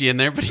trying to get you in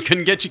there, but he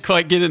couldn't get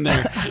in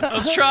there. I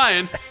was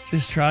trying.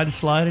 Just tried to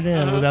slide it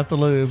in without the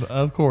lube.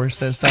 Of course,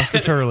 that's Dr.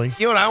 Turley.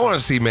 You know what I want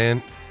to see,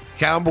 man?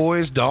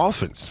 Cowboys,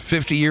 Dolphins,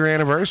 50-year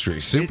anniversary,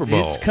 Super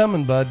Bowl. It's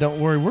coming, bud. Don't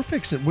worry. We're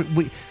fixing it.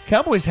 We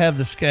Cowboys have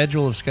the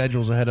schedule of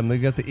schedules ahead of them.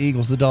 They've got the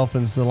Eagles, the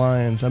Dolphins, the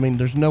Lions. I mean,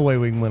 there's no way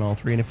we can win all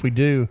three. And if we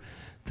do,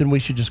 then we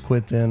should just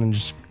quit then and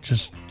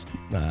just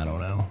I don't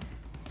know.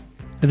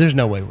 There's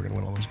no way we're going to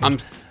win all those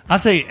games.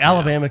 I'd say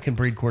Alabama can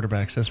breed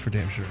quarterbacks. That's for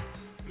damn sure.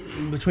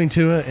 Between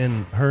Tua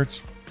and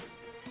Hurts.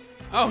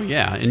 Oh,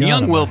 yeah. And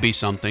Young will be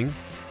something.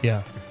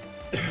 Yeah.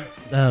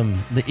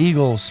 The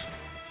Eagles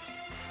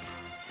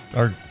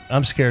are...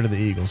 I'm scared of the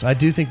Eagles. I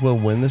do think we'll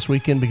win this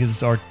weekend because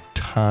it's our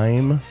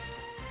time,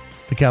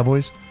 the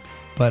Cowboys,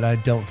 but I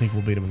don't think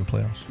we'll beat them in the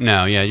playoffs.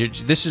 No, yeah.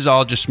 This is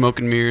all just smoke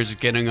and mirrors,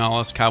 getting all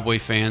us Cowboy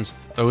fans,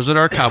 those that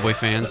are Cowboy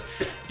fans,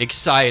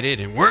 excited,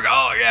 and we're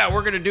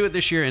going to do it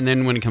this year. And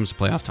then when it comes to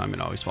playoff time,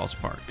 it always falls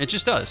apart. It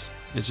just does.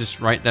 It's just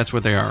right. That's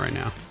what they are right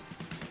now.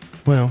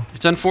 Well,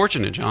 it's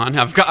unfortunate, John.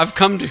 I've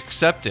come to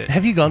accept it.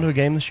 Have you gone to a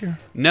game this year?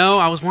 No,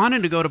 I was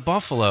wanting to go to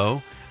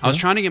Buffalo. I was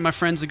trying to get my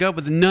friends to go,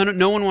 but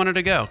no one wanted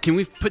to go. Can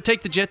we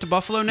take the jet to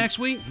Buffalo next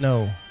week?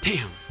 No.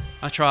 Damn,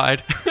 I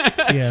tried.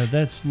 Yeah,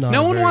 that's not.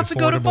 No one wants to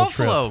go to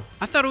Buffalo. Trip.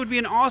 I thought it would be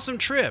an awesome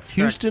trip.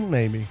 Houston,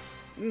 maybe.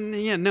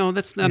 Yeah, no,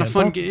 that's not a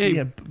fun game.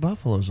 Yeah,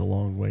 Buffalo's a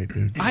long way,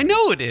 dude. I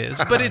know it is,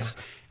 but it's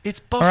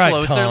Buffalo.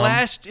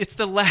 Right, it's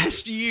the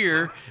last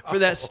year for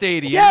that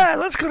stadium. Yeah,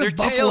 let's go to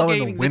Buffalo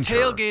in the winter. The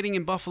tailgating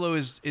in Buffalo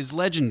is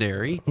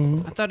legendary.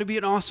 Mm-hmm. I thought it'd be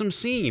an awesome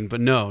scene,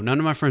 but no, none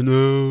of my friends.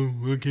 No,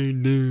 I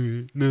can't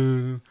do it.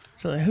 No.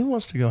 So who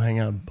wants to go hang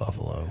out in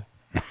Buffalo?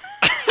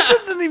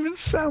 That didn't even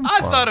sound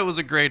fun. I thought it was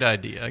a great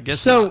idea. I guess.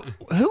 So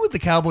who would the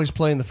Cowboys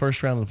play in the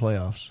first round of the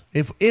playoffs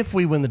if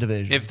we win the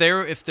division? If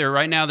they're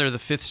right now they're the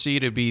 5th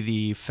seed, it'd be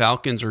the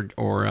Falcons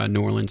or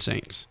New Orleans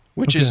Saints,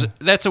 which is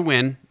that's a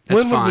win.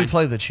 That's when fine. would we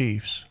play the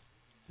Chiefs?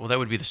 Well, that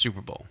would be the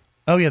Super Bowl.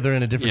 Oh yeah, they're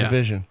in a different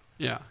division.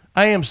 Yeah.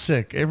 I am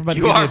sick. Everybody,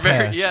 you are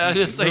very. Yeah,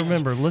 just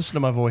remember, listen to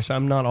my voice.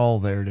 I'm not all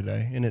there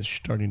today, and it's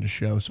starting to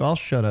show. So I'll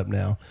shut up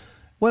now.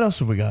 What else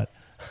have we got?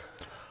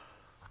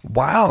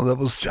 Wow, that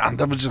was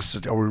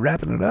just. Are we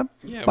wrapping it up,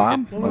 yeah,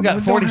 Bob? We've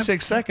got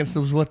 46 seconds.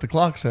 That was what the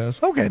clock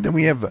says. Okay, then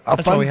we have a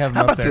fun.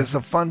 How about this?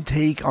 A fun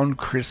take on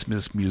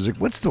Christmas music.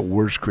 What's the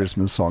worst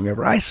Christmas song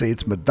ever? I say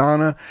it's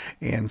Madonna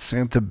and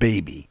Santa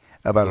Baby.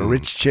 about a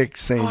rich chick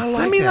saying, I like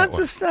send me that lots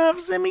one. of stuff,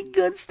 send me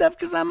good stuff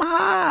because I'm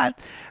hot.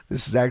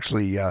 This is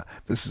actually,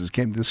 this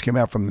came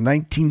out from the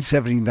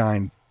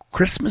 1979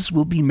 Christmas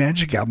Will Be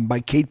Magic album by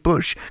Kate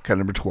Bush, cut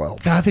number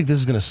 12. God, I think this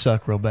is going to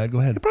suck real bad. Go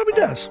ahead. It probably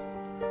does.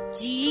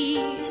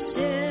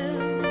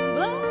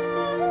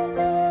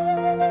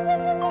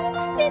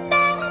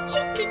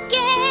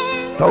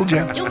 Told you.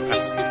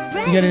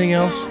 You got anything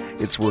else?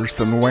 It's worse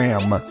than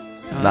Wham.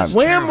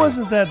 Wham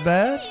wasn't that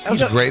bad. That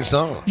was a great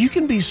song. You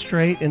can be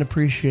straight and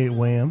appreciate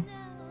Wham.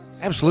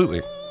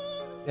 Absolutely.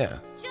 Yeah.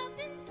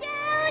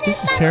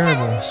 This is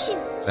terrible.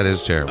 That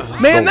is terrible.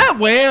 Man, that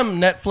Wham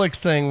Netflix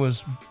thing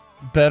was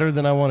better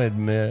than I want to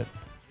admit.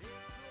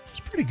 It's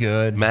pretty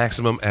good.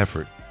 Maximum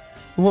effort.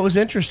 What was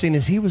interesting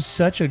is he was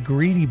such a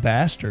greedy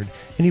bastard,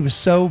 and he was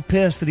so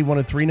pissed that he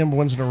wanted 3 number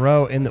ones in a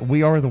row, and that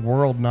We Are the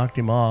World knocked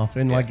him off,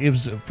 and like it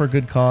was for a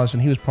good cause,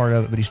 and he was part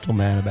of it, but he's still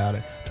mad about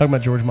it. Talking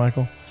about George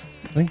Michael,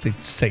 I think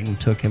that Satan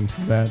took him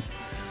for that.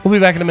 We'll be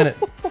back in a minute.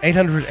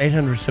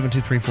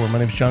 800-800-7234. My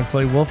name's John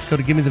Clay Wolfe. Go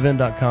to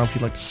GimmeTheVin.com if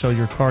you'd like to sell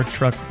your car,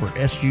 truck, or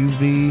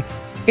SUV,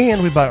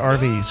 and we buy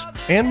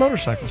RVs and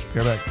motorcycles.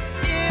 Be right back.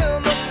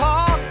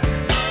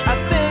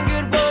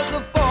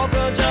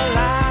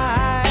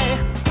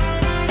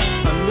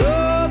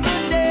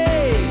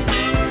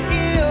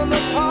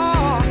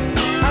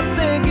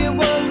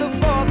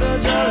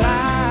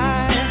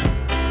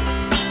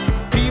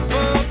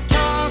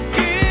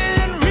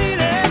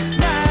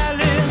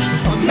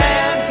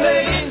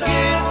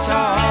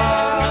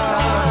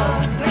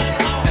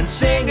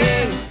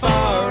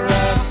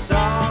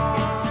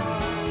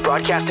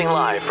 Broadcasting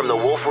live from the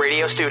Wolfe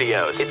Radio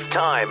Studios, it's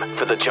time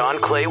for the John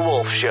Clay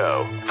Wolfe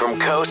Show. From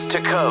coast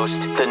to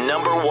coast, the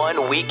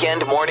 #1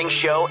 weekend morning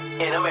show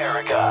in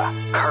America.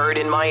 Heard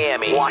in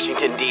Miami,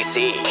 Washington,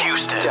 D.C.,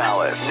 Houston,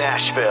 Dallas,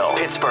 Nashville,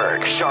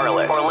 Pittsburgh,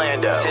 Charlotte,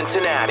 Orlando,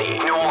 Cincinnati,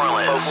 New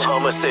Orleans,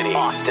 Oklahoma City,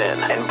 Austin,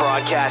 and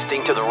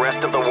broadcasting to the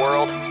rest of the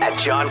world at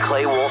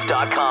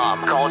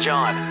johnclaywolfe.com. Call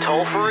John,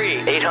 toll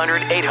free,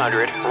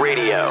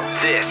 800-800-RADIO.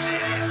 This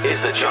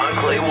is the John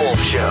Clay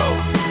Wolfe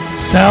Show.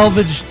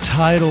 Salvage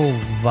title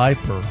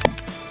Viper.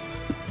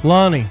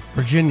 Lonnie,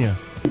 Virginia.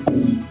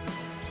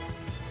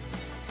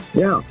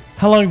 Yeah.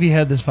 How long have you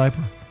had this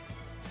Viper?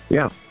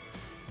 Yeah.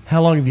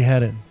 How long have you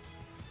had it?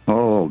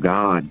 Oh,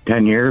 God.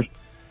 10 years.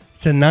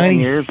 It's a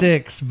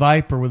 96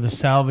 Viper with a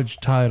salvage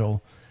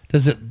title.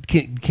 Does it?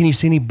 Can you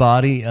see any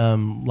body,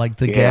 like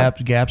the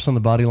gaps on the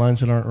body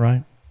lines that aren't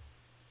right?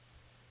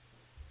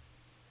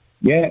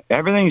 Yeah,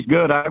 everything's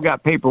good. I've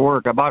got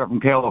paperwork. I bought it from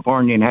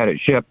California and had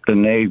it shipped,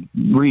 and they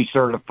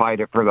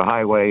recertified it for the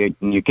highway.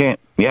 And you can't.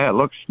 Yeah, it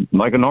looks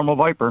like a normal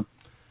Viper.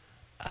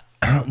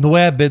 The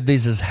way I bid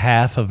these is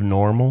half of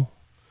normal.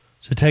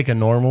 So take a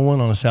normal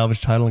one on a salvage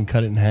title and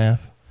cut it in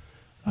half.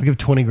 I'll give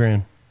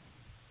 $20,000.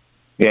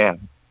 Yeah.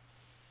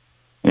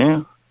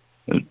 Yeah.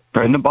 In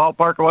the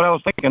ballpark of what I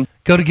was thinking.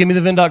 Go to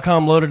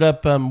GimmeTheVin.com, load it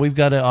up. We've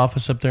got an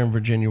office up there in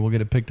Virginia. We'll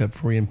get it picked up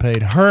for you and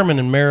paid. Herman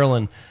in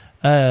Maryland.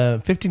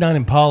 59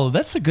 Impala.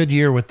 That's a good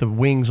year with the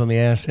wings on the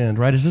ass end,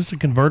 right? Is this a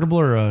convertible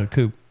or a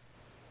coupe?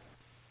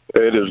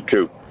 It is a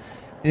coupe.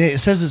 It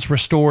says it's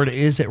restored.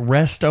 Is it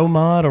resto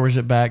mod or is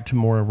it back to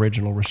more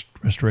original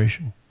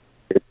restoration?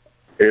 It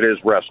is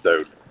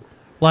restoed.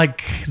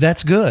 Like,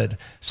 that's good.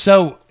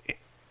 So,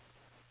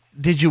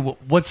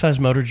 what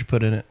size motor did you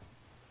put in it?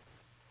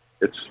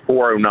 It's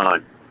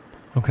 409.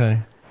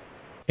 Okay.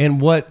 And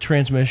what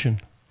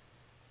transmission?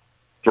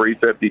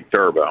 350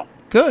 turbo.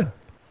 Good.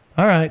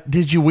 All right.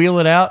 Did you wheel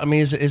it out? I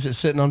mean, is it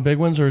sitting on big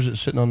ones or is it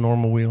sitting on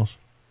normal wheels?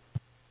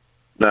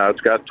 No,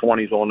 it's got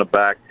 20s on the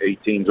back,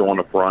 18s on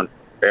the front,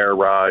 air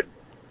ride,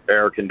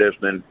 air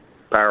conditioning,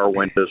 power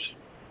windows.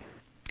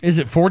 Is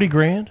it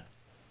 $40,000?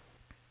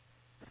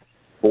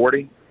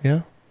 40?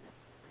 Yeah.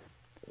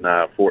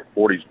 No,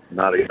 40's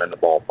not even in the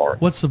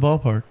ballpark. What's the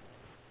ballpark?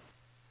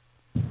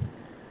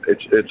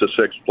 It's a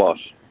 6+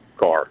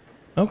 car.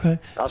 Okay.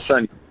 I'll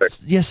send you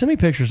pictures. Yeah, send me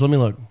pictures. Let me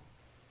look.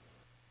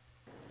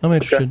 I'm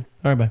interested. Okay.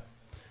 All right, bye.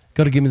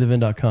 Go to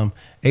GimmeTheVin.com.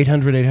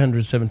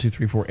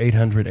 800-800-7234.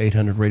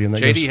 800-800-RADIO.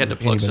 JD had to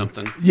plug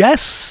something.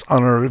 Yes.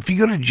 If you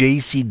go to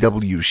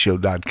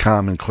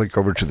jcwshow.com and click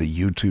over to the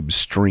YouTube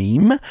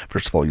stream,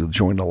 first of all, you'll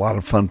join a lot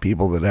of fun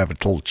people that have a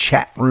little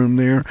chat room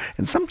there.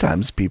 And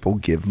sometimes people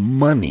give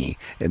money.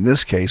 In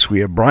this case, we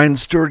have Brian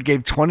Stewart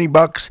gave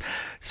 $20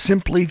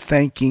 simply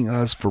thanking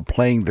us for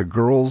playing the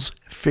girls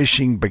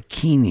fishing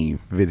bikini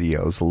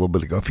videos a little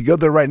bit ago. If you go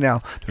there right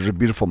now, there's a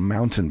beautiful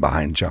mountain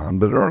behind John.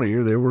 But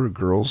earlier, there were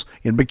girls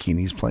in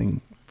bikinis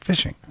playing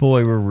fishing.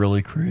 Boy, we're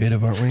really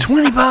creative, aren't we?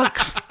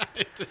 $20.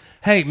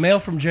 Hey, mail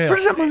from jail.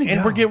 Where's that money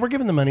And go? we're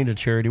giving the money to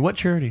charity. What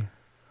charity?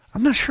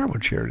 I'm not sure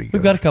what charity goes.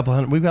 We've got a couple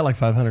hundred. We've got like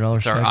 $500.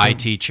 It's our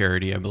IT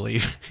charity, I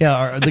believe.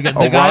 Yeah, the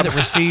guy that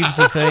receives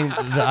the thing,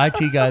 the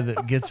IT guy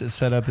that gets it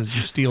set up,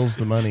 just steals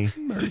the money.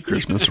 Merry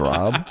Christmas,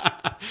 Rob.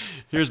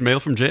 Here's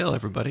mail from jail,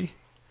 everybody.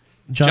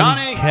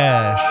 Johnny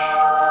Cash.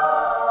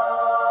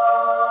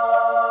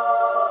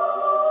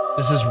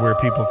 This is where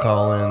people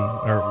call in,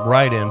 or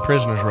write in,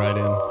 prisoners write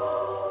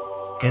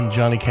in, and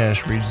Johnny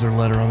Cash reads their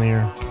letter on the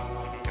air.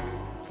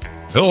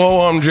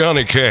 Hello, I'm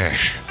Johnny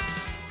Cash.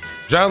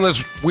 John,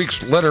 this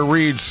week's letter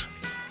reads,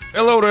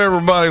 hello to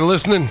everybody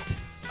listening.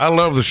 I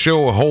love the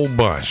show a whole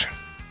bunch.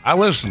 I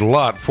listened a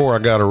lot before I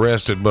got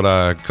arrested, but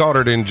I caught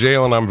it in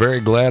jail, and I'm very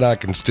glad I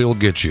can still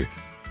get you.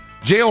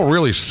 Jail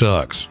really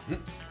sucks,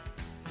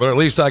 but at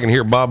least I can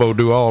hear Bobbo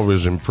do all of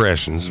his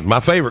impressions. My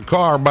favorite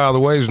car, by the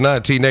way, is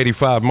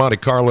 1985 Monte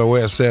Carlo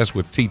SS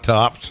with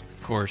T-tops.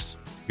 Of course.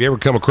 If you ever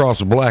come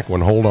across a black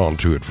one, hold on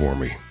to it for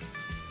me.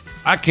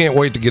 I can't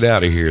wait to get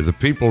out of here. The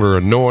people are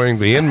annoying.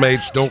 The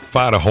inmates don't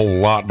fight a whole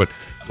lot, but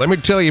let me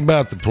tell you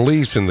about the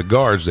police and the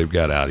guards they've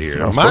got out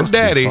here. My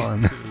daddy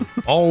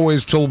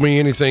always told me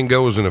anything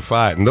goes in a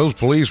fight, and those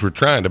police were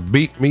trying to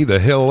beat me the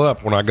hell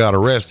up when I got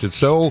arrested,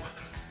 so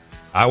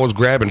I was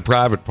grabbing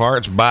private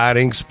parts,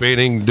 biting,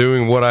 spitting,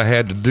 doing what I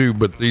had to do,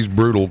 but these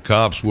brutal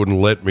cops wouldn't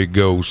let me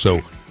go, so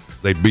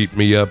they beat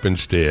me up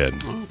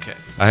instead. Okay.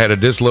 I had a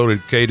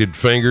dislocated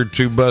finger,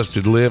 2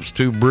 busted lips,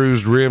 2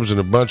 bruised ribs, and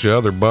a bunch of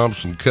other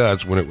bumps and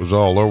cuts when it was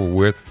all over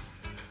with.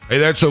 Hey,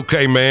 that's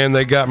okay, man.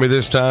 They got me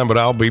this time, but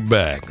I'll be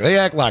back. They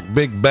act like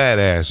big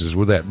badasses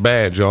with that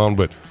badge on,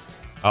 but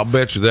I'll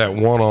bet you that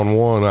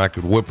one-on-one I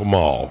could whip them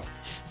all.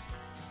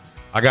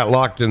 I got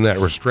locked in that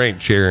restraint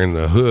chair in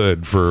the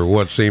hood for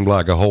what seemed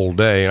like a whole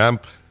day. I'm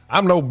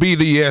no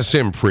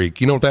BDSM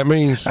freak. You know what that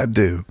means? I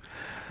do.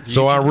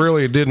 So I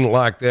really didn't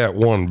like that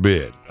one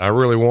bit. I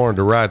really wanted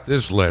to write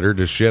this letter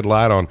to shed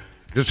light on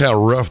just how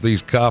rough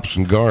these cops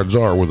and guards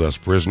are with us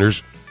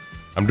prisoners.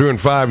 I'm doing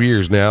 5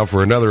 years now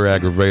for another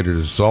aggravated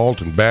assault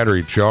and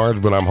battery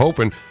charge, but I'm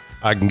hoping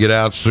I can get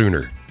out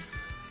sooner.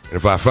 And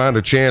if I find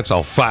a chance,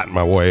 I'll fight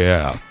my way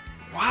out.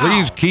 Wow.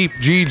 Please keep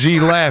Gigi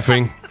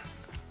laughing.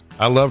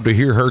 I love to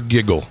hear her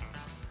giggle.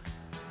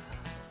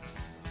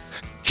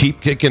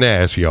 Keep kicking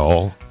ass,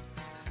 y'all.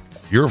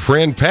 Your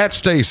friend Pat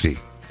Stacy,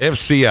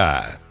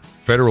 FCI,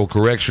 Federal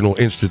Correctional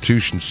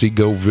Institution,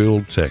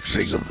 Seagoville,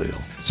 Texas. Seagoville.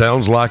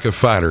 Sounds like a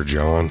fighter,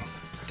 John.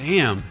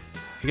 Damn.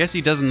 I guess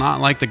he does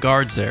not like the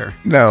guards there.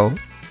 No.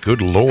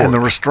 Good Lord. And the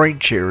restraint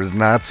chair is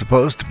not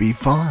supposed to be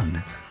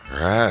fun.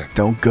 Right.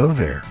 Don't go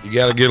there. You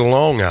got to get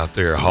along out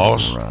there,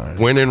 Hoss. Right.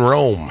 When in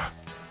Rome.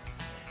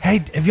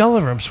 Hey, have y'all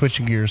ever, I'm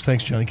switching gears.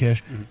 Thanks, Johnny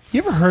Cash.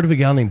 You ever heard of a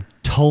guy named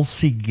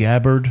Tulsi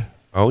Gabbard?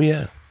 Oh,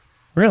 yeah.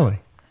 Really?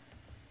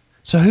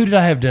 So who did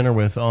I have dinner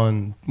with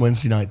on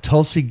Wednesday night?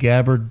 Tulsi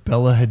Gabbard,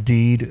 Bella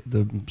Hadid,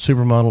 the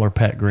supermodel, or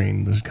Pat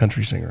Green, the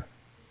country singer?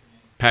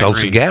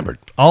 Tulsi Gabbard.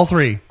 All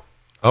three.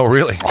 Oh,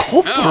 really?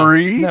 All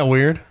three? Isn't that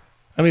weird?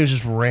 I mean, it was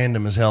just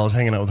random as hell. I was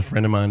hanging out with a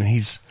friend of mine, and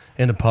he's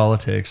into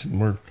politics,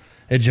 and we're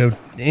at Joe.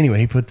 Anyway,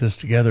 he put this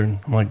together, and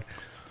I'm like,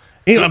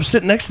 I'm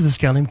sitting next to this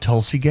guy named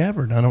Tulsi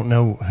Gabbard. I don't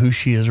know who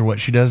she is or what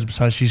she does,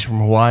 besides she's from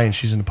Hawaii and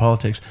she's into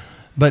politics.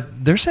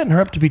 But they're setting her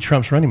up to be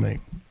Trump's running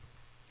mate.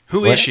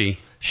 Who is she?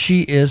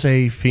 She is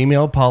a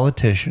female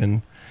politician.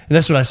 And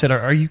that's what I said.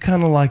 Are you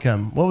kind of like,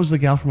 what was the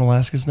gal from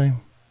Alaska's name?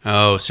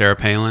 Oh, Sarah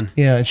Palin?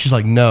 Yeah, and she's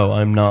like, no,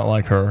 I'm not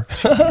like her.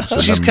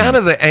 She's kind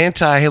of the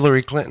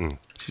anti-Hillary Clinton.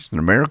 She's an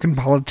American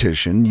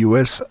politician,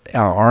 U.S.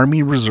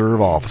 Army Reserve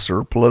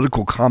officer,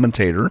 political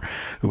commentator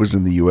who was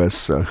in the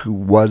U.S., who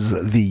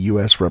was the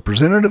U.S.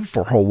 representative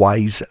for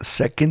Hawaii's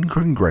 2nd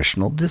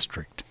Congressional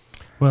District.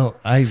 Well,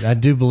 I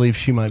do believe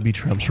she might be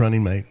Trump's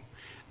running mate.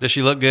 Does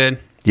she look good?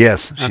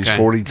 Yes, she's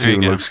 42,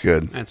 looks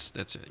good. That's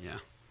it, yeah.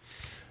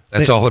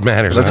 That's all that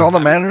matters. That's all that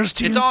matters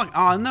to you? It's all,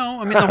 no,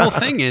 I mean, the whole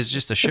thing is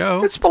just a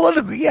show. It's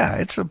political, yeah.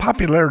 It's a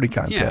popularity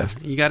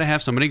contest. Yeah, you got to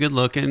have somebody good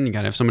looking, you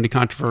got to have somebody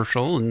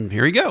controversial, and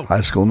here you go.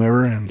 High school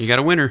never ends. You got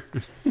a winner.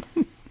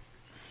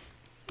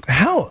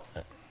 How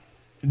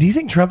do you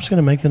think Trump's going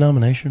to make the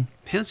nomination?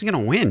 He's going to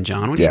win,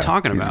 John. What are you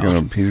talking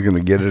about? He's going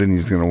to get it, and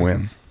he's going to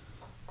win.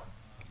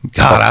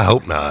 God, I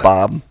hope not.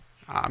 Bob?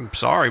 I'm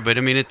sorry, but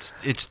I mean,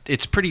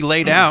 it's pretty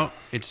laid out.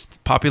 It's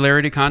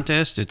popularity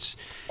contest. It's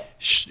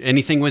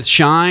anything with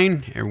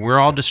shine, and we're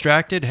all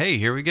distracted. Hey,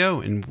 here we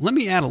go. And let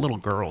me add a little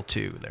girl,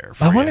 too, there.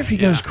 I wonder if he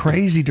goes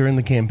crazy during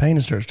the campaign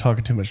and starts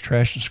talking too much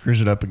trash and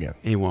screws it up again.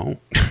 He won't.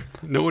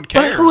 No one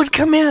cares. But who would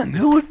come in?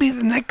 Who would be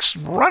the next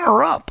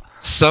runner-up?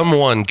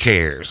 Someone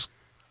cares.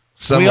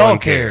 We all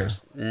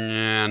cares.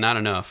 Yeah, not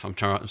enough.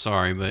 I'm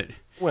sorry, but...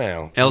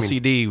 Well,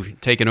 LCD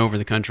taking over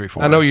the country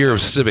for us. I know you're a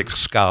civic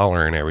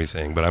scholar and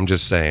everything, but I'm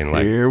just saying,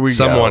 like,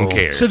 someone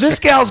cares. So this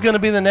gal's going to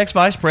be the next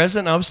vice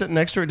president. I was sitting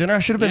next to her at dinner. I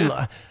should have been.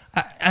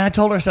 I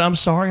told her, I said, I'm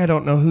sorry, I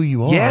don't know who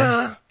you are.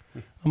 Yeah.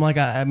 I'm like,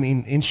 I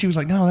mean, and she was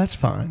like, no, that's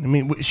fine. I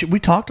mean, we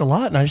talked a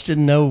lot, and I just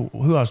didn't know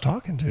who I was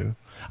talking to.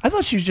 I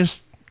thought she was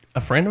just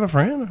a friend of a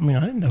friend. I mean,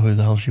 I didn't know who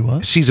the hell she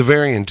was. She's a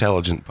very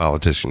intelligent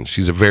politician.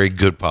 She's a very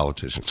good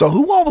politician. So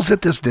who all was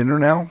at this dinner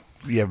now?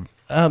 You have...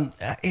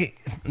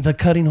 the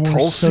Cutting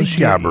Horse Tulsi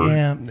Gabbard.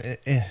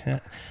 Yeah,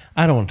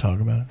 I don't want to talk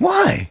about it.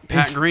 Why?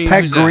 Pat Green.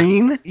 Pat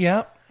Green?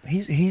 Yeah,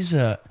 he's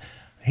a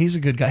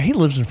good guy. He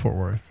lives in Fort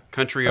Worth.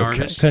 Country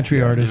artist.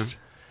 Country artist.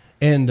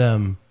 Yeah. And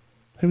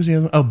who was the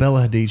other one? Oh,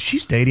 Bella Hadid.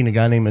 She's dating a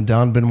guy named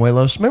Adon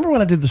Benuelos. Remember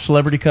when I did the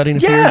celebrity cutting a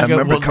few years ago?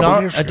 Remember a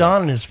couple years ago.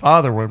 Adon and his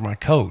father were my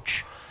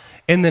coach.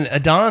 And then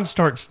Adon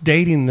starts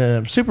dating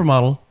the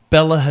supermodel,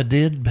 Bella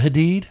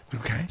Hadid.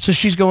 Okay. So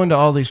she's going to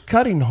all these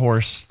cutting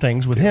horse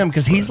things with him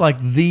because he's like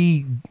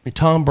the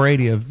Tom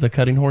Brady of the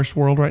cutting horse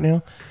world right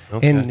now.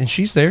 Okay. And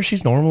she's there.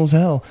 She's normal as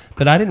hell.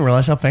 But I didn't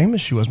realize how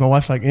famous she was. My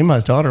wife's like,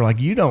 Emma's daughter, like,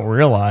 you don't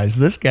realize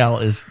this gal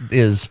is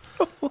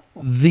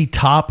the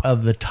top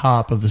of the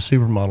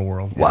supermodel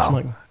world. Wow.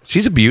 Like,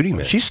 she's a beauty,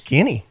 man. She's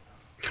skinny.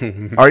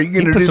 Are you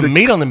going to put do some the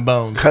meat on them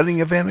bones? cutting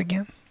event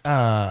again?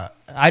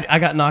 I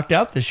got knocked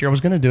out this year. I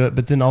was going to do it,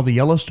 but then all the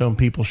Yellowstone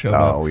people showed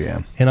up. Oh,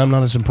 yeah. And I'm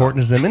not as important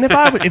as them. And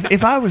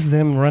if I was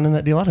them running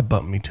that deal, I'd have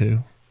bumped me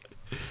too.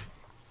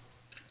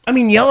 I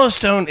mean,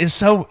 Yellowstone is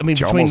so. I mean,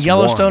 You between almost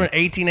Yellowstone won.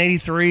 and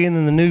 1883, and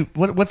then the new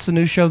what's the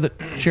new show that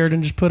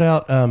Sheridan just put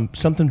out?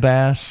 Something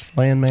Bass,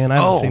 Landman. I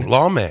haven't seen it.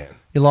 Lawman.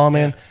 Yeah,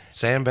 Lawman.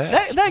 Sam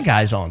Bass. That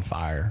guy's on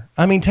fire.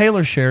 I mean,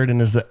 Taylor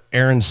Sheridan is the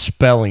Aaron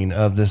Spelling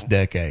of this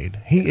decade.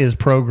 He is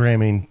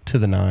programming to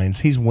the nines.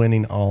 He's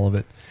winning all of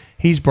it.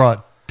 He's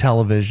brought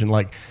television,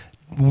 like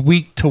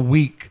week to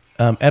week,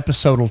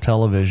 episodal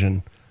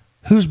television.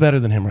 Who's better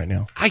than him right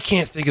now? I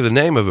can't think of the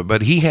name of it,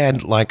 but he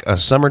had like a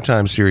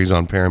summertime series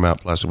on Paramount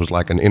Plus. It was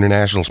like an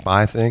international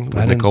spy thing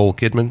with Nicole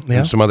Kidman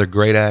and some other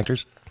great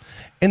actors.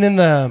 And then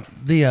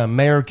the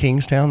Mayor of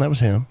Kingstown, that was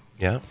him.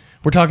 Yeah.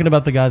 We're talking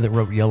about the guy that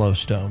wrote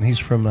Yellowstone. He's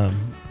from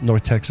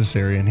North Texas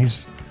area, and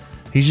he's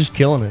just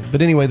killing it.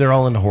 But anyway, they're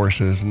all into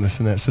horses and this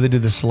and that. So they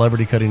did this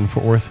celebrity cutting in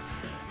Fort Worth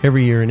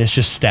every year, and it's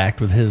just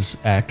stacked with his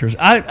actors.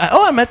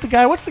 I met the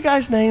guy. What's the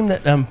guy's name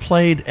that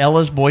played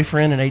Ella's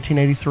boyfriend in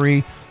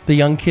 1883? The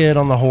young kid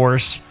on the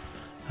horse.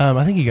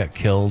 I think he got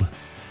killed.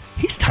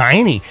 He's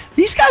tiny.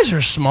 These guys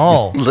are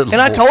small. And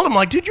I told him,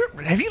 like, dude,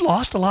 have you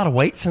lost a lot of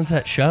weight since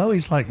that show?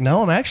 He's like,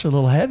 no, I'm actually a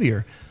little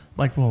heavier. I'm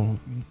like, well,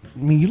 I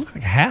mean, you look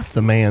like half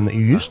the man that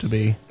you used to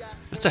be.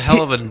 That's a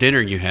hell of a dinner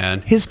you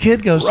had. His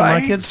kid goes to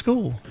my kid's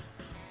school.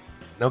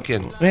 No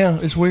kidding. Yeah,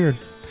 it's weird.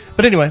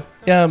 But anyway.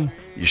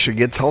 You should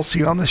get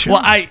Tulsi on the show.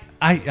 Well,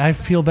 I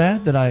feel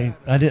bad that I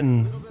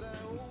didn't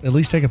at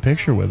least take a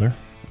picture with her.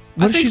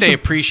 I think they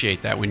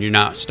appreciate that when you're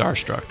not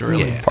starstruck,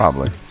 really. Yeah.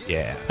 Probably.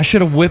 Yeah. I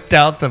should have whipped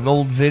out the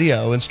old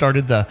video and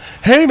started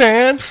hey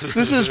man,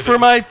 this is for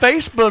my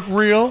Facebook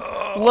reel.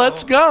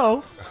 Let's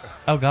go.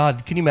 Oh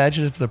God, can you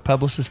imagine if the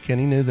publicist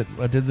Kenny knew that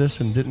I did this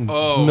and didn't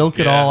milk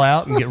it all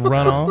out and get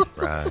run off?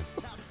 Right.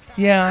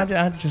 Yeah,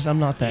 I'm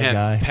not that You have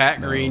guy.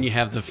 Pat Green, you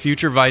have the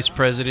future vice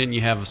president,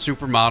 you have a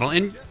supermodel,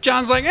 and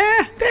John's like,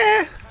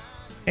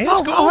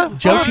 It's cool.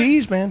 Joe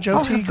T's, man.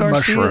 Joe T.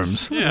 Garcia's.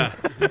 mushrooms. Yeah.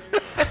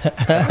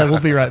 We'll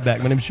be right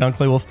back. My name is John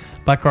Clay Wolfe.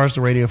 Buy Cars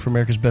the Radio for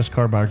America's Best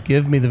Car Buyer.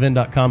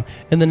 GiveMeTheVin.com.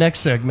 And the next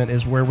segment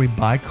is where we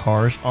buy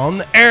cars on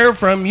the air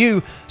from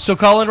you. So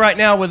call in right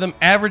now with them.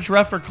 Average,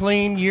 rough, or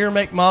clean, year,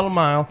 make, model,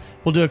 mile.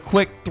 We'll do a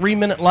quick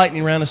 3-minute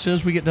lightning round as soon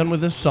as we get done with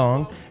this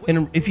song.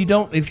 And if you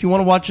want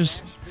to watch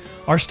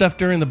our stuff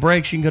during the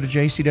breaks, you can go to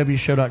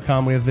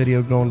jcwshow.com. We have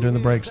video going during the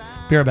breaks.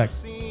 Be right back.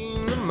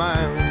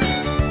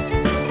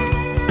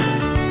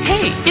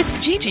 Hey,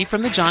 it's Gigi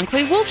from the John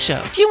Clay Wolfe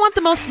Show. Do you want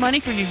the most money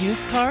for your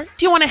used car?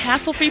 Do you want a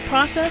hassle-free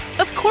process?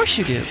 Of course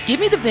you do. Give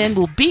Me the VIN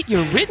will beat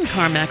your written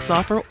CarMax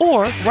offer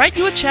or write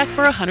you a check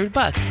for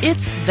 $100.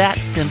 It's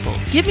that simple.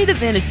 Give Me the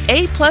VIN is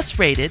A+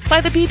 rated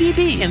by the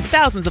BBB and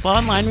thousands of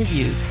online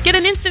reviews. Get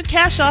an instant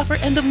cash offer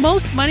and the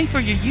most money for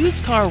your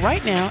used car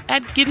right now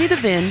at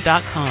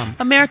GiveMeTheVin.com.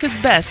 America's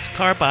best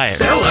car buyer.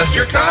 Sell us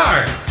your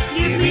car.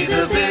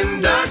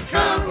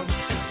 GiveMeTheVin.com.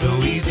 So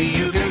easy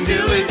you can do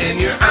it in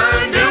your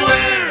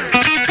underwear.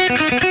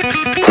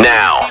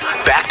 Now,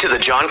 back to the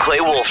John Clay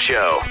Wolfe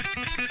Show.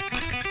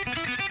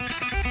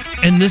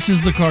 And this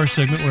is the car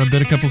segment where I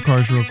bid a couple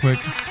cars real quick.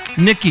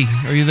 Nikki,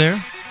 are you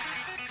there?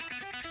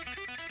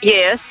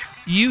 Yes.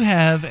 You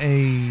have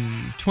a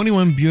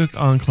 21 Buick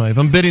Enclave.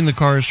 I'm bidding the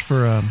cars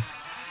for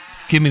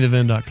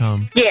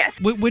GiveMeTheVin.com. Yes.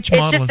 Which it's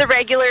model just is the it?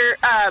 regular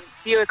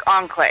Buick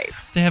Enclave.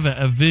 They have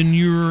a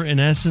Veneer, an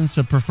Essence,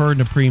 a Preferred,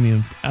 and a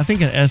Premium. I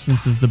think an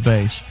Essence is the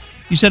base.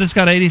 You said it's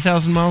got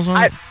 80,000 miles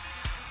on it?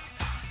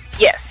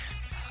 Yes.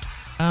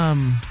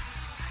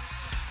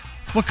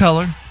 What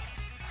color?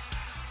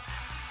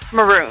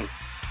 Maroon.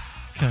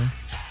 Okay.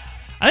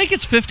 I think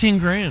it's 15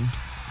 grand.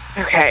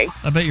 Okay.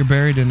 I bet you're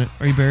buried in it.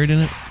 Are you buried in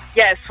it?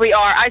 Yes, we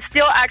are. I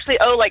still actually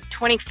owe like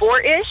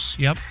 24-ish.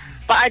 Yep.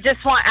 But I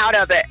just want out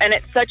of it, and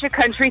it's such a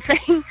country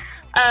thing.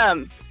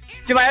 So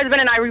my husband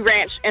and I, we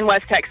ranch in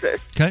West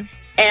Texas. Okay.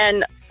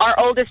 And our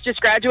oldest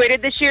just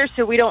graduated this year,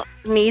 so we don't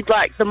need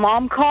like the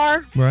mom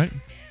car. Right.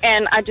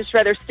 And I'd just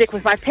rather stick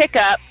with my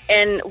pickup.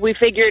 And we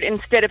figured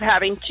instead of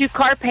having 2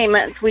 car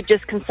payments, we'd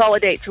just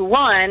consolidate to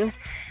one,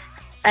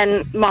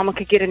 and Mama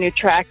could get a new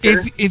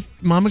tractor. If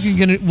Mama can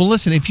get it, well,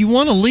 listen. If you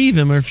want to leave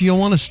him, or if you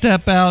want to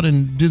step out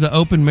and do the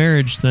open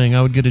marriage thing,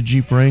 I would get a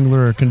Jeep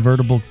Wrangler or a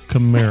convertible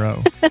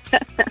Camaro.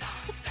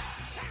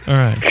 All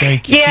right,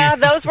 thank you. Yeah,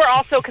 those were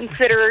also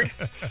considered.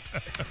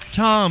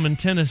 Tom in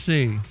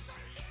Tennessee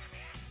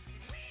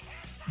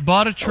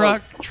bought a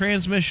truck,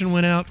 transmission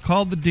went out,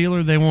 called the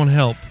dealer, they won't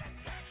help.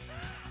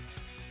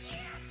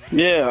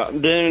 Yeah,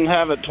 didn't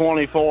have it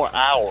 24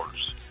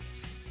 hours.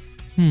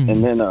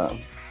 And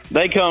then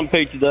they come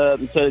picked it up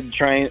and said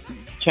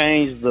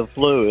changed the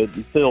fluid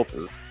and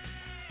filter.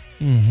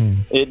 Mm-hmm.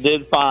 It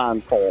did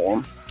fine for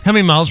him. How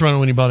many miles running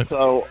when you bought it?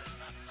 So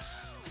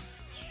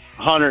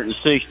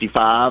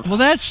 165. Well,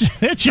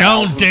 that's your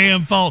own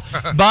damn fault.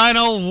 Buy an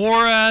old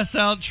wore-ass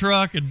out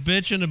truck and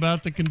bitching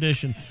about the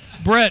condition.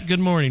 Brett, good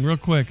morning. Real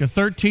quick, a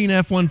 13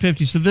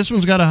 F-150. So this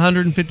one's got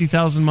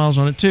 150,000 miles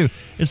on it, too.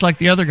 It's like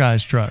the other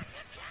guy's truck.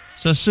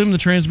 So assume the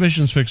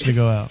transmission's fixing to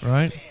go out,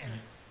 right?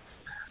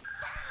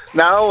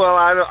 No, well,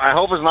 I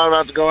hope it's not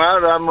about to go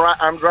out.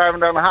 I'm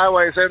driving down the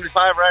highway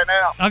 75 right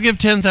now. I'll give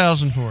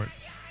 $10,000 for it.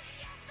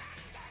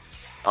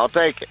 I'll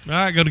take it. All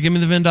right, go to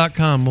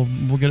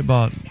givemethevin.com. We'll get it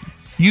bought.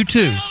 You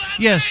too.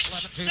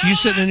 Yes, you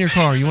sitting in your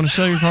car. You want to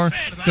sell your car?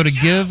 Go to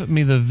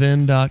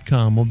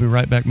givemethevin.com. We'll be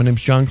right back. My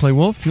name's John Clay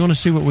Wolfe. If you want to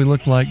see what we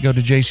look like, go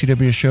to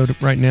JCW Show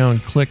right now and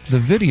click the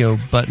video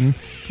button.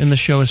 And the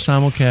show is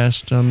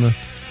simulcast on the...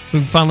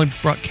 We finally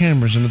brought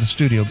cameras into the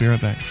studio. Be right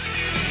back.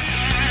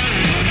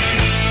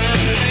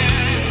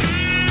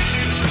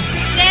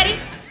 Daddy,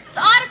 the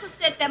article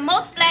said that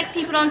most black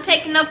people don't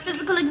take enough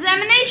physical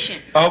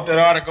examination. I hope that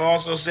article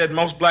also said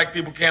most black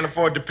people can't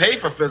afford to pay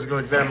for physical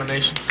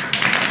examinations.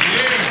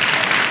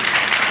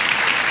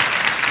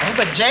 Oh,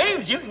 but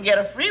James, you can get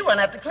a free one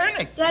at the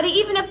clinic. Daddy,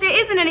 even if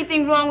there isn't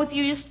anything wrong with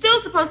you, you're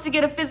still supposed to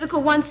get a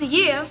physical once a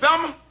year.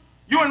 Thelma,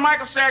 you and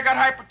Michael say I got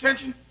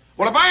hypertension?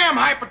 Well, if I am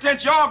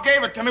hypertension, y'all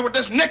gave it to me with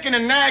this nicking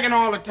and nagging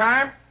all the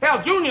time.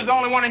 Hell, Junior's the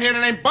only one in here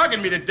that ain't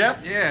bugging me to death.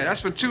 Yeah, that's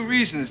for two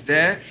reasons,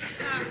 Dad.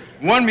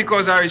 One,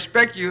 because I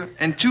respect you,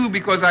 and two,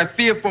 because I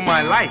fear for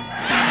my life.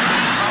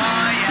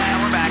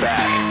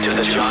 Back to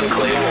the John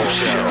Clay Wolfe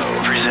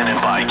Show,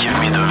 presented by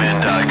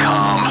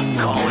GiveMeTheVin.com.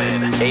 Call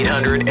in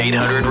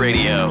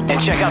 800-800-RADIO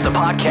and check out the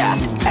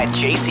podcast at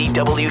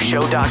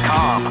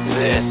jcwshow.com.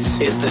 This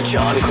is the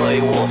John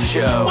Clay Wolfe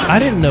Show. I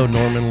didn't know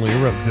Norman Lear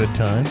wrote Good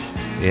Times.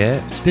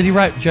 Yes. Did he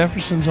write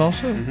Jefferson's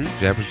also? Mm-hmm.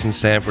 Jefferson,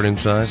 Sanford, and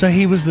Son. So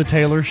he was the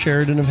Taylor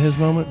Sheridan of his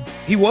moment?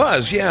 He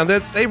was, yeah.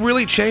 They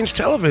really changed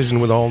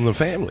television with All in the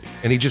Family,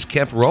 and he just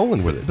kept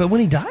rolling with it. But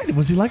when he died,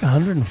 was he like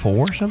 104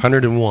 or something?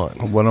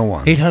 101.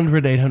 101.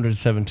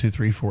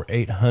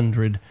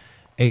 800-800-7234,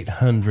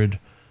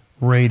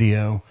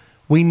 800-800-RADIO.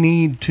 We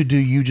need to do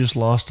You Just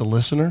Lost a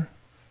Listener,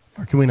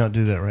 or can we not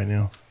do that right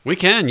now? We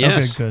can,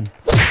 yes. Okay, good.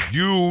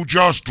 You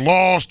just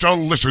lost a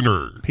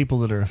listener. People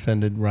that are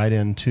offended, write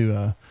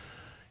into...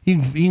 You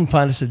can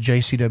find us at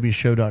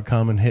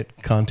jcwshow.com and hit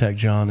Contact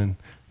John, and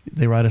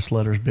they write us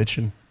letters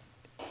bitching.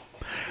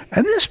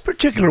 And this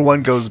particular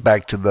one goes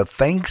back to the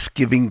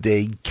Thanksgiving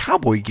Day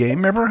Cowboy game.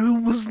 Remember who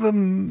was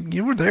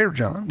you were there,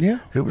 John? Yeah.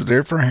 Who was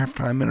there for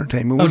halftime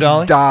entertainment? Oh, Was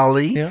Dolly?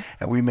 Dolly. Yeah.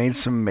 And we made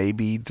some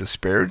maybe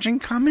disparaging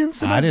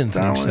comments about I didn't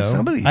Dolly. think so.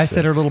 Somebody I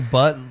said her little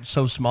butt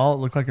so small it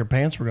looked like her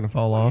pants were going to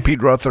fall off.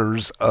 Pete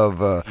Ruthers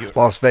of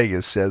Las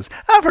Vegas says,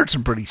 I've heard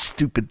some pretty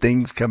stupid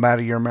things come out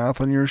of your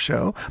mouth on your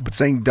show, but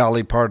saying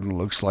Dolly Parton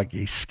looks like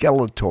a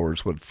Skeletor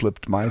is what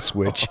flipped my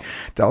switch.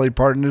 Dolly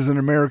Parton is an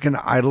American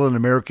idol, an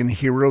American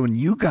hero,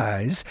 and you guys,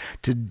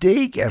 to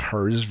dig at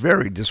her is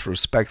very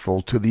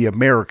disrespectful to the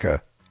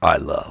America I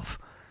love.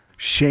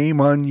 Shame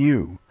on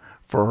you.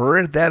 For her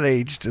at that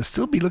age to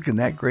still be looking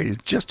that great is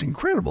just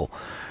incredible.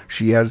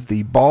 She has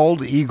the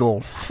Bald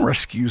Eagle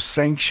Rescue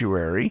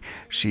Sanctuary.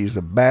 She's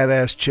a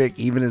badass chick.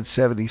 Even at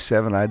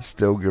 77, I'd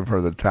still give her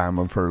the time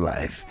of her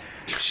life.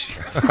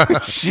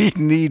 She'd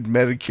need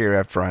Medicare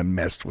after I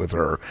messed with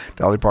her.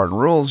 Dolly Parton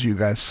rules. You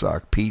guys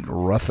suck. Pete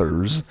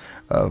Ruthers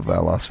of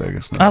Las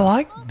Vegas. I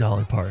like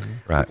Dolly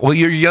Parton. Right. Well,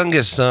 your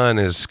youngest son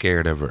is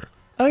scared of her.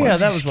 Oh, yeah, What's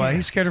that he was why. scared?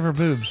 He's scared of her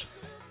boobs.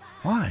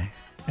 Why?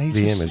 He's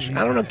The just- image.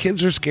 I don't know.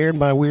 Kids are scared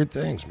by weird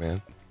things,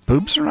 man.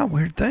 Boobs are not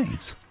weird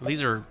things.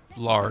 These are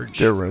large.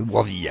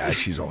 Well, yeah,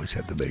 she's always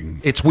had the big.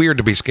 It's weird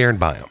to be scared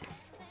by them.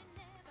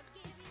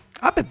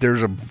 I bet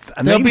there's a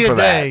There'll name be for a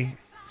that. day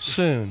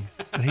soon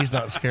that he's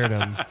not scared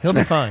of him. He'll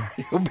be fine.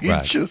 He'll be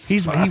Right. just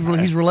He's fine.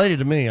 he's related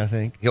to me, I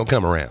think. He'll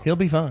come around. He'll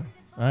be fine.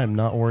 I am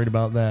not worried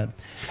about that.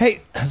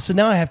 Hey, so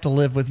now I have to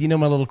live with,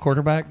 my little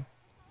quarterback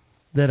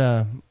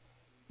that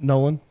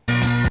Nolan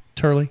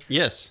Turley?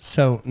 Yes.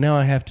 So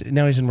now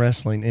now he's in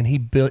wrestling, and he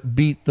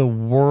beat the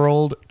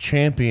world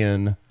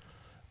champion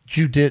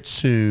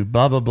jiu-jitsu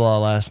blah blah blah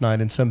last night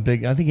in some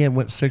big, I think he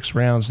went 6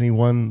 rounds and he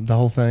won the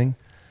whole thing.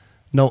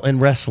 No, in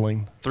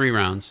wrestling. 3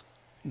 rounds.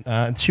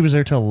 She was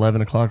there till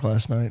 11 o'clock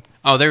last night.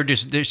 Oh,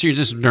 she was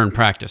just during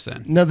practice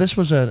then. No, this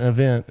was an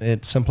event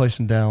at someplace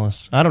in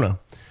Dallas. I don't know.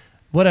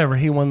 Whatever,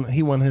 he won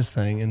his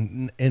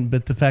thing,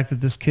 but the fact that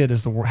this kid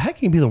is how can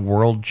he be the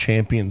world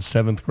champion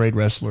 7th grade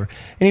wrestler?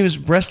 And he was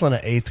wrestling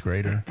an 8th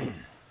grader.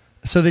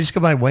 So they just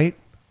go by weight?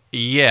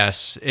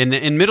 Yes,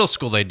 in middle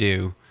school they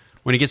do.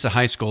 When he gets to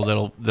high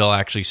school, they'll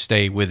actually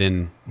stay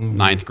within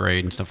 9th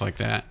grade and stuff like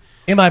that.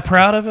 Am I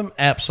proud of him?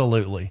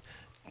 Absolutely.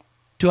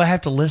 Do I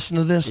have to listen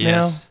to this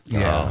Yes. now?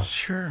 Yeah, Oh,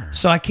 sure.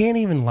 So I can't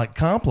even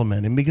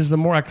compliment him, because the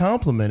more I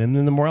compliment him,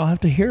 then the more I'll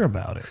have to hear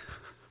about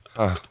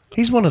it.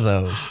 He's one of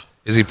those.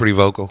 Is he pretty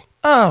vocal?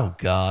 Oh,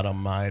 God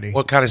almighty.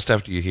 What kind of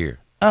stuff do you hear?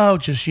 oh,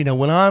 just,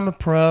 when I'm a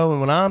pro and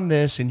when I'm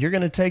this and you're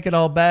going to take it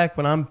all back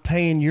when I'm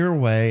paying your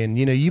way. And,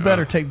 you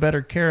better take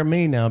better care of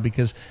me now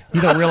because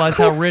you don't realize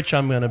how rich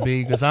I'm going to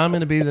be because I'm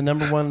going to be the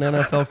number one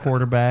NFL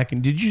quarterback.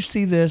 And did you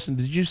see this? And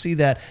did you see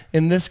that?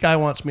 And this guy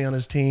wants me on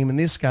his team. And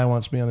this guy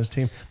wants me on his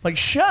team. Like,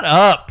 shut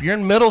up. You're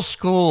in middle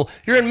school.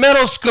 You're in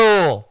middle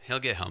school. He'll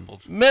get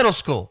humbled. Middle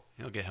school.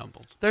 He'll get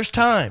humbled. There's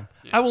time.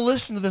 Yeah. I will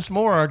listen to this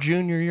more our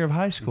junior year of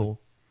high school.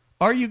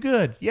 Are you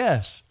good?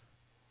 Yes.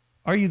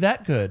 Are you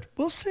that good?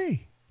 We'll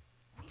see.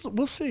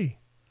 We'll see.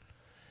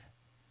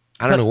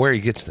 I don't know where he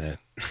gets that.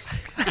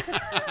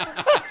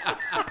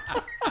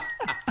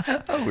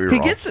 He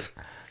gets it.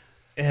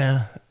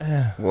 Yeah.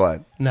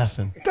 What?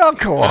 Nothing. Oh,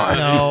 come on.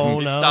 No.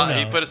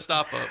 He put a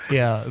stop up.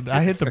 Yeah,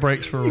 I hit the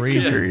brakes for a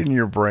reason. You're in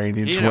your brain.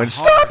 You just He went,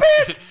 hit it hard.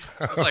 stop it.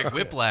 It's like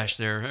whiplash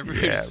there.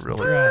 Yeah,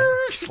 really.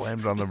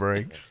 Slammed on the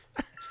brakes.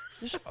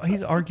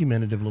 He's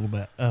argumentative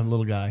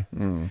little guy.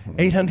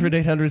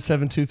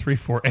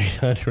 800-800-7234.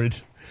 800.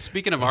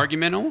 Speaking of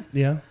argumental.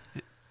 Yeah.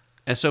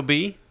 SOB.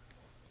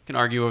 Can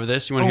argue over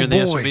this. You want to hear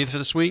the SOB for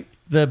this week?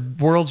 The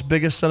world's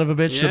biggest son of a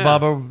bitch that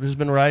Bobbo has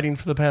been writing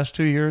for the past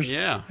 2 years.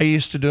 Yeah. I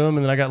used to do them,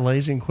 and then I got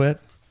lazy and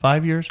quit.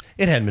 5 years?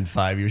 It hadn't been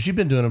 5 years. You've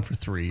been doing them for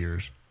 3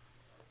 years.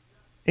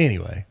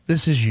 Anyway,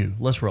 this is you.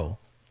 Let's roll.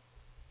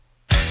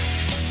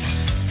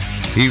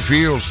 He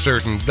feels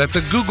certain that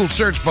the Google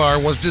search bar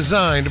was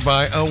designed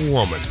by a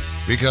woman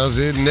because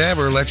it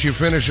never lets you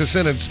finish a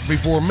sentence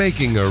before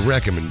making a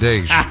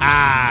recommendation.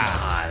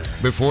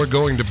 Before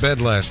going to bed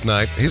last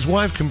night, his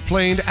wife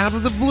complained out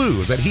of the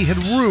blue that he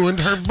had ruined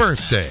her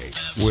birthday,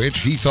 which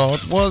he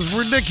thought was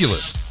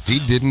ridiculous. He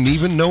didn't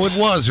even know it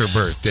was her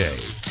birthday.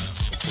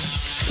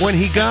 When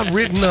he got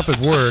written up at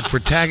work for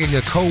tagging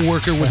a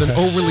coworker with an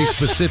overly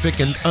specific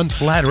and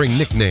unflattering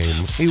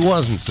nickname, he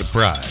wasn't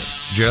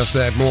surprised. Just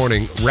that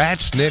morning,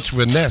 rat snitch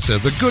Vanessa,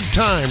 the good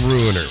time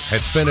ruiner,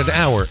 had spent an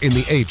hour in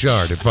the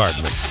HR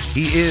department.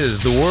 He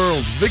is the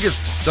world's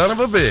biggest son of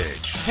a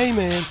bitch. Hey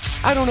man,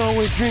 I don't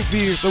always drink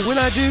beer, but when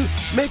I do,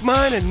 make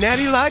mine a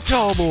natty light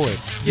tall boy.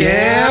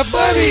 Yeah,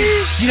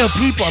 buddy.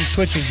 People, I'm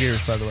switching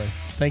gears, by the way.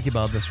 Thank you,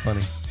 Bob. That's funny.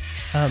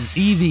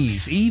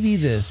 EVs, EV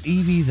this,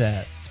 EV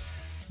that.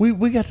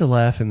 We got to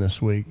laughing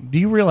this week. Do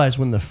you realize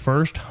when the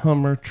first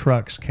Hummer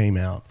trucks came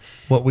out,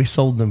 what we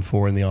sold them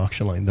for in the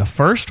auction lane? The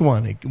first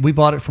one, we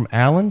bought it from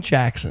Alan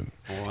Jackson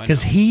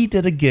because he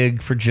did a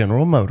gig for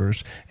General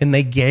Motors, and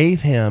they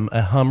gave him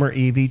a Hummer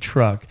EV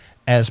truck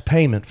as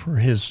payment for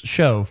his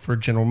show for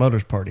General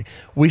Motors Party.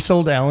 We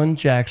sold Alan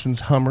Jackson's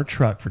Hummer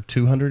truck for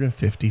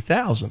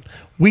 $250,000.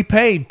 We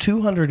paid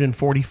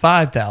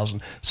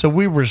 $245,000. So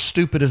we were as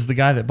stupid as the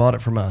guy that bought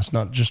it from us,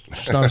 not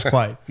as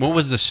quite. What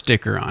was the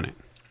sticker on it?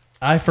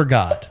 I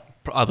forgot.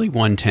 Probably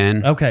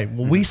 110. Okay,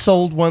 well, we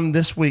sold one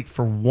this week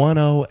for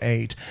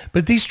 108.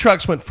 But these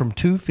trucks went from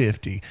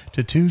 250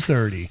 to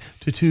 230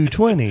 to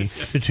 220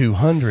 to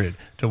 200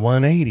 to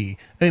 180.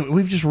 Anyway,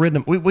 we've just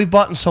ridden them. We've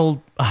bought and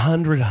sold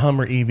 100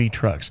 Hummer EV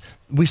trucks.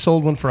 We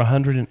sold one for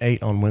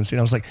 108 on Wednesday.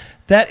 And I was like,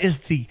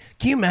 can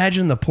you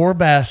imagine the poor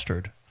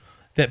bastard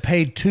that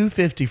paid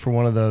 $250 for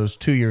one of those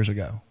 2 years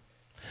ago?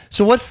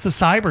 So what's the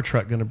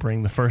Cybertruck going to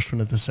bring, the first one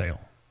at the sale?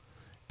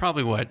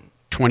 Probably what?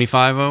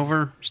 25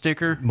 over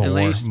sticker at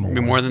least?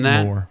 More than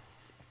that? More.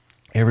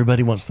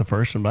 Everybody wants the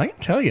first one, but I can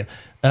tell you,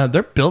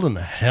 they're building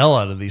the hell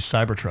out of these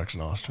Cybertrucks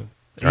in Austin.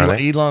 Are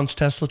they? Elon's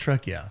Tesla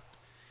truck, yeah.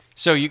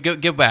 So you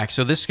go back.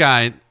 So this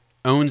guy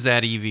owns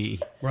that EV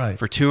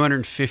for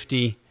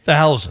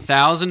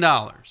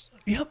 $250,000.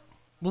 Yep.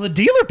 Well, the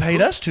dealer paid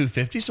us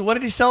 $250. So what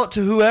did he sell it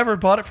to whoever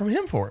bought it from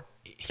him for?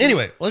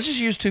 Anyway, let's just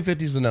use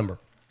 $250 as the number.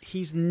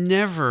 He's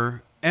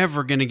never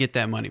ever going to get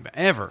that money back.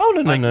 Ever.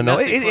 Oh, no.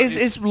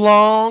 It's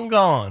long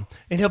gone.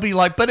 And he'll be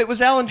like, but it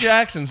was Alan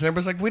Jackson's. And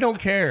everybody's like, we don't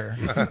care.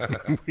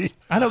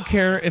 I don't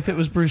care if it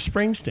was Bruce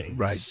Springsteen.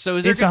 Right. So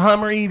it's a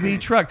Hummer EV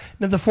truck.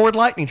 Now, the Ford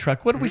Lightning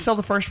truck, what did we sell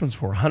the first ones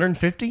for?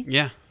 $150?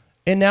 Yeah.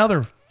 And now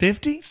they're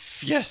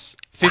 $50? Yes.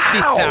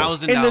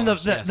 $50,000. And then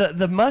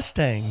the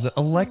Mustang, the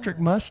electric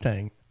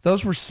Mustang,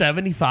 those were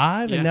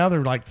 $75, and now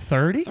they're like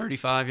 $30?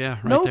 $35, yeah.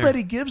 Right.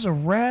 Nobody gives a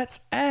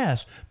rat's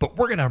ass. But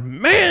we're going to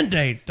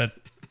mandate that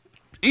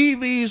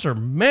EVs are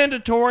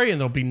mandatory and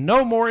there'll be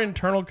no more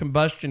internal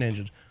combustion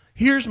engines.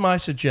 Here's my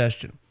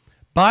suggestion.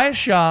 Buy a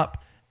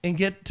shop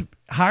and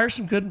hire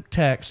some good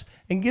techs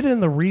and get in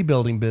the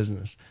rebuilding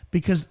business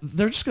because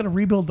they're just going to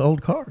rebuild the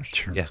old cars.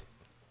 Sure. Yeah.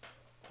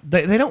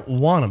 They don't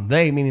want them.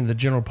 They, meaning the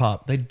general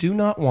pop, they do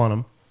not want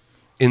them.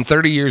 In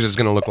 30 years, it's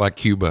going to look like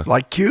Cuba.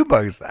 Like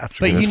Cuba.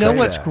 But you know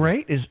what's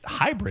great is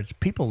hybrids.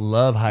 People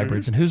love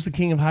hybrids. And who's the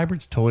king of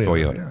hybrids?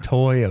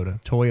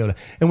 Toyota.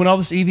 And when all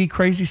this EV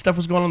crazy stuff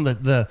was going on,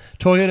 the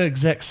Toyota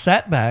execs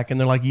sat back and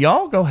they're like,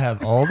 y'all go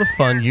have all the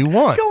fun you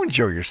want. Go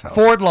enjoy yourself.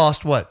 Ford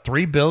lost what?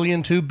 $3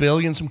 billion, $2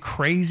 billion, some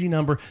crazy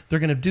number. They're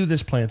going to do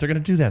this plant. They're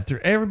going to do that.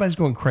 Everybody's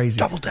going crazy.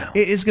 Double down.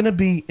 It is going to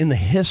be in the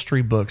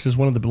history books as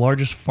one of the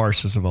largest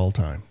farces of all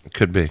time. It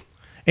could be.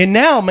 And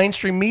now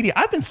mainstream media,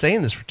 I've been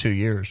saying this for 3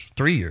 years,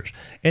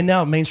 and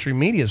now mainstream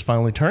media is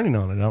finally turning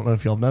on it. I don't know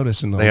if y'all have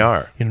noticed. They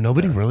are.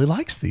 Nobody really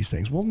likes these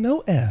things. Well, no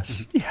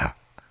S. Yeah.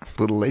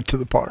 little late to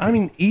the party. I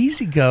mean,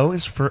 Easy Go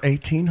is for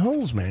 18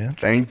 holes, man.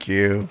 Thank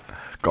you.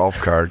 Golf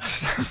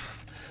carts.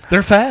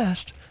 They're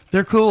fast.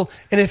 They're cool.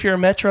 And if you're a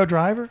Metro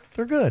driver,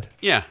 they're good.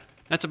 Yeah,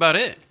 that's about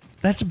it.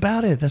 That's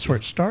about it. That's where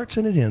it starts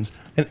and it ends.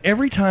 And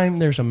every time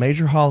there's a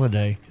major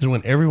holiday is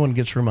when everyone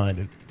gets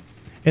reminded.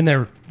 And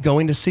they're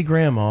going to see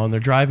grandma and they're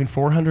driving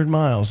 400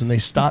 miles and they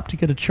stop to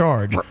get a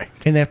charge. Right.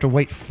 And they have to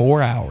wait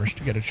 4 hours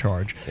to get a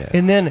charge. Yeah.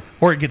 And then,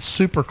 or it gets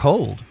super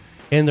cold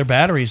and their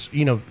batteries,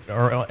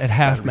 are at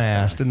half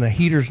mast and the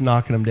heater's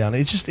knocking them down.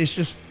 It's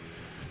just,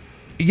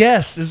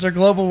 yes, is there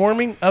global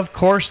warming? Of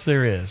course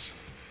there is.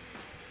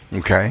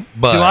 Okay.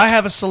 But do I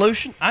have a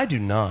solution? I do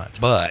not.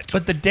 But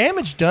the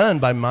damage done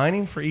by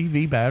mining for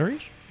EV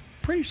batteries,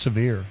 pretty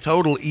severe.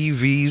 Total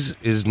EVs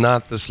is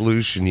not the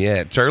solution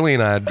yet. Turley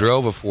and I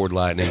drove a Ford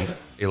Lightning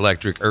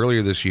electric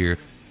earlier this year,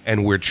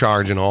 and we're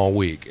charging all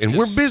week. And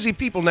we're busy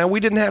people. Now, we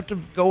didn't have to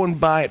go and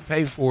buy it,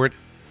 pay for it.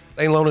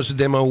 They loan us a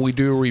demo. We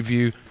do a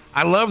review.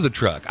 I love the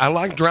truck. I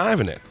like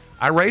driving it.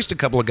 I raced a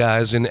couple of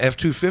guys in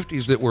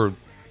F-250s that were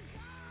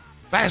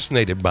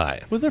fascinated by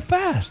it. Well, they're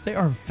fast. They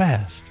are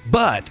fast.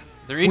 But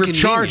we're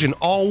charging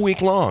all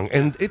week long,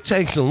 and it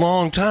takes a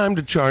long time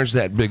to charge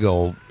that big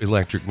old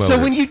electric motor. So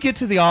when you get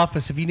to the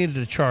office, if you needed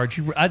to charge,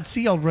 I'd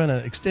see y'all run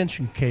an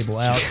extension cable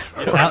out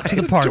to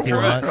the parking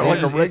lot.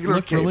 Like a regular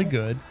looked cable. really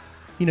good.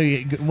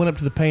 You went up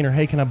to the painter,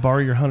 hey, can I borrow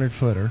your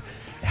 100-footer?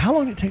 How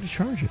long did it take to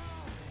charge it?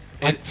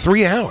 Like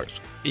 3 hours.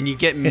 And you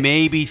get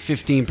maybe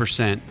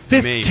 15%.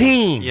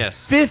 15.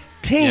 Yes.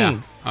 15.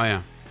 Yeah. Oh,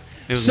 yeah.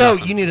 So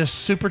you need a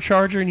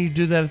supercharger, and you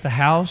do that at the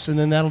house, and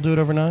then that'll do it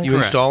overnight? You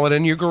install it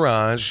in your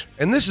garage,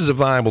 and this is a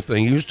viable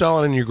thing. You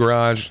install it in your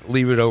garage,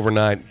 leave it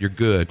overnight, you're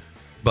good.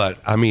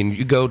 But, I mean,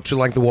 you go to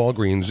like the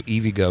Walgreens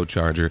EVgo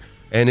charger,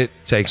 and it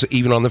takes,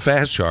 even on the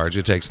fast charge,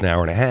 it takes an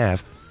hour and a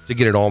half to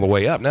get it all the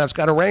way up. Now, it's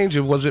got a range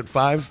of, was it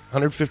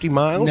 550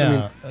 miles?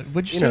 No.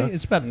 What'd you say?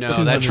 It's about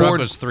 200. That truck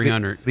was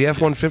 300. The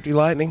F-150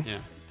 Lightning? Yeah.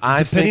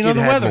 I Depending think on it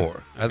the had weather.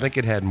 more. I think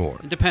it had more.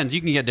 It depends. You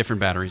can get different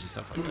batteries and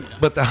stuff like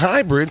that. But the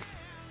hybrid,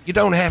 you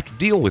don't have to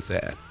deal with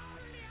that.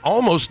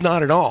 Almost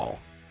not at all.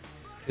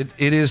 It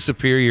is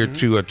superior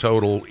to a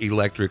total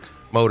electric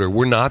motor.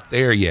 We're not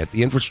there yet.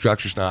 The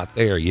infrastructure's not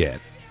there yet.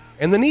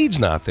 And the need's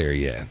not there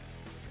yet.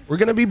 We're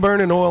going to be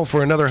burning oil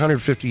for another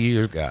 150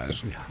 years,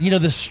 guys.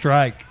 This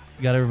strike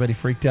got everybody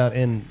freaked out.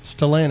 And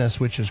Stellantis,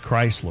 which is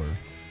Chrysler,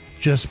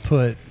 just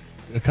put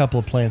a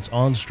couple of plants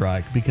on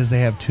strike because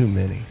they have too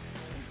many.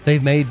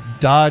 They've made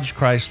Dodge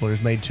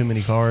Chrysler's made too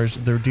many cars.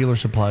 Their dealer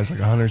supply is like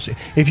 100.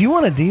 If you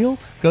want a deal,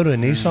 go to a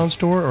Nissan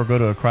store or go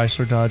to a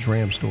Chrysler Dodge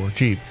Ram store.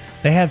 Jeep.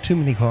 They have too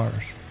many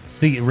cars.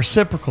 The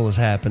reciprocal has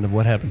happened of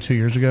what happened 2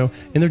 years ago,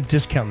 and they're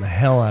discounting the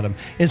hell out of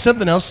them. And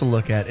something else to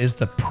look at is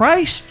the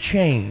price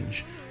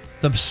change,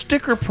 the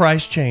sticker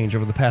price change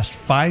over the past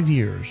 5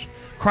 years.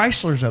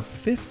 Chrysler's up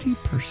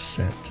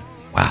 50%.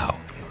 Wow.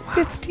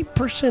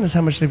 50% is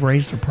how much they've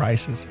raised their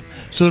prices.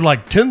 So they're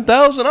like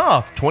 10,000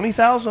 off,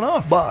 20,000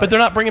 off. But they're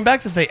not bringing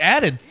back that they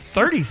added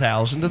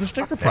 30,000 to the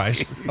sticker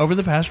price over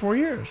the past 4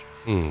 years.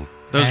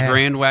 Those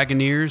Grand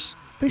Wagoneers,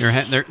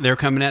 they're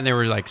coming out. They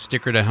were like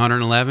stickered at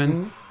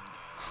 111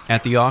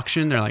 at the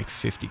auction. They're like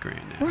 50 grand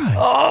now. Right.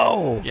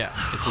 Oh. Yeah.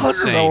 It's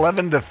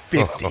 111 insane. to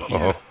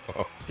 50.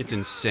 It's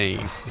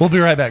insane. We'll be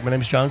right back. My name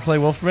is John Clay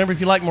Wolfe. Remember,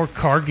 if you like more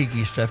car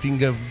geeky stuff, you can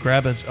go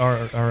grab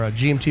our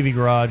GMTV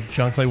Garage,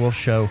 John Clay Wolfe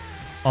Show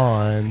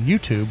on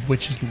YouTube,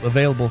 which is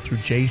available through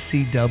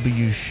jcwshow.com.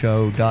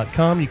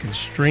 You can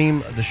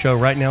stream the show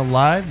right now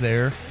live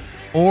there,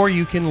 or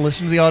you can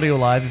listen to the audio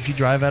live if you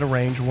drive out of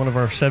range, one of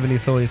our 70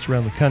 affiliates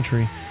around the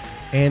country.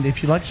 And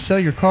if you'd like to sell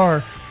your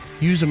car,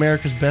 use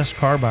America's Best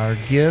Car Buyer.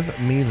 Give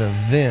me the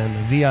VIN,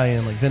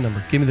 VIN, like VIN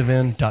number,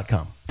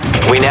 givemethevin.com.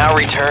 We now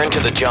return to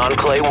the John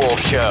Clay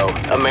Wolfe Show,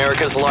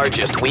 America's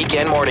largest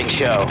weekend morning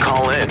show.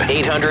 Call in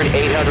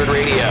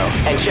 800-800-RADIO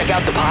and check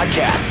out the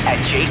podcast at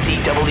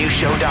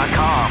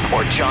jcwshow.com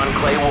or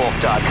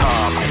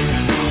johnclaywolfe.com.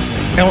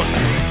 Now,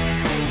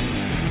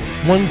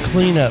 one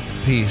cleanup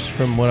piece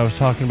from what I was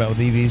talking about with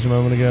EVs a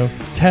moment ago.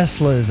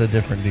 Tesla is a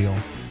different deal.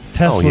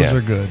 Teslas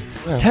are good.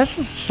 Yeah.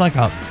 Tesla's just like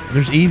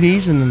there's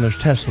EVs and then there's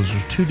Teslas.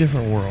 There's two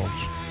different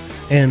worlds.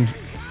 And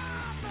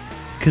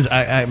because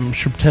I'm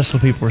sure Tesla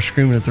people were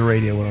screaming at the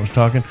radio when I was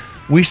talking.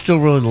 We still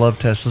really love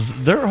Teslas.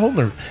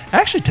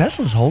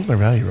 Tesla's holding their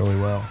value really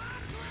well.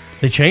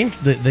 They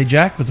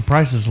jack with the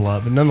prices a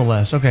lot, but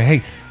nonetheless. Okay,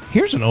 hey,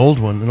 here's an old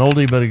one, an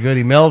oldie but a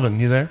goodie. Melvin,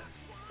 you there?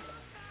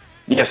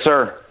 Yes,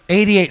 sir.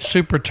 88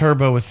 Super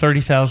Turbo with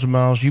 30,000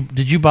 miles.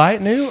 Did you buy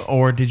it new,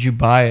 or did you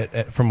buy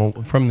it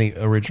from the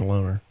original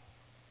owner?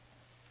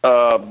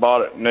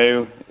 Bought it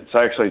new. It's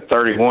actually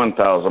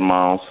 31,000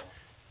 miles.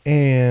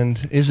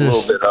 And is it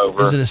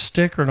a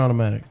stick or an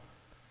automatic?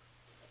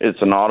 It's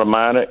an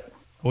automatic.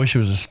 I wish it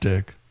was a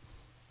stick.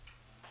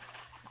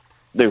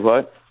 Do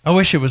what? I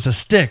wish it was a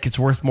stick. It's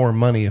worth more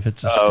money if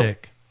it's a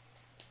stick.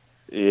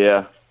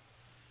 Yeah.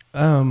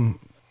 You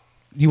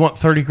want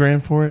 30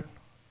 grand for it?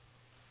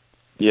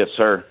 Yes,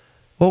 sir.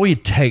 What will you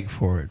take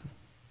for it?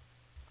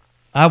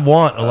 I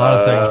want a lot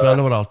of things, but I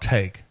know what I'll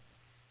take.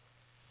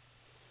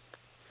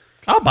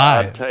 I'll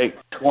buy I'd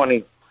take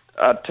 20.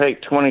 I'd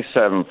take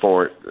 27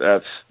 for it.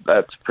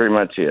 That's pretty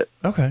much it.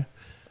 Okay.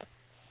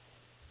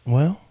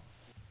 Well,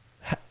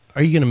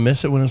 are you going to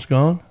miss it when it's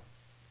gone?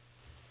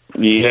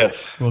 Yes.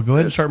 Well, go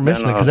ahead and start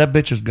missing it because that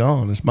bitch is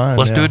gone. It's mine.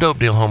 Let's now. do a dope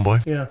deal,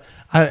 homeboy. Yeah.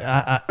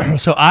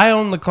 So I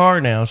own the car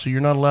now, so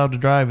you're not allowed to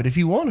drive it. If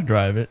you want to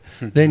drive it,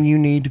 then you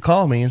need to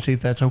call me and see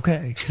if that's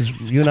okay because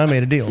you and I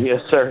made a deal.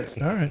 Yes, sir.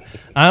 All right.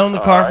 I own the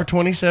car for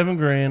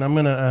 $27,000. I'm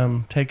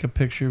gonna take a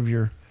picture of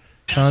your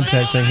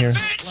contact thing here.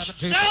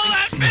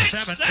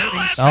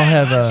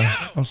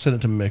 I'll send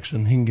it to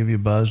Mixon. He can give you a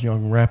buzz. And y'all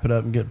can wrap it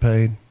up and get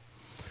paid.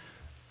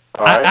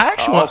 Right. I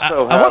actually want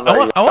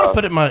to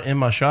put it in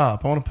my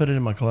shop. I want to put it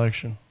in my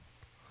collection.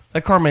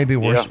 That car may be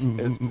worth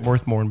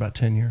more in about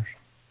 10 years.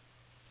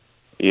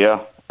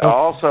 Yeah. I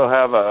also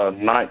have a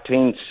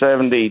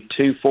 1970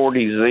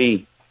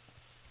 240Z.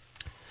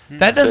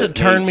 That doesn't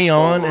turn me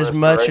on as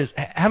much as...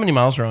 How many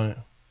miles are on it?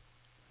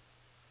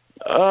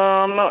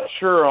 I'm not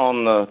sure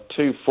on the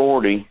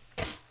 240.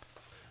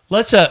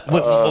 Let's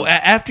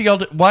after y'all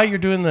while you're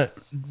doing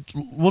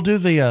we'll do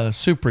the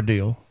Supra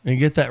deal and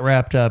get that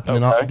wrapped up,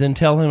 and then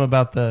tell him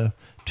about the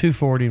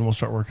 240, and we'll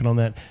start working on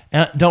that.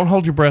 Don't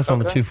hold your breath on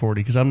the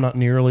 240 because I'm not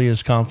nearly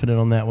as confident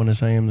on that one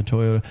as I am the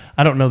Toyota.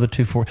 I don't know the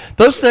 240.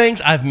 Those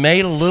things I've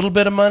made a little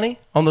bit of money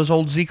on those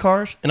old Z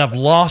cars, and I've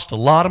lost a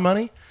lot of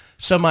money.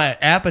 So my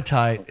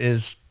appetite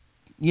is,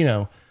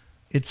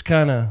 it's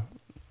kind of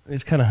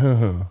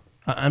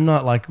I'm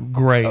not like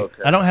great.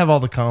 Okay. I don't have all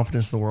the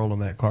confidence in the world on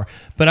that car,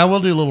 but I will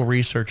do a little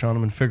research on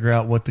them and figure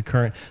out what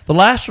the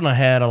last one I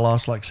had, I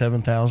lost like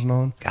 7,000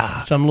 on.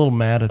 God. So I'm a little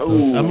mad at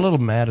those. I'm a little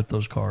mad at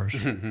those cars.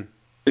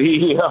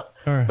 Yeah.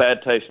 Right.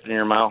 Bad taste in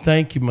your mouth.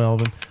 Thank you,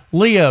 Melvin.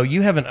 Leo,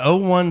 you have an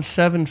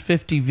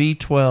 01750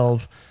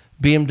 V12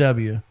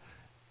 BMW,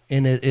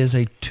 and it is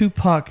a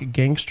Tupac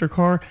gangster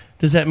car.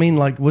 Does that mean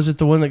was it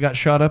the one that got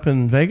shot up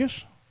in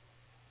Vegas?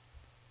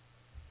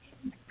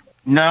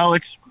 No,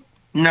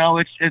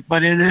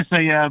 but it is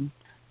a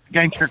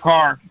gangster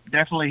car,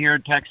 definitely here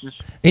in Texas.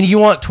 And you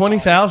want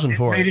 20,000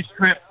 for it?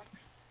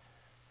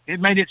 It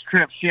made its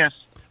trips, yes.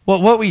 Well,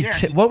 what will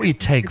you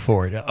take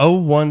for it?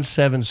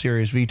 017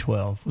 series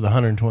V12 with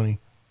 120.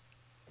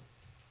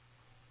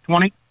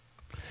 20.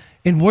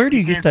 And where do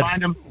you get that?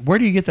 Where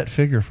do you get that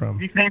figure from?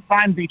 You can't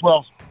find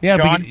V12s. Yeah,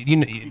 John.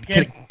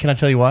 but can I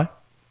tell you why?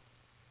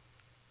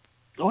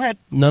 Go ahead.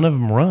 None of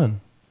them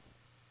run.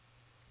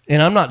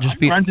 And I'm not just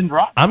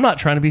I'm not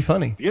trying to be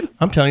funny. Yeah.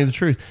 I'm telling you the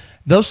truth.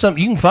 You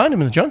can find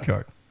them in the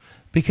junkyard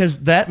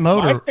because that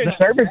motor.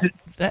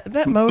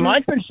 That motor.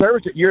 Mine's been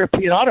serviced at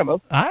European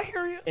Auto. I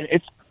hear you. And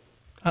it's.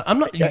 I'm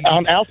not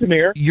on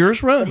Altamira.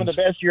 Yours runs. Some of the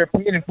best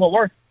European in Fort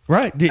Worth.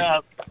 Right.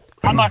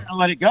 I'm not going to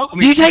let it go.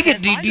 Do you take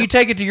it? Do you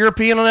take it to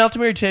European on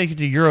Altamira? Or do you take it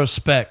to Euro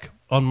Spec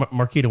on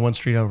Marquita, one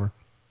street over?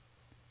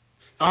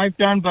 I've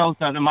done both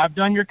of them. I've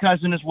done your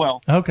cousin as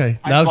well. Okay,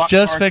 I was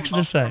just fixing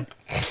to say.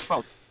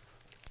 Both.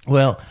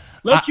 Well,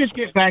 let's just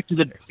get back to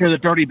the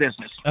dirty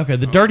business. Okay,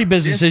 the dirty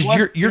business is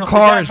your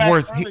car is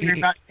worth.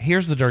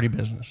 Here's the dirty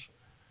business.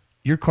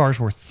 Your car's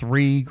worth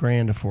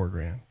 $3,000 to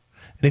 $4,000.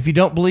 And if you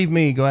don't believe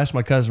me, go ask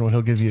my cousin what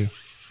he'll give you.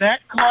 That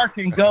car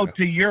can go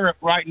to Europe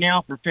right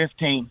now for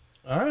 $15,000.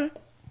 All right.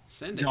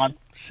 Send it.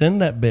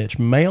 Send that bitch.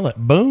 Mail it.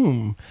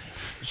 Boom.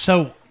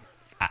 So,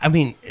 I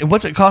mean,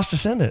 what's it cost to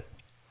send it?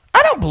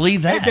 I don't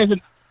believe that.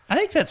 I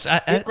think that's...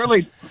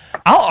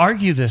 I'll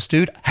argue this,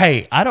 dude.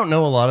 Hey, I don't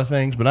know a lot of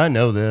things, but I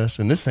know this,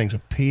 and this thing's a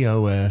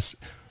POS.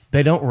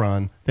 They don't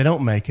run. They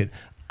don't make it.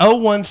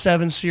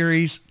 017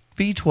 series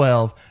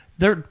V12...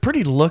 They're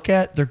pretty to look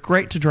at. They're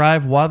great to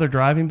drive while they're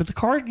driving, but the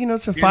car,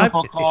 it's a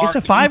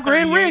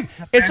 $5,000 rig.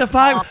 It's a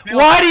 $5,000.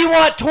 Why do you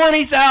want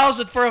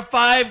 20,000 for a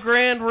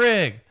 $5,000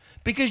 rig?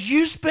 Because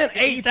you spent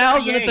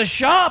 8,000 at the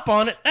shop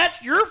on it.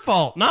 That's your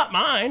fault, not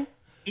mine.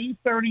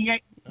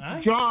 E38,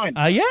 John.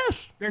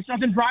 Yes. There's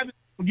something driving.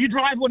 When you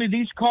drive one of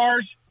these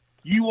cars,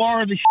 you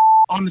are the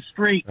on the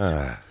street.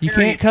 You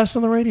can't cuss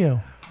on the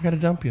radio. I got to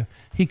dump you.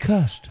 He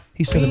cussed.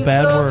 He said a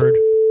bad word.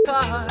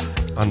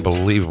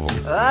 Unbelievable.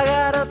 I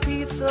got a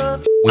piece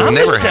of. We've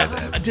never had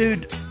that,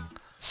 dude.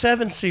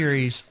 7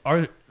 Series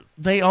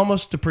they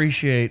almost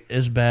depreciate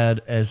as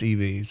bad as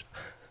EVs.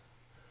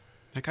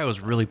 That guy was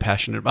really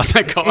passionate about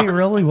that car. He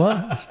really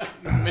was.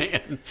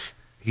 Man,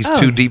 he's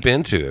too deep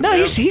into it. No,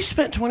 he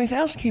spent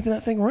 $20,000 keeping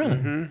that thing running.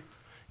 Mm-hmm.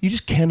 You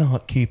just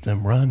cannot keep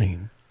them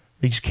running.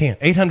 They just can't.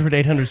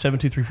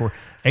 800-800-7234.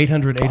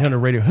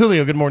 800-800 radio.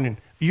 Julio, good morning.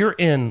 You're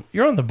on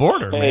the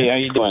border, man. Hey, how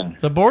you doing?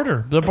 The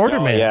border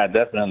man. Yeah,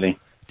 definitely.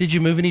 Did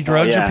you move any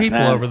drugs or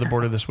people over the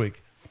border this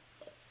week?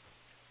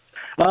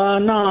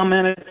 No,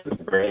 man, it's a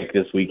break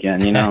this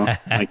weekend, my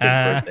kid's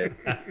birthday.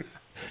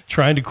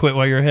 Trying to quit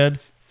while you're ahead?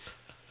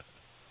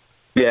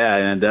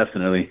 Yeah,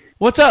 definitely.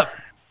 What's up?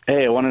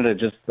 Hey, I wanted to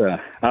just, I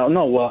don't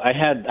know, well, I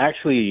had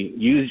actually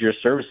used your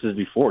services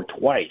before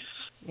twice.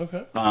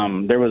 Okay.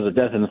 There was a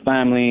death in the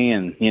family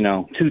and,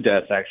 2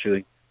 deaths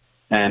actually.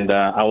 And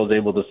I was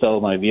able to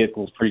sell my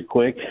vehicles pretty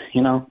quick,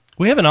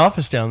 We have an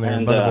office down there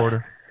by the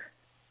border.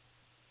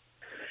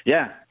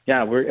 Yeah,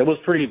 it was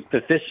pretty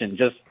efficient.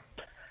 Just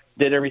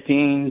did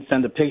everything,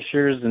 sent the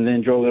pictures, and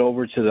then drove it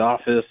over to the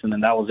office, and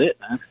then that was it,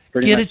 man.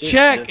 Get a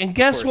check, and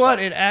guess what?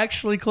 It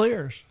actually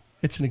clears.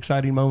 It's an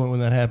exciting moment when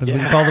that happens.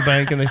 When you call the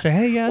bank and they say,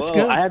 "Hey, yeah, it's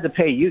good." I had to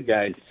pay you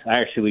guys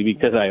actually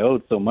because I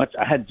owed so much.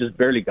 I had just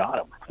barely got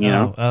them. You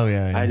know? Oh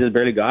yeah. I just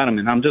barely got them,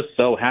 and I'm just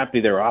so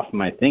happy they're off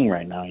my thing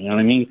right now. You know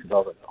what I mean? Because I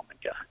was like, oh my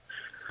god.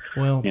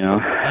 Well, you know,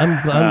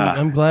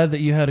 I'm glad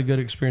that you had a good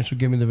experience with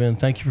Give Me the VIN.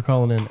 Thank you for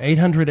calling in.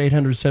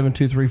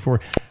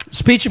 800-800-7234.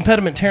 Speech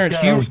impediment Terrence,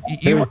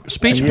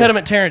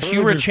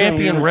 you were a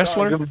champion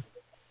wrestler.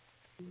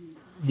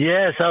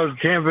 Yes, I was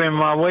champion in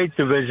my weight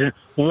division,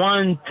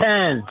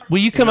 110. Will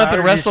you come up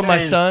and wrestle my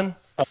son?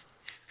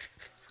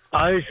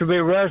 I used to be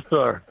a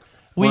wrestler.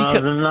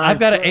 I've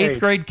got an 8th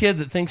grade kid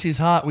that thinks he's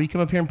hot. Will you come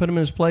up here and put him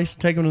in his place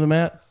and take him to the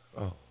mat?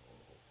 Oh.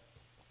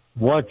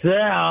 What's that?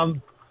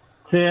 I'm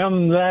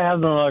having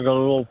like a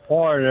little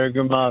party there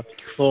with my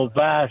little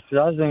bastard.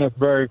 I think it's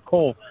very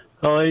cool.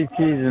 He's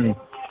and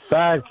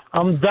bad.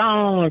 I'm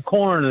down on the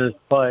corner of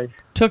this place.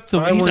 He's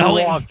always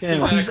in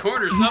the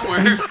corner somewhere.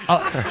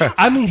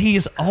 He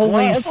is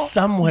always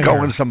somewhere.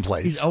 Going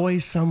someplace. He's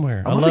always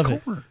somewhere. I love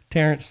it.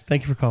 Terrence,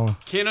 thank you for calling.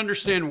 Can't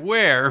understand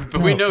where,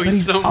 but we know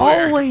he's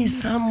somewhere. Always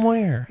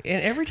somewhere.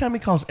 And every time he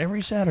calls,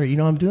 every Saturday,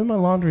 I'm doing my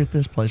laundry at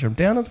this place. I'm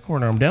down at the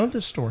corner. I'm down at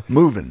this store.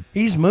 Moving.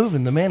 He's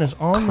moving. The man is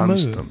on the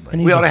move.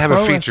 And We ought to have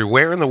a feature.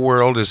 Where in the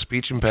world is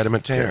speech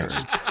impediment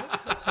Terrence?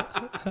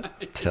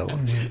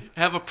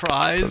 Have a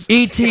prize.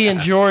 E.T. in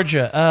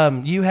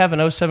Georgia. You have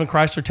an 07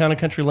 Chrysler Town &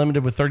 Country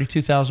Limited with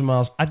 32,000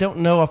 miles. I don't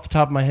know off the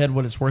top of my head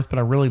what it's worth, but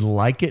I really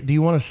like it. Do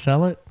you want to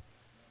sell it?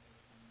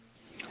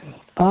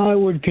 I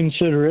would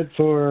consider it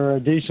for a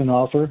decent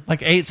offer.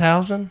 Like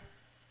 8,000?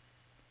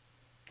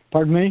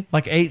 Pardon me?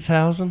 Like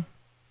 8,000?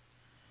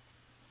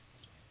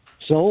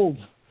 Sold.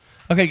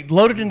 Okay,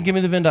 load it in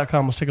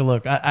GiveMeTheVin.com. Let's take a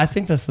look. I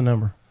think that's the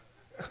number.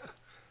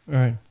 All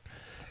right.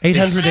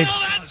 800.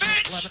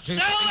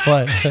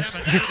 What?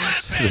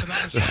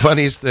 The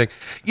funniest thing.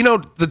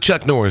 The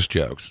Chuck Norris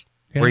jokes,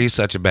 where he's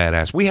such a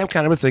badass. We have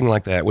kind of a thing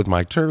like that with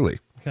Mike Turley.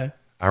 Okay.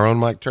 Our own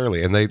Mike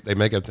Turley. And they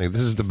make up things.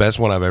 This is the best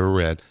one I've ever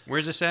read.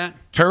 Where's this at?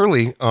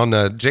 Turley on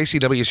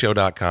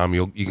jcwshow.com.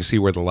 You can see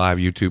where the live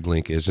YouTube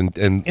link is. And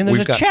there's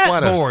a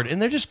chat board, and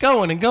they're just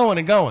going and going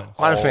and going.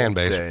 Quite a fan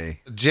base.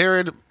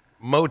 Jared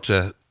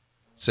Mota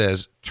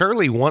says,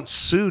 Turley once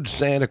sued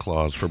Santa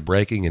Claus for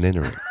breaking and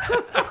entering.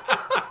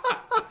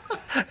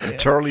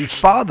 Turley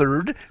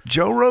fathered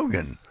Joe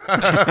Rogan.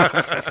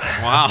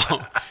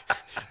 Wow.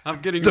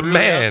 I'm getting the really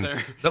man, out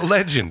there. the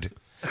legend.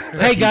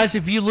 Hey, guys,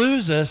 if you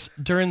lose us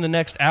during the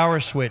next hour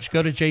switch,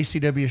 go to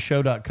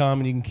jcwshow.com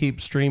and you can keep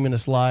streaming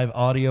us live,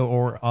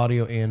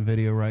 audio and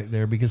video right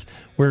there, because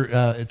we're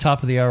at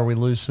top of the hour. We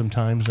lose some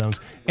time zones.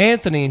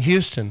 Anthony in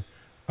Houston,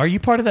 are you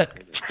part of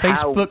that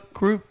Facebook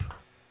group?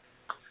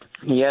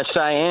 Yes,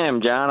 I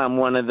am, John. I'm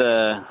one of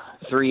the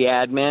 3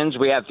 admins.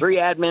 We have 3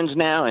 admins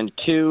now and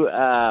 2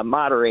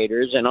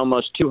 moderators and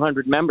almost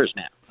 200 members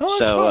now. Oh,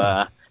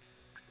 that's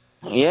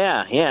fun.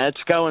 Yeah,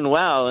 it's going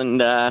well.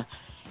 And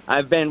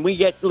we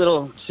get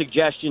little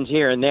suggestions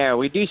here and there.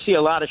 We do see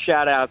a lot of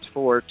shout-outs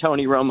for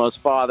Tony Romo's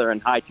father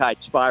and High Tide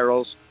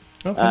Spirals.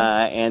 Okay.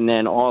 And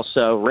then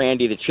also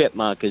Randy the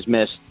Chipmunk is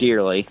missed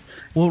dearly.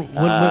 Well,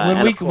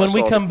 when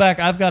we come back,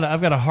 I've got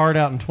a hard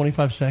out in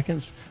 25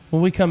 seconds.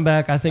 When we come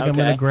back, I think I'm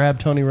going to grab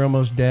Tony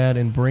Romo's dad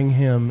and bring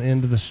him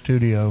into the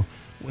studio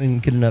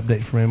and get an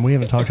update from him. We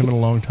haven't talked to him in a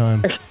long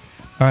time.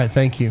 All right,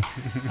 thank you.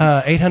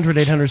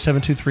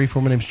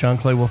 800-800-7234. My name's John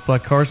Clay Wolfe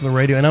Pack. Cars on the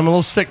radio, and I'm a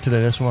little sick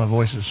today. That's why my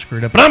voice is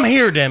screwed up. But I'm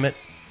here, damn it.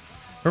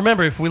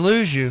 Remember, if we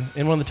lose you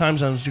in one of the time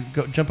zones,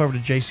 jump over to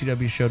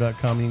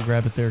jcwshow.com and you can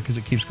grab it there because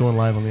it keeps going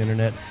live on the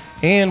internet.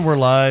 And we're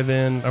live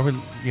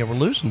we're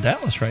losing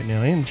Dallas right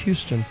now and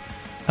Houston.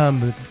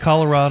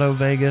 Colorado,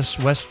 Vegas,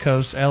 West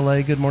Coast,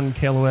 LA. Good morning,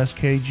 KLOS,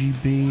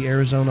 KGB,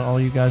 Arizona. All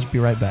you guys, be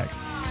right back.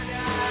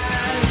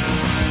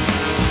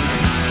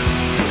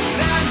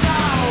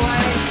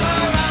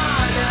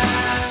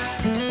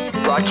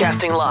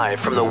 Broadcasting live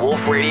from the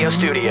Wolfe Radio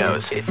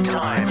Studios, it's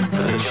time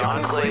for the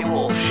John Clay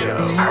Wolfe Show.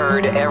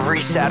 Heard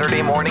every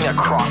Saturday morning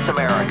across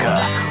America.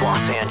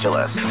 Los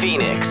Angeles,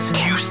 Phoenix,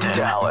 Houston,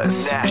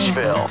 Dallas,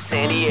 Nashville,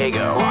 San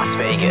Diego, Las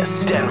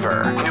Vegas,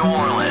 Denver, New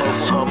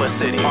Orleans, Oklahoma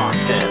City,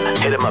 Austin.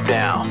 Hit them up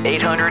now,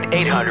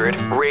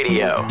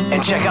 800-800-RADIO.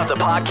 And check out the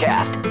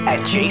podcast at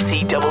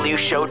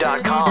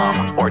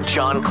jcwshow.com or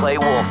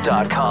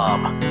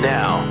johnclaywolfe.com.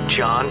 Now,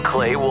 John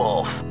Clay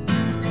Wolfe.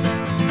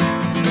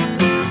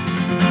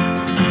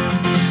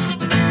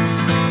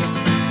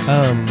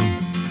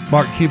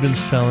 Mark Cuban's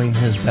selling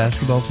his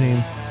basketball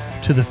team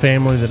to the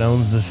family that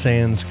owns the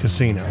Sands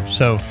Casino.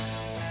 So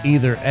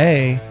either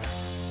A,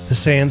 the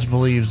Sands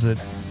believes that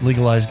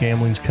legalized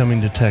gambling is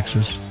coming to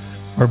Texas,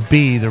 or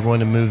B, they're going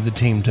to move the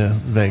team to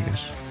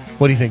Vegas.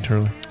 What do you think,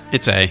 Turley?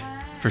 It's A,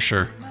 for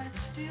sure.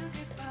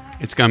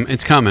 It's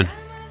coming.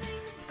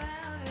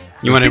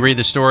 You want to read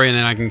the story and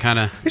then I can kind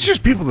of... It's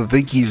just people that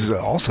think he's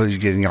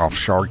getting off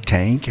Shark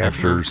Tank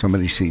after so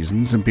many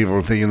seasons, and people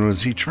are thinking,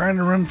 was he trying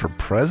to run for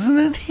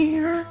president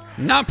here?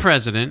 Not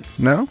president.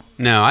 No?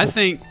 No, I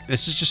think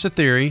this is just a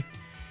theory.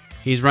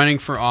 He's running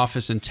for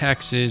office in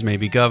Texas,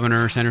 maybe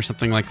governor, senator,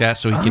 something like that,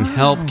 so he can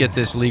help get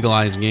this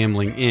legalized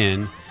gambling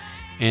in.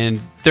 And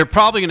they're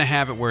probably going to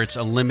have it where it's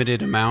a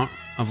limited amount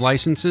of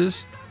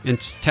licenses in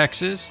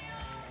Texas.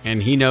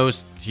 And he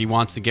knows he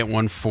wants to get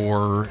one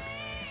for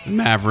the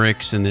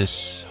Mavericks and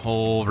this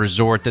whole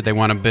resort that they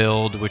want to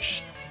build,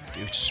 which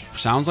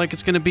sounds like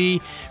it's going to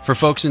be for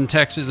folks in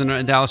Texas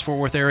and Dallas-Fort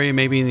Worth area,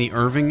 maybe in the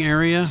Irving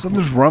area. So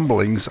there's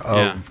rumblings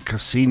of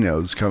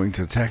casinos coming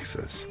to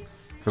Texas.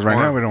 Because right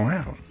now we don't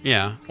have them.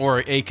 Yeah,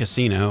 or a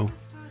casino.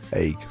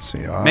 A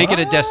casino. Make it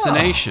a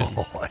destination.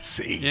 Oh, I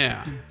see.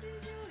 Yeah.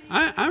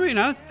 I mean,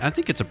 I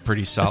think it's a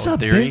pretty solid That's a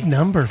theory. big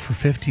number for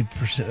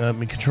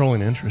 50%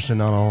 controlling interest and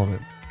not all of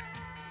it.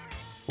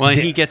 Well, and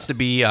he gets to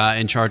be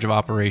in charge of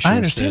operations. I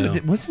understand,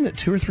 but wasn't it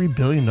 $2 or $3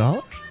 billion?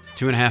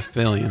 $2.5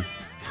 billion.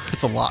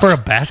 That's a lot for a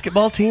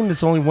basketball team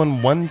that's only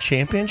won one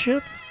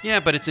championship. Yeah,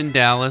 but it's in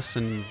Dallas,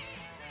 and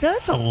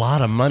that's a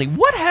lot of money.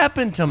 What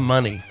happened to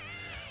money?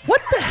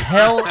 What the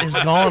hell is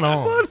going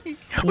on?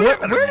 Where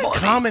did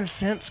common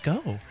sense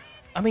go?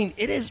 I mean,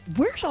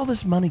 where's all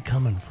this money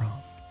coming from?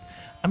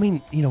 I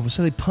mean,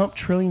 so they pumped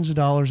trillions of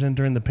dollars in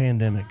during the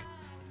pandemic.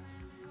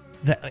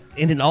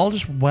 And it all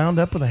just wound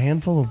up with a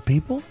handful of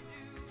people?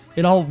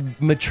 It all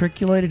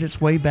matriculated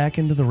its way back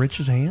into the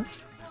rich's hands?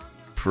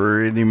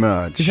 Pretty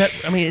much. Is that?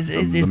 I mean,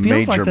 it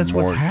feels like that's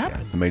what's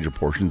happened. Yeah, the major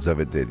portions of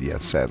it did,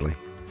 yes, sadly.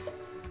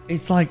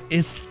 It's like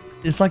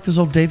those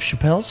old Dave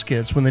Chappelle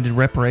skits when they did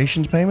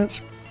reparations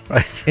payments.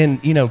 Right.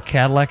 And,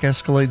 Cadillac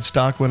Escalade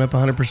stock went up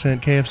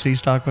 100%, KFC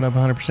stock went up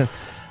 100%.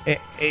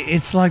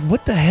 It's like,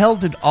 what the hell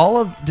did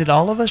all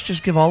of us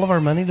just give all of our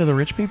money to the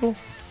rich people?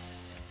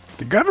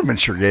 The government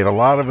sure gave a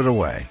lot of it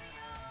away.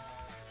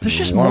 There's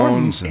just more.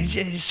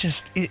 It's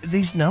just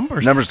these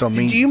numbers. Numbers don't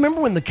mean. Do you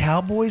remember when the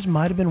Cowboys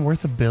might have been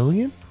worth $1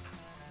 billion?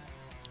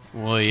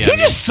 Well, yeah. He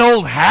just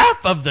sold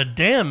half of the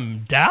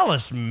damn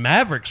Dallas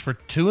Mavericks for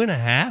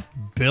 $2.5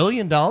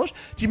 billion. Do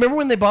you remember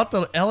when they bought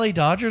the LA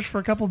Dodgers for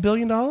a couple $1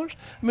 billion? I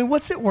mean,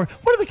 what's it worth?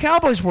 What are the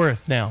Cowboys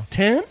worth now?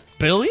 $10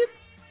 billion?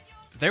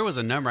 There was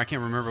a number, I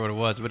can't remember what it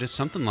was, but it's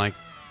something like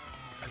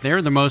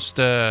they're the most.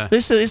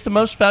 It's the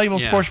most valuable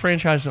sports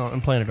franchise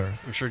on planet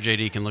Earth. I'm sure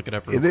JD can look it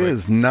up real quick. It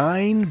is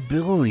 $9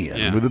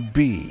 billion with a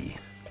B.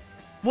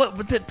 What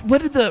did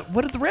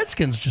the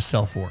Redskins just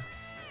sell for?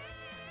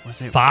 Was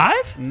it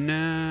 5?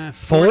 Nah,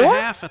 4?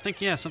 4.5. I think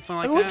something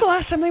like that. When was the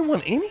last time they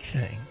won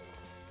anything?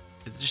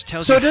 It just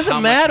tells so you it doesn't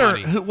how matter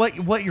much money.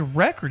 what your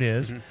record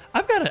is.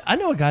 Mm-hmm. I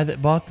know a guy that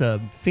bought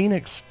the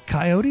Phoenix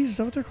Coyotes. Is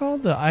that what they're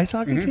called? The ice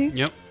hockey team.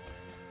 Yep.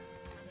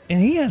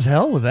 And he has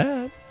hell with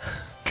that.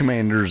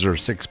 Commanders are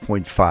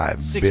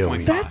 $6.5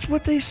 billion. That's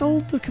what they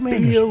sold the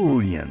Commanders.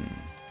 Billion.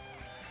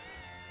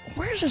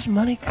 Where's this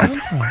money coming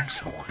from?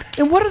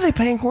 And what are they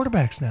paying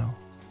quarterbacks now?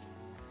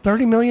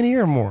 $30 million a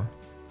year or more?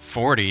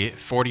 40,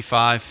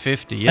 45,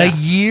 50. Yeah. A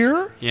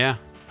year? Yeah.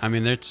 I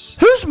mean, that's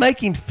who's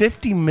making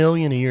 $50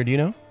 million a year? Do you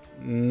know?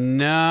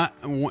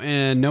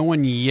 No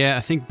one yet.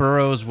 I think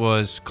Burrows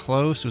was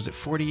close. Was it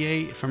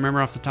 48? If I remember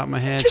off the top of my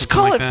head. Just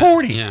call it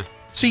 40. Yeah.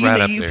 So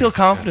you feel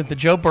confident that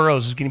Joe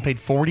Burrows is getting paid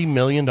 $40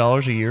 million a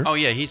year? Oh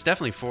yeah, he's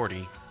definitely 40.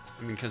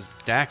 I mean, because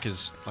Dak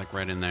is like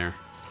right in there.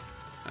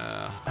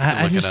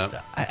 I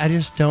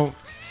just don't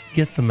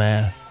get the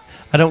math.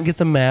 I don't get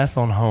the math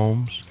on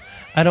homes.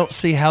 I don't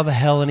see how the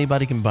hell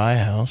anybody can buy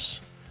a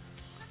house.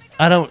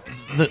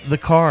 The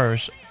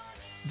cars,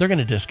 they're going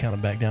to discount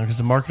it back down because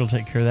the market will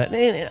take care of that.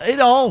 And it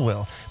all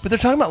will. But they're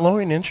talking about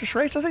lowering interest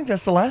rates. I think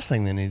that's the last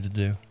thing they need to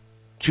do.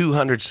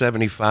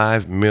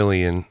 $275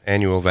 million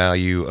annual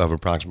value of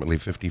approximately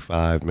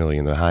 $55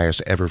 million, the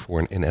highest ever for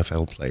an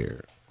NFL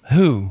player.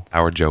 Who?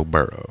 Our Joe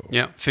Burrow.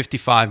 Yeah,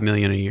 $55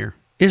 million a year.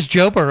 Is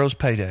Joe Burrow's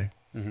payday?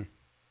 Mm-hmm.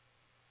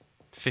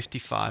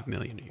 $55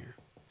 million a year.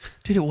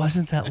 Dude, it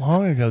wasn't that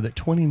long ago that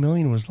 $20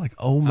 million was like,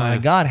 oh my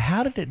God,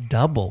 how did it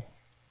double?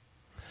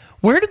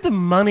 Where did the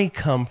money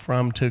come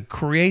from to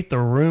create the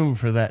room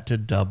for that to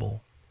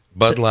double?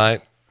 Bud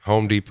Light,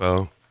 Home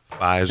Depot,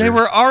 Pfizer. They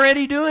were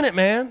already doing it,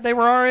 man. They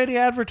were already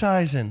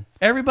advertising.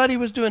 Everybody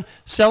was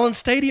selling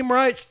stadium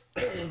rights.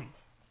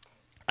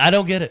 I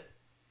don't get it.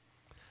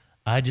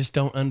 I just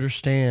don't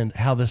understand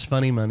how this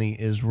funny money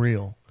is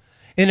real.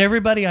 And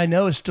everybody I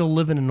know is still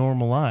living a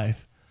normal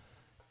life,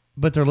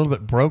 but they're a little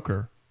bit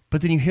broker.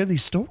 But then you hear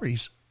these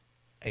stories.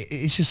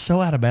 It's just so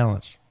out of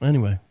balance.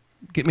 Anyway,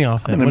 get me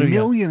off that. $1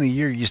 million a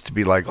year used to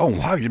be like, oh,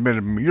 wow, you're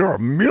a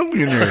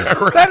millionaire.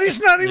 Right. That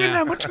is not even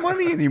that much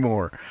money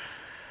anymore.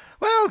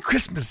 Well,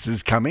 Christmas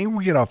is coming.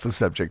 We'll get off the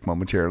subject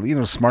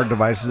momentarily. Smart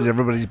devices.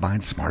 Everybody's buying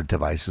smart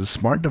devices.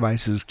 Smart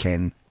devices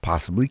can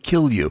possibly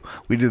kill you.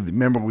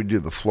 Remember we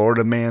did the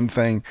Florida man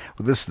thing?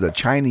 Well, this is the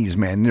Chinese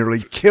man nearly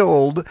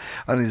killed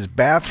on his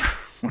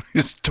bathroom,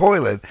 his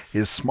toilet,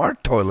 his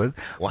smart toilet.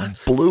 What?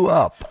 Blew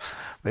up.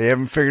 They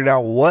haven't figured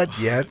out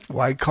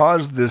why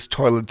caused this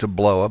toilet to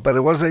blow up, but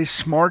it was a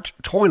smart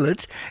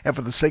toilet. And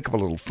for the sake of a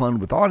little fun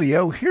with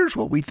audio, here's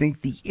what we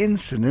think the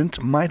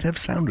incident might have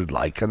sounded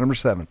like. Number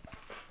 7.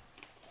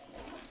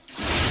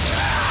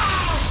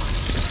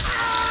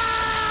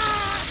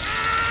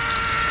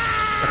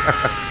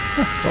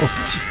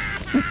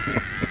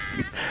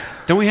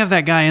 Don't we have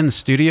that guy in the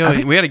studio?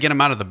 We got to get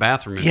him out of the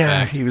bathroom. In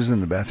fact. He was in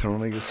the bathroom.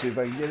 Let me go see if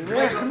I can get him.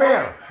 Hey, come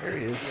here. Here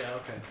he is. Yeah,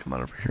 okay. Come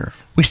on over here.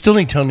 We still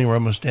need Tony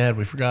Romo's dad.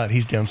 We forgot.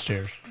 He's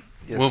downstairs.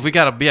 Yes. Well, we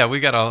got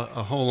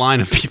a whole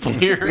line of people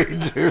here. We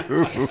do.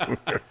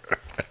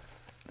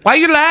 Why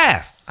you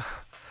laugh?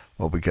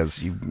 Well,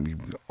 because you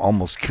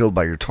almost killed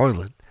by your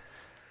toilet.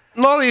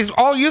 No,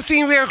 you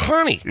seem very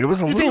funny. It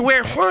was you seem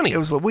very funny. It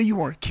was well, you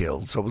weren't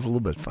killed, so it was a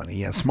little bit funny.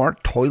 Yeah,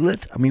 smart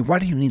toilet. I mean, why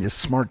do you need a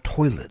smart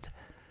toilet?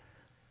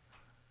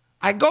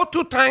 I go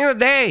 2 times a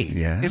day.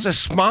 Yeah, it's a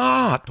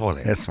smart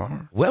toilet. That's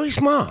smart. Very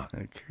smart.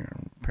 Okay,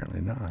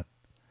 apparently not.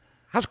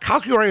 How's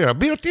calculator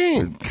built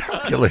in?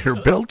 Calculator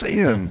built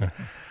in.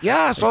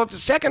 Yeah, so the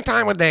second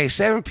time a day,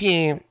 7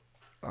 p.m.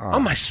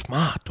 on my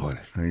smart toilet.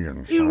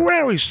 You're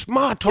very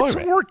smart toilet.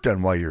 Get some work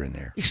done while you're in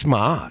there. He's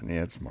smart.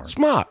 Yeah, it's smart.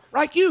 Smart,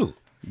 like you.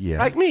 Yeah.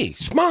 Like me.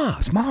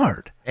 Smart.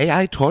 Smart.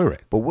 AI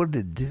toilet. But what did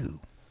it do?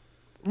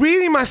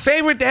 Reading my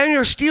favorite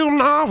Daniel Steele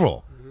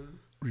novel.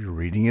 You're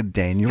reading a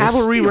Daniel Have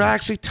Steele. a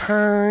relaxing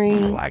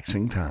time.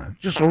 Relaxing time.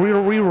 Just a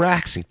real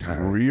relaxing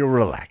time. Real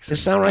relaxing. It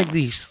sound like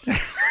this.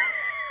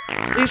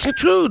 It's the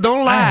truth.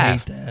 Don't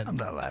laugh. I hate that. I'm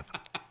not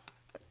laughing.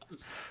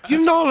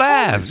 You don't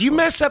laugh. You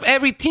mess up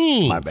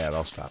everything. My bad.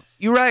 I'll stop.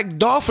 You like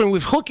dolphin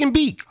with hook and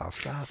beak. I'll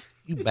stop.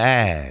 You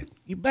bad.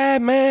 You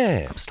bad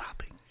man. I'm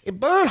stopping. It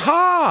burned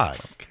hard.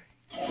 Okay.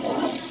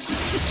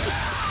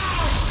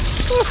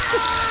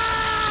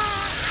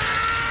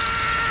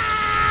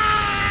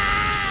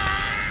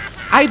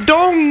 I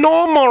don't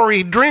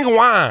normally drink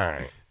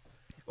wine.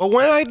 But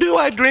when I do,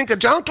 I drink a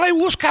John Clay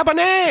Wolfe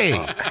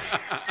Cabernet.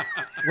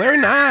 Very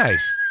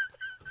nice.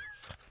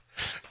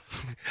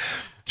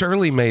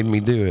 Turley made me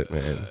do it,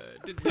 man.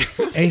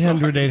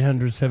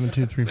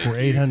 800-800-7234.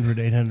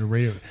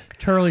 800-800-radio.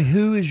 Turley,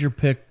 who is your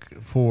pick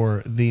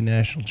for the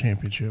national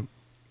championship?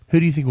 Who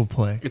do you think will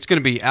play? It's going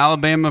to be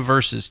Alabama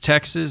versus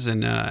Texas,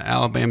 and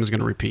Alabama's going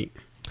to repeat.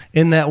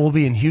 And that will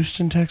be in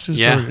Houston,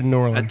 Texas, or in New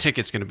Orleans? That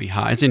ticket's going to be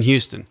high. It's in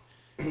Houston.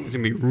 It's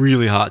going to be a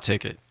really hot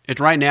ticket.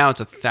 Right now,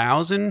 it's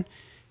 $1,000.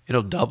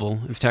 It'll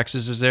double if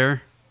Texas is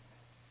there.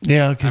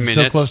 Yeah, because it's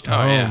so close to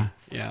home.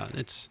 Yeah,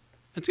 it's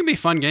going to be a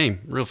fun game.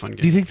 Real fun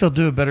game. Do you think they'll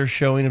do a better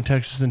showing of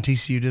Texas than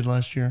TCU did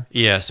last year?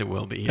 Yes, it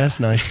will be. Yeah. That's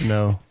nice to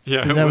know.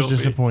 Yeah, that was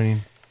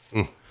disappointing.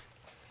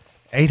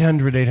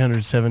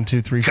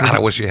 800-800-7234. God, I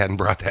wish you hadn't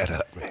brought that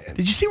up, man.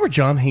 Did you see where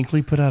John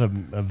Hinckley put out a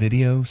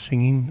video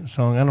singing a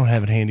song? I don't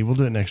have it handy. We'll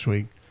do it next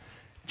week.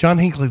 John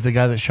Hinckley, the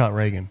guy that shot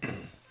Reagan.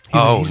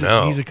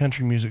 He's a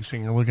country music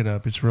singer. Look it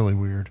up. It's really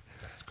weird.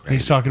 That's great.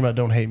 He's talking about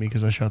 "Don't hate me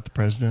because I shot the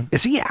president."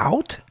 Is he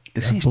out?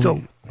 Is he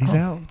still? He's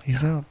out.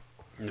 He's out.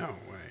 No way.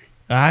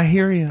 I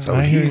hear you. So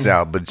he's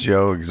out, but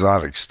Joe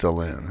Exotic's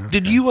still in.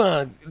 Did you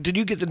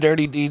get the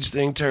Dirty Deeds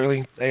thing,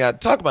 Turley?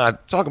 Talk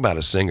about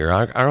a singer.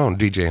 Our own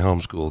DJ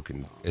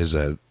Homeschool is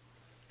a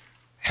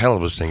hell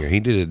of a singer. He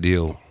did a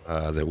deal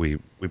that we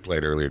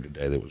played earlier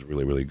today that was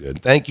really, really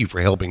good. Thank you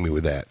for helping me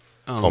with that.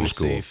 Let me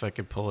see if I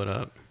could pull it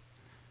up.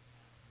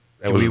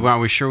 Are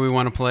we sure we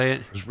want to play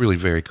it? It was really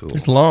very cool.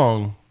 It's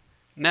long.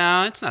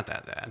 No, it's not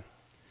that bad.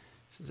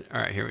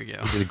 All right, here we go.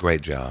 You did a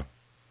great job.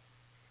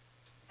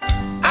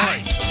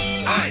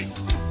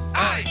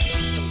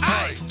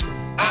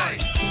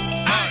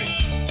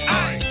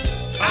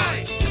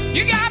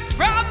 You got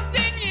problems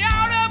and you're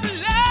out of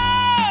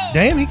love.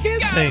 Damn, he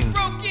can't sing. Got a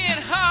broken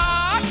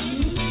heart.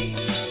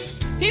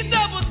 He's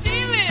double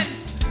dealing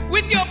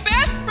with your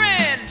best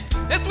friend.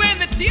 That's when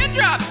the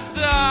teardrops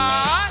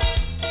start.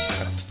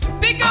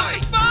 Pick up the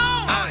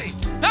phone.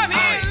 I'm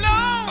here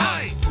alone.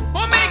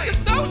 Or make a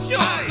social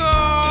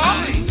call.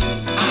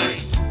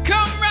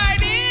 Come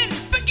right in.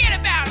 Forget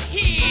about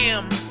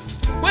him.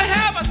 We'll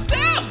have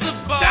ourselves a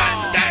ball.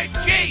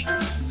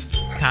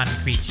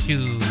 Concrete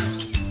shoes,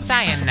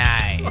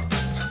 cyanide,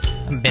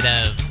 a bit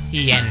of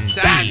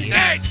TNT,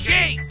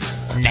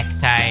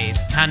 neckties,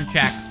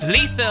 contracts,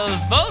 lethal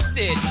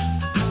voltage.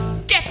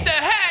 Get the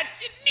hat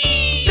you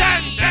need.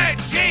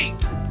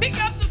 Pick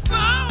up the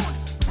phone.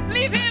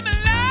 Leave him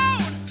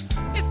alone.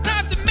 It's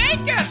time to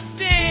make a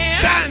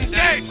stand.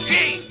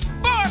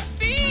 For a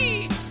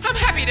fee, I'm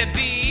happy to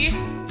be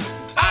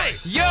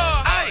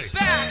your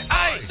back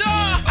door.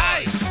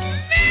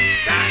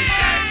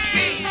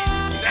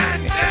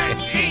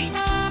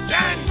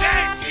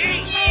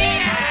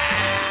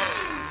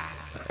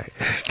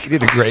 You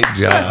did a great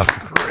job.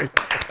 Great.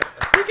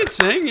 You can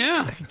sing,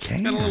 yeah. Got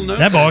a little note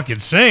That there. boy can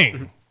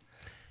sing.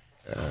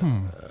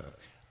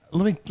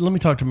 Let me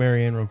talk to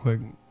Marianne real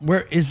quick.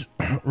 Where is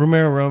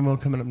Romero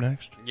Romo coming up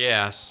next?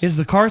 Yes. Is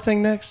the car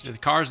thing next? The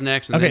car's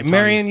next. And Okay, then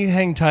Marianne, Tony's. you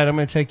hang tight. I'm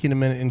going to take you in a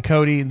minute. And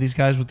Cody, these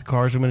guys with the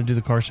cars, I'm going to do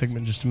the car segment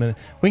in just a minute.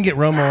 We can get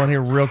Romo on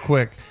here real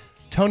quick.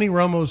 Tony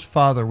Romo's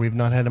father, we've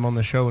not had him on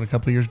the show in a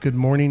couple of years. Good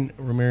morning,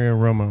 Romero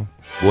Romo.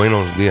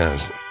 Buenos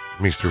dias,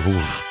 Mr.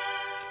 Wolfe.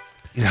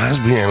 It has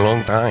been a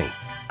long time.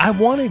 I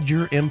wanted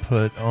your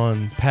input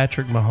on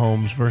Patrick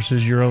Mahomes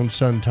versus your own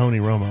son, Tony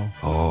Romo.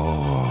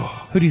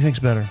 Oh. Who do you think's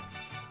better?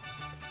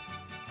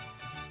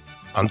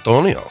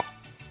 Antonio.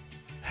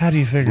 How do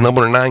you figure?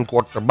 Number 9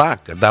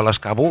 quarterback, Dallas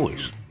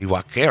Cowboys. He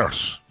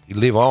cares. He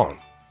live on.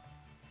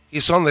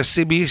 He's on the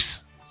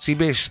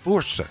CBS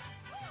Sports.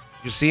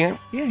 You see him?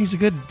 Yeah, he's a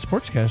good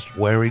sportscaster.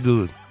 Very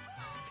good.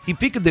 He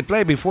picked the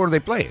play before they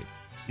play it.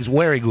 He's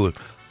very good.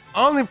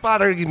 Only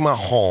Patrick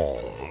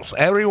Mahomes.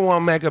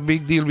 Everyone make a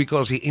big deal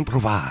because he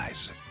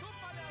improvised.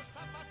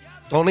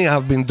 Tony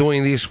have been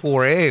doing this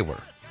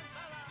forever.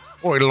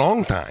 For a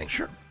long time.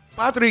 Sure.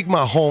 Patrick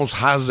Mahomes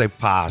has a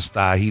pass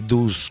that he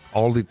does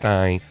all the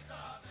time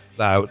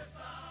that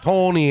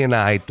Tony and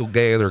I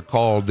together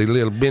call the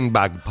little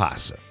beanbag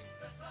pass.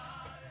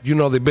 You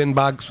know the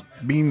beanbags?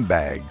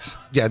 Beanbags.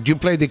 Yeah, do you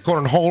play the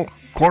cornhole?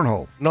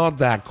 Cornhole. Not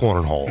that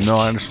cornhole. No,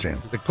 I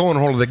understand. The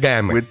cornhole, the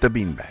game. With the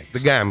beanbags. The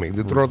game.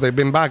 They throw the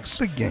beanbags.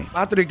 The game.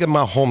 Patrick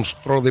Mahomes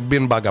throw the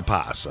beanbag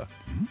pass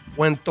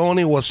when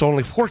Tony was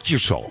only 4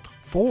 years old.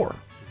 4?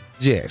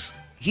 Yes.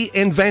 He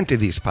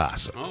invented this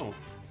pass. Oh.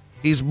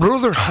 His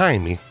brother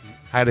Jaime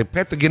had a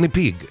pet guinea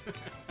pig.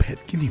 Pet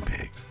guinea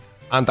pig.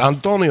 And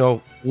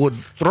Antonio would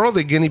throw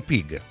the guinea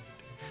pig.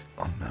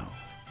 Oh, no.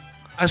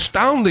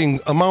 Astounding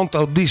amount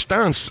of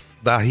distance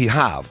that he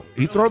have.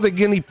 He throw the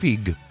guinea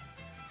pig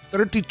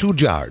 32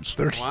 yards.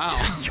 32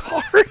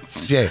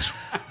 yards? Yes.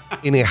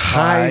 In a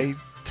high,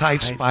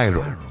 tight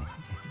spiral.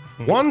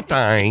 One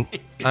time,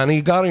 and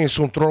he got in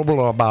some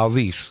trouble about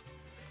this.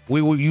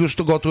 We used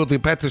to go to the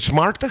Pet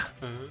Smart. Do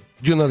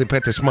you know the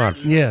Pet Smart?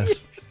 Yes.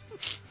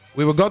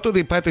 We would go to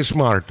the Pet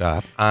Smart,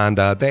 and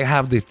they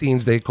have the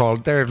things they call,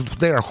 they're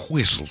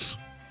whistles.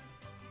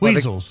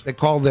 Weasels. They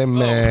call them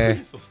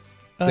hamsters?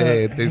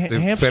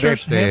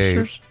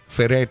 Hamsters?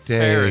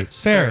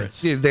 Ferrets.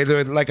 Yeah,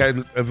 they're like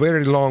a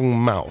very long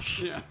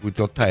mouse with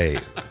a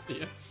tail.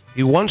 Yes.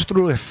 He once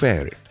threw a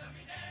ferret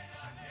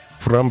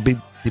from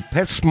the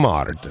Pet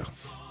Smart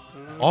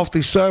off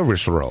the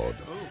service road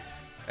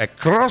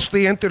across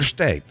the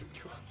interstate,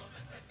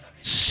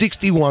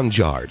 61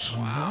 yards.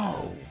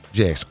 Wow.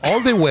 Yes,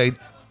 all the way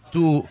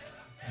to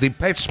the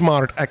Pet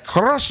Smart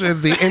across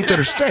the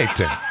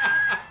interstate.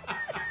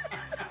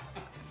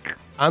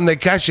 And they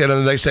catch it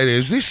and they say,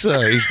 is this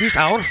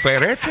our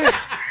ferret? They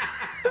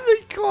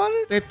caught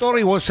it? They thought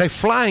it was a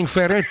flying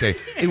ferret.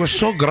 It was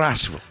so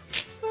graceful.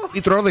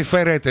 He threw the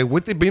ferret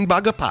with the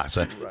beanbag pass.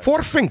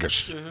 4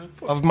 fingers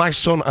of my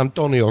son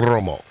Antonio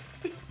Romo.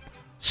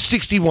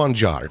 61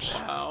 yards.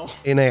 Wow.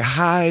 In a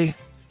high,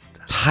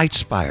 tight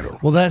spiral.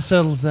 Well, that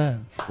settles that.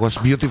 Was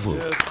beautiful.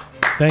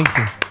 Thank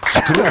you.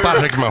 Screw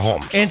Patrick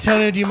Mahomes.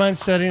 Antonio, do you mind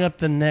setting up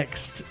the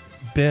next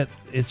bit?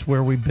 It's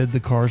where we bid the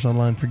cars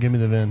online for Give Me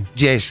the VIN.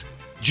 Yes.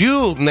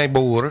 You,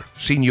 neighbor,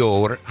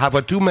 senor,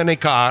 have too many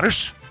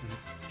cars.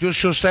 You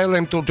should sell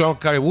them to John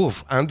Clay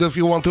Wolfe. And if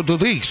you want to do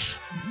this,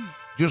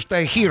 just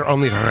stay here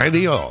on the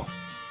radio.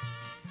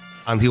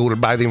 And he will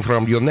buy them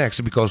from you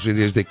next because it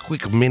is the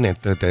quick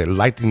minute, the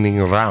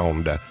lightning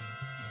round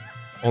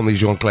on the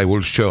John Clay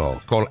Wolfe show.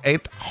 Call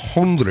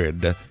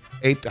 800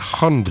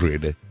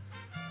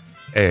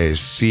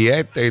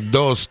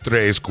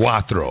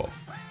 7234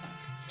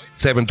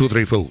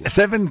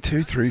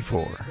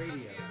 7234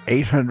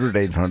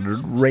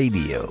 800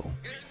 radio.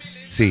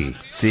 See.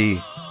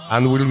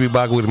 And we'll be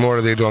back with more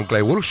of the John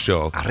Clay Wolfe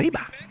show.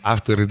 Arriba.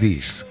 After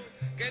this.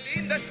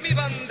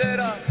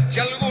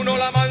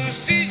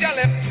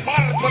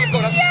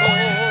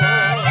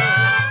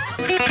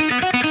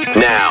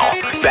 Now,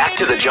 back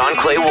to the John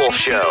Clay Wolfe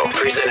Show,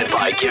 presented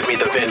by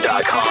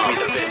GiveMeTheVin.com.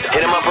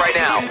 Hit him up right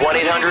now,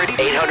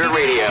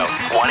 1-800-800-RADIO.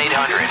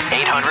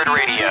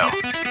 1-800-800-RADIO.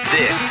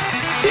 This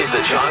is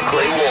the John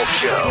Clay Wolfe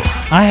Show.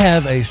 I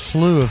have a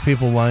slew of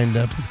people lined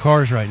up with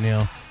cars right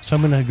now, so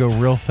I'm going to go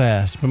real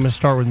fast. I'm going to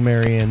start with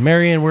Marianne.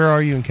 Marianne, where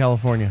are you in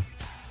California?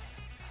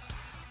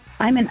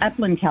 I'm in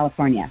Upland,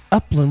 California.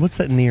 Upland, what's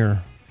that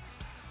near?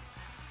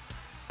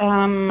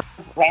 Rancho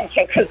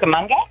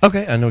Cucamonga.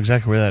 Okay, I know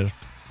exactly where that is.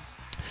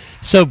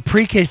 So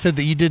Pre-K said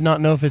that you did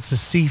not know if it's a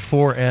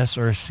C4S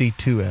or a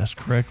C2S,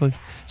 correctly?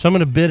 So I'm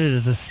going to bid it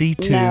as a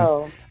C2.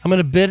 No. I'm going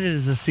to bid it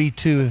as a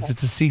C2. If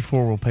it's a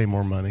C4, we'll pay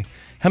more money.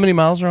 How many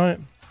miles are on it?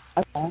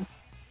 Okay.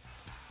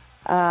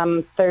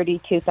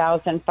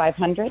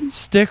 32,500.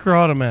 Stick or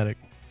automatic?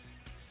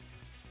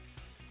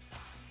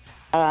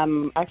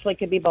 Actually, it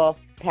could be both.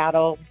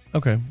 Paddle.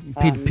 Okay.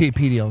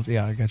 PDLs.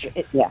 Yeah, I got you.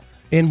 Yeah.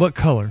 In what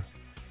color?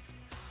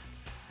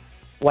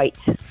 White.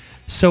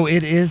 So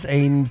it is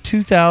a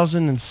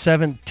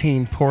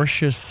 2017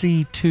 Porsche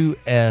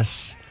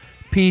C2S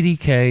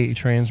PDK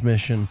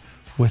transmission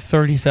with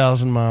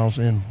 30,000 miles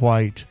in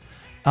white.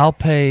 I'll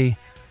pay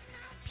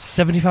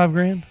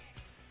 $75,000.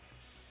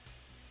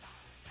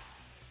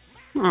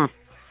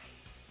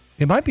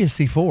 It might be a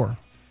C4.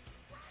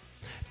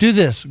 Do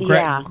this.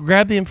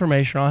 Grab the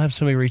information. I'll have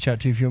somebody reach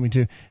out to you if you want me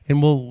to,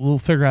 and we'll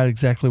figure out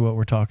exactly what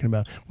we're talking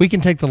about. We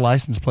can take the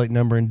license plate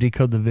number and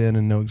decode the VIN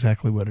and know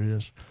exactly what it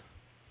is.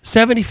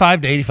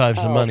 75 to 85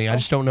 is the money. I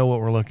just don't know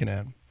what we're looking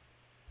at.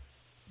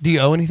 Do you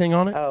owe anything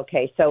on it?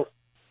 Okay, so,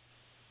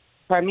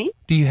 pardon me?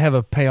 Do you have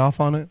a payoff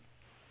on it?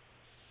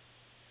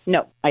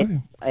 No.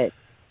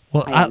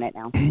 Well, I own it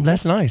now.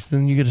 That's nice.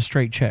 Then you get a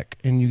straight check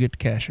and you get to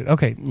cash it.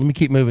 Okay, let me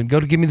keep moving. Go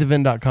to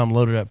givemethevin.com,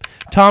 load it up.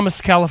 Thomas,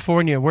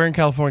 California. Where in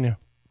California?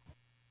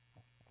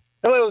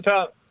 Hello,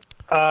 Tom.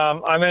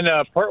 I'm in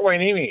Port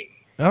Hueneme.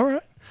 All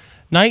right.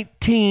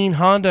 19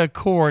 Honda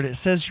Accord. It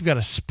says you've got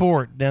a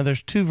Sport. Now,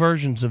 there's two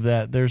versions of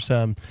that. There's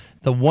the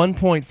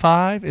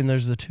 1.5 and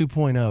there's the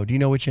 2.0. Do you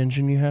know which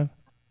engine you have?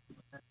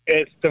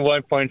 It's the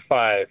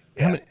 1.5.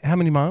 How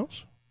many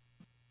miles?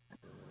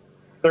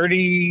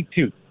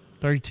 32.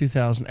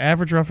 32,000.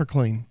 Average, rough, or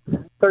clean?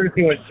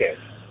 32 and 10.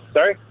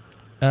 Sorry?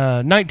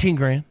 19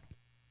 grand.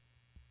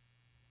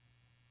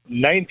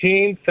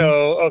 19.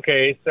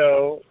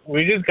 So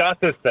we just got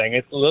this thing.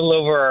 It's a little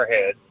over our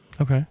head.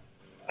 Okay.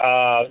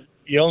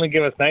 You only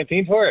give us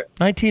 19 for it?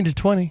 19 to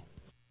 20.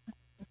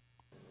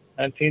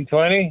 19,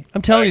 20?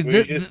 I'm telling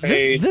you,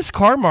 this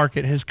car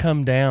market has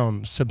come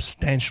down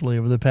substantially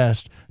over the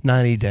past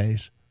 90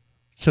 days.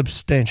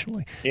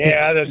 Substantially.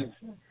 Yeah.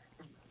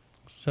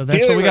 So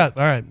that's what we got.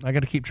 All right. I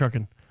got to keep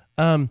trucking.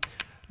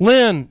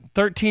 Lynn,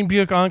 13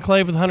 Buick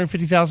Enclave with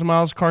 150,000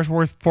 miles. Car's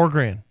worth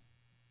 $4,000.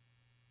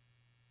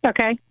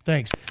 Okay.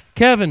 Thanks.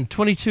 Kevin,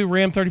 22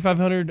 Ram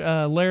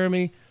 3500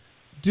 Laramie,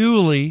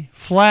 dually,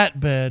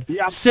 flatbed.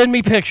 Yeah. Send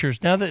me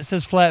pictures. Now that it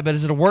says flatbed,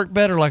 is it a work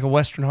bed or like a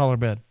Western hauler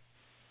bed?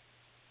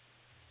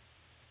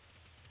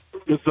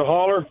 It's a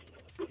hauler.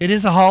 It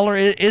is a hauler.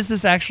 Is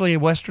this actually a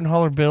Western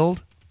hauler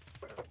build?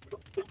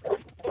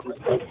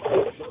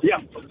 Yeah.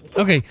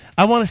 Okay,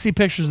 I want to see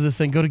pictures of this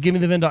thing. Go to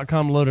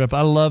givemethevin.com, load it up.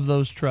 I love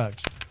those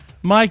trucks.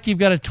 Mike, you've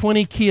got a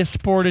 20 Kia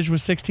Sportage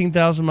with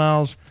 16,000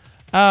 miles,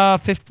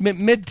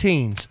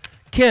 mid-teens.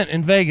 Kent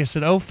in Vegas,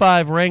 an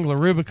 05 Wrangler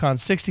Rubicon,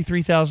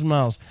 63,000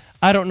 miles.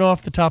 I don't know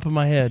off the top of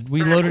my head.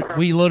 We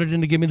loaded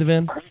into Give Me the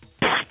VIN?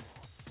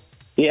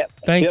 Yep.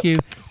 Thank you.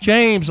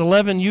 James,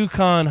 11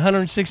 Yukon,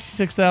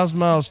 166,000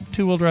 miles,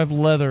 two-wheel drive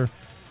leather.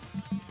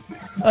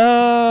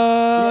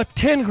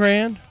 10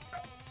 grand.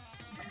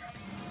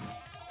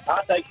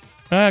 I'll take it.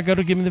 All right, go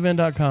to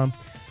givemethevin.com.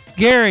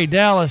 Gary,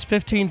 Dallas,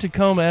 15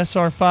 Tacoma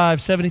SR5,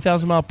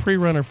 70,000 mile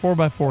pre-runner,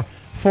 4x4.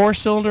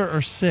 Four-cylinder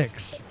or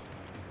six?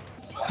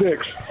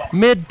 6.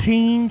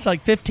 Mid-teens,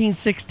 like 15,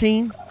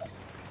 16?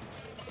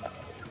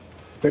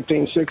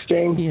 15,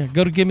 16. Yeah,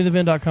 go to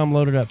givemethevin.com,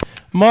 load it up.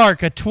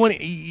 Mark, a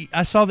 20.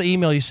 I saw the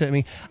email you sent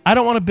me. I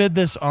don't want to bid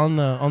this on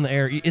the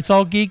air. It's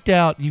all geeked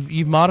out.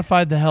 You've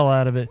modified the hell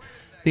out of it.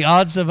 The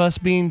odds of us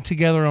being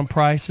together on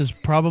price is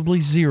probably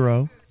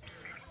 0.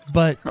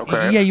 But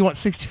yeah, you want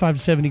 65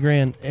 to 70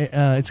 grand.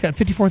 It's got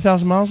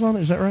 54,000 miles on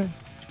it. Is that right?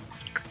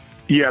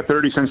 Yeah,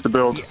 30 cents to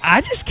build.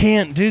 I just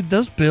can't, dude.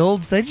 Those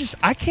builds,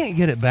 I can't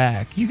get it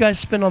back. You guys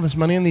spend all this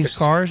money on these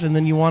cars, and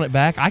then you want it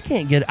back. I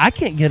can't get it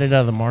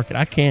out of the market.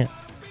 I can't.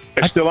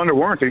 It's still under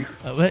warranty.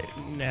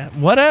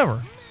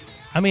 Whatever.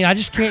 I mean, I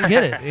just can't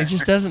get it. It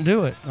just doesn't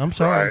do it. I'm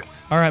sorry. Right.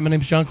 All right, my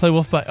name's John Clay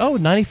Wolfe Pack.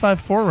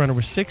 95 4Runner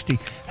with 60.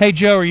 Hey,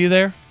 Joe, are you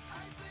there?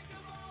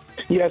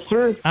 Yes,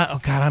 sir. Oh,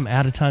 God, I'm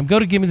out of time. Go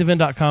to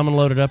givemethevin.com and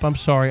load it up. I'm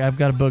sorry. I've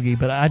got a boogie,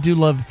 but I do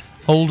love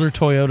older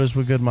Toyotas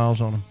with good miles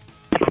on them.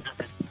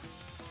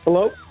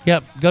 Hello?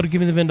 Yep. Go to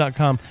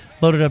givemethevin.com.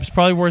 Load it up. It's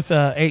probably worth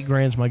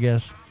 $8,000 is my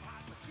guess.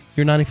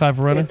 You're 95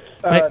 runner?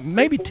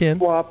 Maybe 10.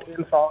 Swap,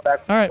 install,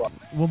 back. All right.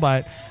 We'll buy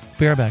it.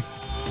 Be right back.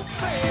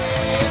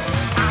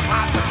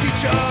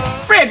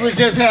 Fred was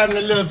just having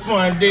a little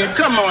fun, dude.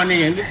 Come on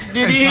in.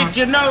 Did he hit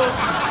your nose?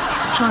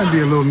 Trying to be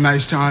a little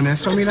nice to Aunt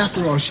Esther. I mean,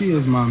 after all, she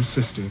is Mom's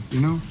sister,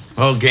 you know?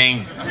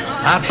 Okay.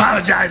 I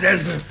apologize,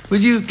 Esther.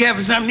 Would you care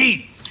for something to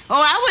eat?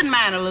 Oh, I wouldn't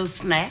mind a little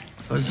snack.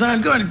 Well,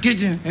 son, go in the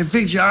kitchen and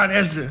fix your Aunt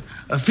Esther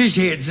a fish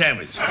head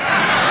sandwich.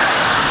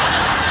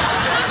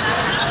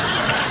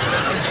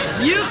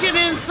 You can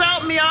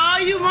insult me all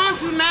you want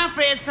to now,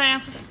 Fred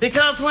Sanford,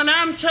 because when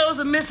I'm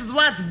chosen Mrs.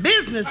 Watts'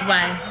 business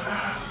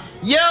wife,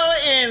 your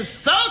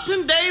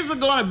insulting days are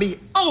going to be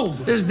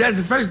over. That's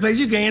the first place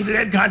you can enter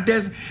that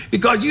contest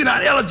because you're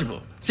not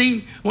eligible.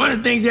 See, one of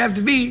the things you have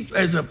to be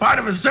is a part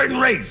of a certain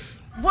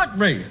race. What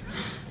race?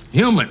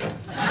 Human.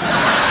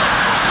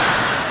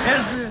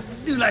 Esther,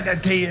 do like I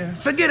tell you.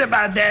 Forget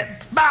about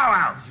that. Bow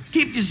out.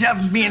 Keep yourself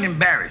from being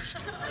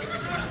embarrassed.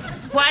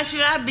 Why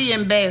should I be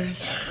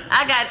embarrassed?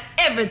 I got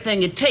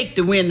everything it takes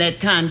to win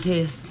that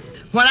contest.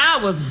 When I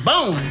was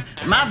born,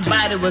 my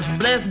body was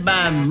blessed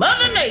by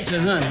Mother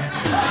Nature, honey.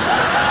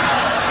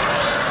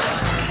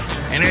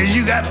 And as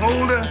you got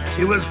older,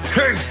 it was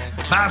cursed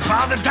by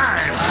Father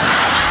Time.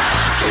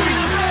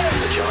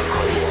 The John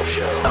Clay Wolfe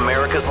Show.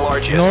 America's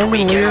largest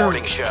weekend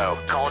morning show.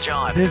 Call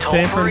John.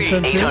 Toll free.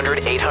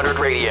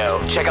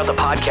 800-800-RADIO. Check out the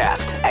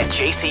podcast at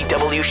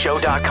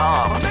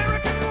jcwshow.com.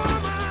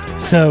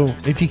 So,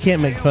 if you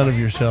can't make fun of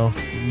yourself,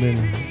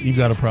 then you've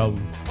got a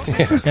problem.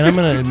 And I'm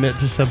going to admit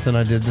to something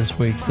I did this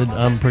week that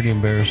I'm pretty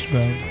embarrassed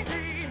about.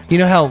 You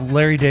know how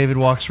Larry David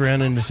walks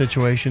around into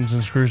situations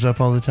and screws up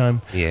all the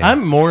time? Yeah.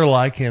 I'm more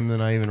like him than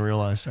I even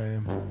realized I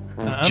am.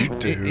 You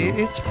do?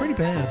 It's pretty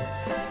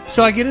bad.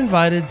 So I get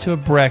invited to a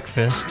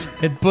breakfast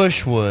at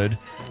Bushwood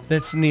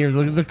that's near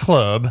the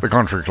club. The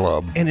country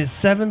club. And it's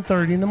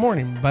 7:30 in the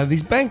morning by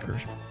these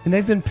bankers. And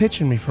they've been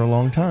pitching me for a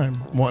long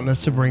time, wanting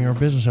us to bring our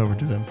business over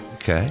to them.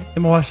 Okay.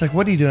 And my wife's like,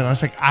 what are you doing? I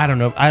was like, I don't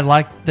know.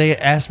 They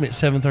asked me at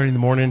 7:30 in the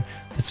morning.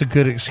 That's a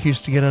good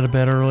excuse to get out of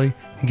bed early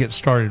and get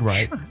started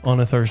right on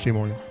a Thursday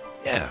morning.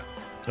 Yeah.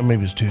 Or maybe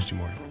it was Tuesday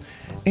morning.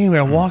 Anyway,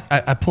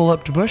 I pull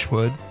up to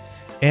Bushwood,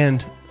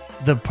 and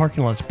the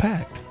parking lot's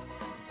packed.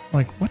 I'm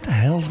like, what the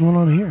hell's going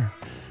on here?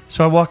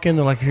 So I walk in,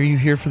 they're like, are you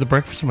here for the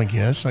breakfast? I'm like,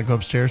 yes. I go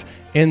upstairs,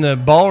 and the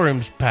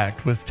ballroom's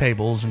packed with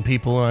tables and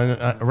people,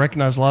 and I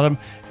recognize a lot of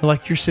them. They're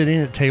like, you're sitting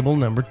at table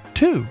number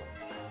 2.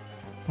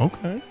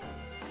 Okay.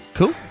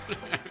 Cool.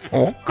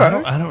 Okay.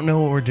 I don't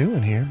know what we're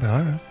doing here, but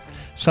all right.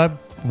 So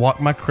I walk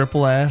my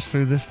cripple ass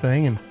through this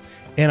thing,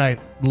 and I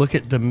look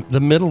at the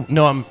middle.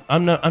 No,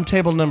 I'm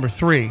table number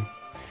 3.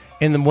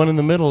 And the one in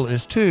the middle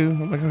is 2.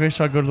 I'm like, okay,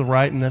 so I go to the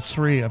right, and that's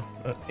 3.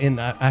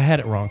 And I had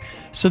it wrong.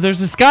 So there's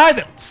this guy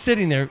that's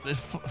sitting there,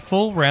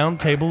 full round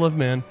table of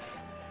men,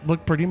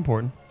 looked pretty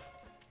important.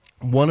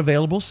 One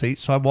available seat,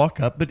 so I walk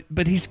up,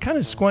 but he's kind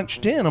of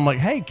squunched in. I'm like,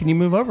 hey, can you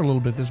move over a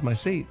little bit? This is my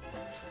seat.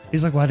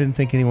 He's like, well, I didn't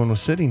think anyone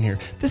was sitting here.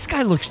 This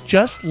guy looks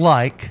just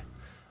like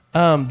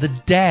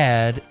the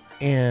dad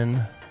in...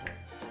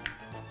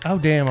 Oh,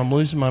 damn, I'm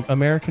losing my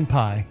American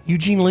Pie.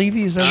 Eugene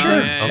Levy, is that his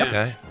name?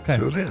 Yeah. Okay.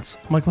 So it is.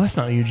 I'm like, well, that's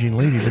not Eugene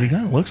Levy, but he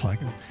kind of looks like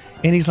him.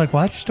 And he's like,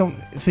 well, I just don't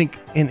think...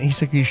 And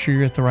he's like, are you sure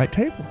you're at the right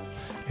table?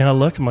 And I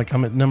look, I'm like,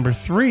 I'm at number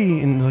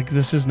 3, and like,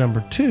 this is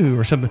number 2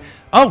 or something.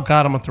 Oh,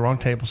 God, I'm at the wrong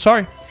table.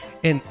 Sorry.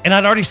 And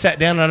I'd already sat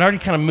down, and I'd already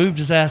kind of moved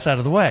his ass out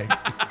of the way.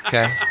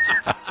 Okay.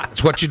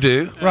 That's what you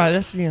do. Right,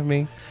 that's me.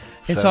 And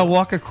so I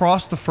walk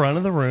across the front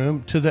of the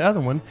room to the other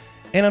one,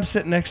 and I'm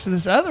sitting next to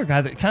this other guy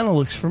that kind of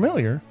looks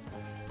familiar.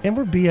 And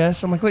we're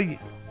BS. I'm like, wait.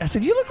 I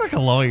said, you look like a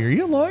lawyer. Are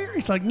you a lawyer?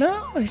 He's like,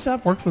 no. He said,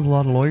 I've worked with a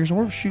lot of lawyers, and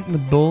we're shooting the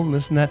bull and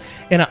this and that.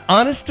 And I,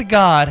 honest to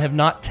God, have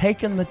not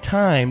taken the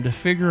time to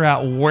figure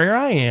out where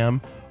I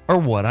am or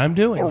what I'm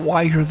doing. Or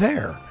why you're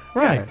there.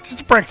 Right. Yeah, it's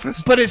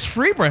breakfast. But it's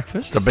free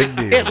breakfast. It's a big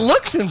deal. It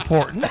looks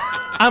important.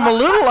 I'm a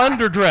little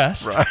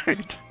underdressed.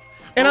 Right.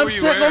 And I'm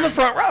sitting on the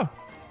front row.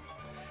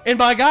 And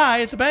my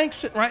guy at the bank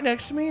sitting right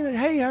next to me. And,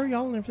 hey, how are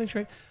y'all? And everything's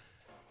great.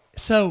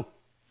 So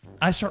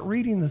I start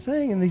reading the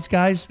thing, and these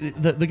guys,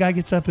 the guy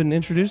gets up and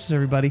introduces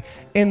everybody.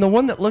 And the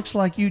one that looks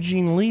like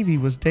Eugene Levy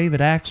was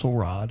David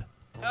Axelrod.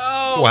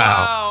 Oh,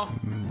 wow.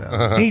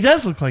 No. He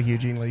does look like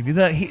Eugene Levy.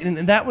 And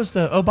that was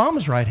the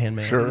Obama's right-hand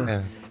man. Sure.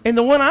 Yeah. And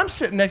the one I'm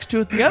sitting next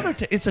to at the other,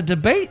 it's a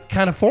debate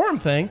kind of forum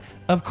thing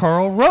of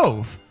Karl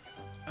Rove,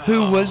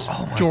 who was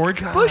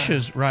George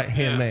Bush's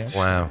right-hand man.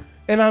 Wow.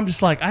 And I'm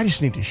just like, I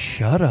just need to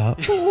shut up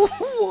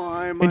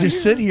and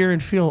just sit here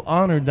and feel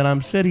honored that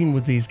I'm sitting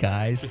with these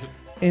guys.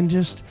 And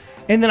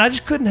then I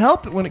just couldn't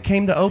help it when it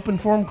came to open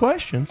forum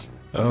questions.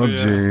 Oh,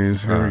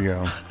 jeez. Here we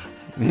go.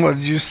 What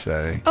did you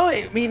say? Oh,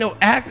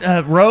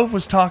 Rove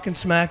was talking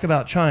smack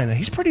about China.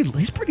 He's pretty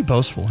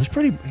boastful. He's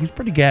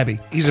pretty gabby.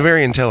 He's a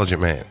very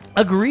intelligent man.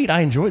 Agreed.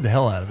 I enjoyed the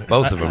hell out of it.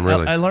 Both of them,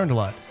 really. I learned a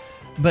lot.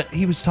 But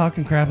he was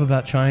talking crap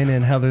about China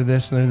and how they're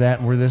this and they're that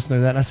and we're this and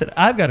they're that. And I said,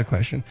 I've got a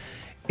question.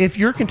 If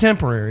your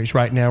contemporaries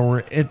right now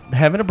were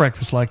having a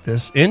breakfast like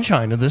this in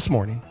China this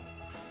morning,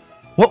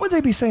 what would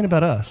they be saying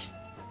about us?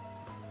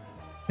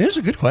 It was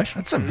a good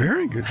question. That's a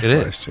very good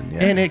question.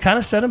 Yeah. And it kind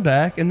of set him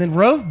back. And then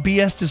Rove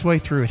BS'd his way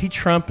through it. He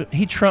Trump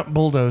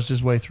bulldozed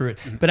his way through it.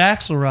 But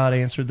Axelrod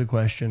answered the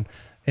question,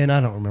 and I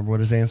don't remember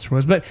what his answer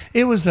was. But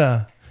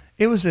I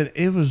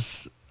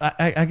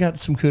got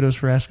some kudos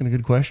for asking a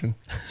good question.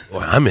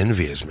 Boy, I'm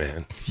envious,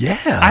 man.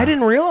 Yeah. I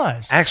didn't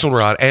realize.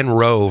 Axelrod and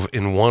Rove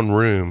in one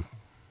room.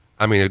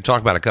 I mean,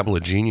 talk about a couple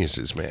of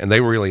geniuses, man. They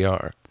really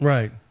are.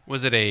 Right.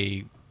 Was it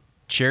a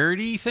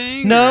charity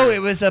thing? No, it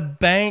was a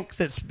bank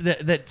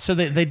so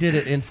they did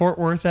it in Fort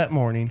Worth that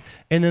morning,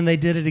 and then they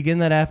did it again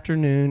that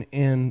afternoon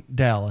in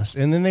Dallas,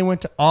 and then they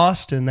went to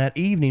Austin that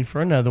evening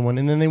for another one,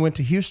 and then they went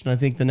to Houston, I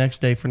think, the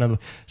next day for another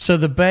one. So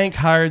the bank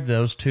hired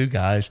those two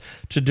guys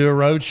to do a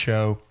road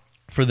show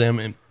for them,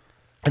 and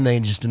they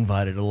just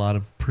invited a lot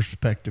of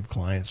prospective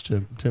clients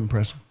to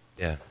impress them.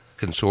 Yeah.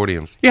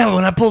 Consortiums. Yeah,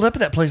 when I pulled up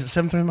at that place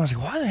at 7:30, I was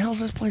like, why the hell is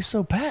this place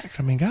so packed?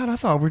 I mean, God, I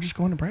thought we were just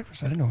going to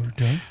breakfast. I didn't know what we were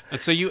doing. And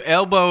so you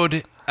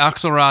elbowed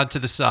Axelrod to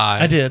the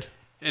side. I did.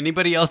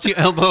 Anybody else you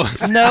elbowed?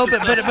 No,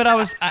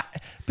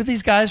 but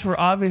these guys were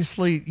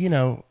obviously,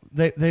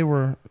 they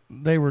were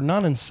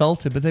not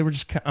insulted, but they were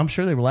just, I'm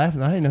sure they were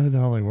laughing. I didn't know who the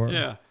hell they were.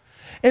 Yeah.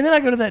 And then I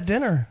go to that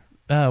dinner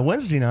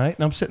Wednesday night,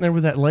 and I'm sitting there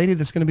with that lady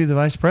that's going to be the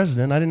vice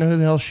president. I didn't know who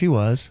the hell she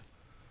was.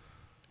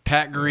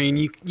 Pat Green,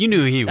 you knew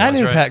who he was. I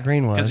knew right? Pat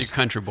Green was. Because you're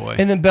country boy.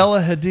 And then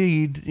Bella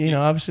Hadid,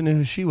 obviously knew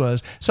who she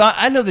was. So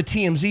I know the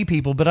TMZ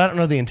people, but I don't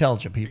know the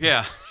intelligent people.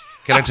 Yeah.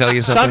 Can I tell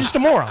you something? So I'm just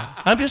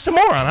a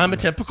moron. I'm a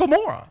typical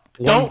moron.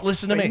 Don't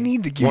listen to me. I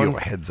need to give you a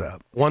heads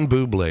up. One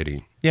boob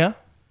lady. Yeah?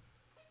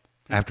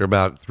 After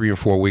about 3 or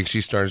 4 weeks,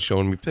 she started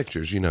showing me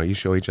pictures. You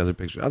show each other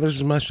pictures. Oh, this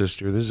is my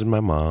sister. This is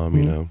my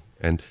mom,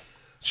 And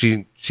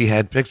she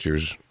had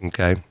pictures,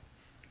 okay?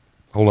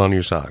 Hold on to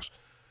your socks.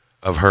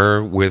 Of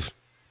her with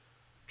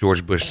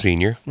George Bush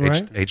Sr.,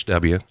 right.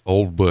 H.W.,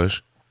 Old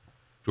Bush,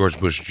 George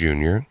Bush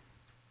Jr.,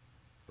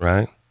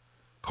 right?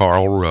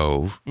 Karl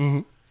Rove.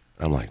 Mm-hmm.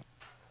 I'm like,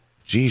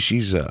 gee,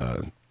 she's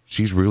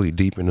really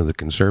deep into the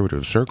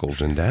conservative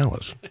circles in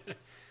Dallas.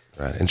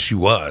 Right. And she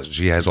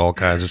has all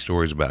kinds of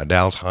stories about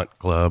Dallas Hunt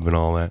Club and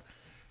all that.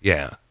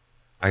 Yeah.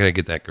 I got to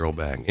get that girl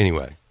back.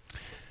 Anyway,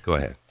 go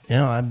ahead.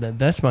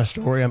 That's my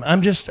story. I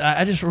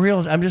just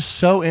realized I'm just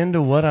so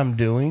into what I'm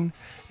doing,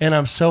 and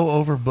I'm so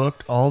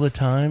overbooked all the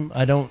time.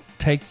 I don't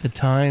take the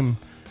time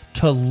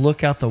to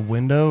look out the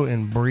window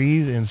and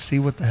breathe and see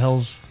what the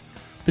hell's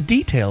the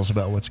details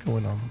about what's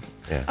going on.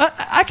 Yeah.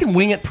 I can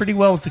wing it pretty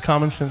well with the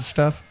common sense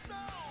stuff.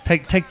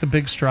 Take the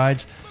big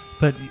strides,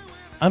 but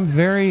I'm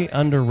very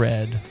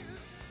underread,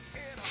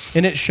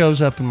 and it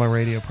shows up in my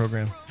radio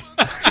program.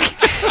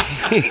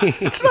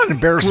 It's not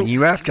embarrassing.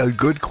 You ask a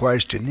good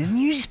question,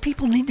 and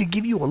people need to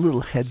give you a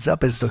little heads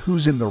up as to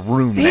who's in the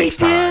room next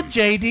time.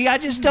 JD. I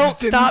just don't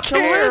stop to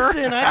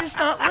listen.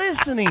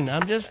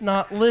 I'm just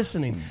not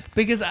listening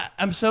because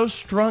I'm so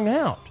strung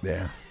out.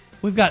 Yeah.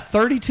 We've got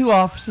 32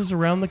 offices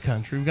around the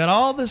country. We've got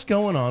all this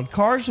going on.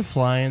 Cars are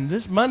flying.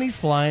 This money's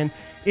flying.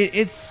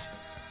 It's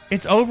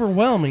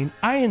overwhelming.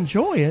 I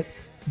enjoy it.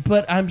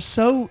 But I'm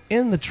so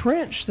in the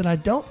trench that I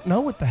don't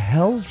know what the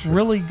hell's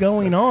really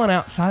going on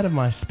outside of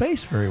my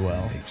space very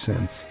well. Makes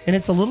sense. And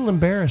it's a little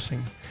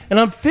embarrassing. And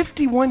I'm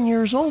 51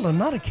 years old. I'm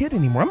not a kid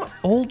anymore. I'm an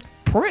old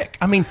prick.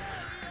 I mean,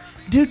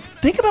 dude,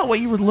 think about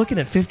what you were looking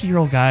at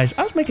 50-year-old guys.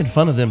 I was making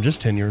fun of them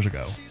just 10 years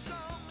ago.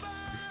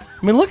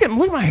 I mean, look at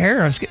my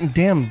hair. I was getting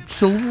damn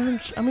silver.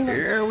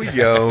 Here we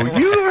go.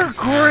 You are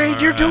great.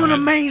 You're doing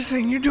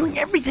amazing. You're doing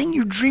everything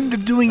you dreamed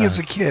of doing as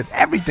a kid.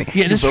 Everything.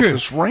 Yeah, that's true. true. You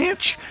built this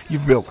ranch.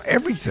 You've built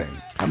everything.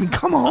 I mean,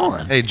 come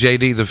on. Hey,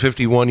 JD, the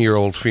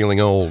 51-year-old's feeling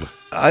old.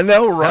 I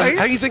know, right?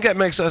 How do you think that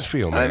makes us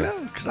feel, man? I know,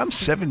 because I'm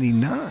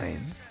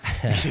 79.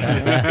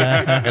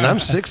 And I'm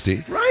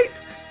 60. Right?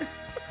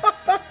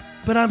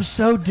 But I'm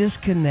so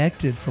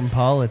disconnected from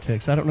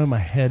politics. I don't know my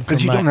head from my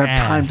Because you don't have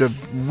time ass. to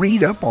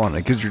read up on it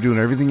because you're doing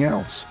everything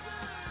else.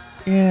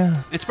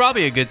 Yeah. It's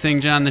probably a good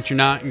thing, John, that you're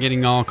not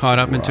getting all caught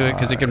up into it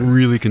because it can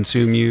really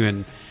consume you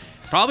and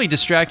probably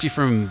distract you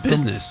from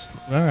business.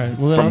 All right.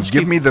 Well, then From I'll just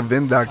keep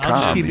givemethevin.com.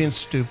 I'll just keep being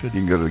stupid.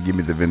 You can go to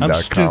givemethevin.com. I'm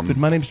stupid.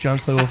 My name's John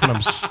Clay Wolfe, and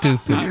I'm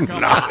stupid.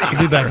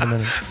 I'll be back in a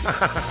minute.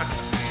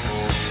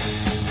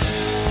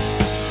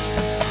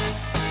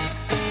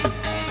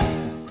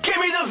 Give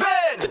me the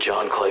VIN! The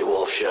John Clay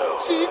Wolfe Show.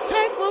 She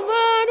take my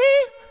money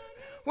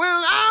when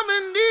I'm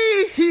in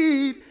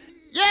need.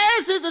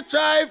 Yes, it's a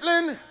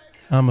trifling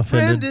I'm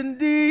offended. friend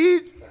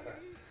indeed.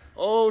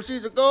 Oh,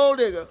 she's a gold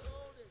digger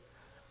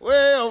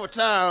way over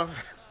town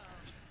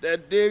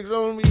that digs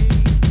on me.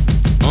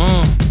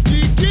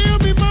 She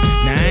give me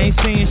money.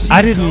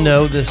 I didn't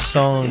know this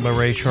song by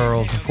Ray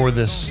Charles before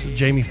this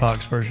Jamie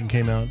Foxx version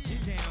came out.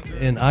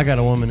 And I Got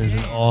a Woman is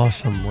an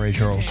awesome Ray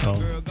Charles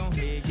song.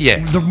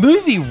 Yeah. The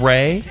movie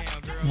Ray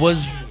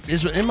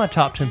is in my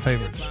top 10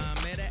 favorites.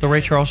 The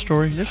Ray Charles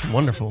story, it's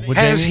wonderful. With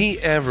Has Jamie. he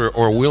ever,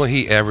 or will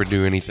he ever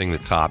do anything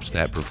that tops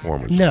that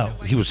performance? No.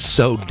 He was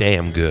so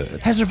damn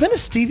good. Has there been a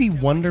Stevie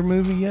Wonder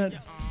movie yet?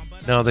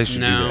 No, they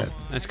should do No, that.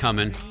 that's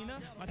coming.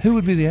 Who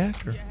would be the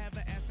actor?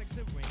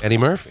 Eddie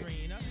Murphy.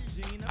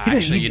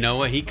 Actually, you know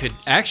what? He could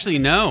actually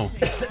know.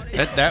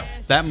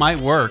 That might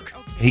work.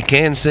 He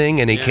can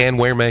sing and he can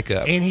wear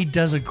makeup. And he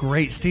does a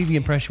great Stevie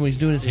impression when he's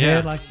doing his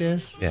head like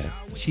this. Yeah.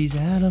 She's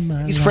out of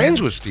my He's life.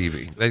 friends with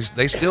Stevie.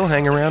 They still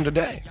hang around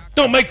today.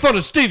 Don't make fun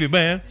of Stevie,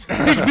 man.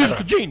 He's a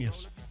musical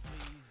genius.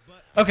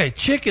 Okay,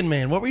 Chicken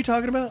Man. What were you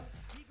talking about?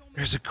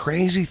 There's a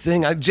crazy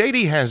thing.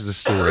 JD has the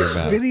story This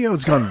about it.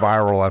 video's gone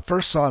viral. I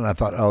first saw it and I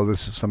thought, oh,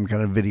 this is some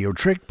kind of video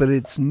trick, but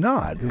it's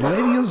not. The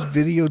lady's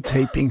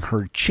videotaping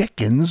her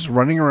chickens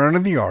running around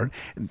in the yard.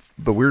 And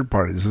the weird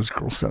part is this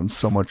girl sounds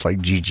so much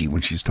like Gigi when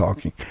she's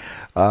talking.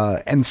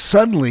 And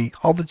suddenly,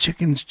 all the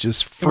chickens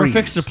just freeze.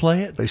 We're fixing to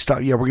play it? They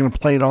stop. Yeah, we're going to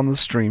play it on the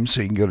stream,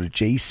 so you can go to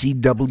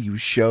jcwshow.com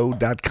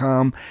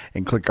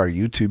and click our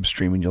YouTube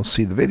stream, and you'll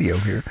see the video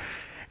here.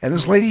 And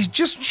this lady's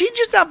just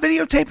out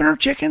videotaping her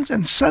chickens,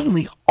 and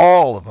suddenly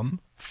all of them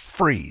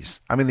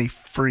freeze. I mean, they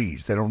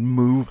freeze. They don't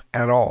move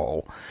at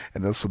all.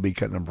 And this will be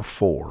cut number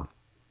 4.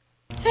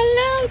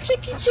 Hello,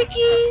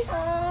 chickies.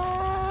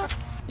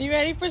 You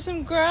ready for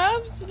some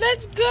grubs?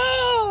 Let's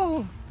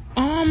go.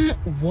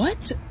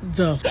 What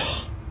the?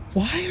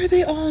 Why are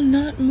they all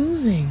not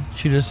moving?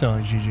 She does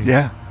sound like Gigi.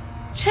 Yeah.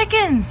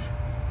 Chickens.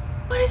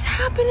 What is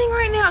happening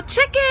right now?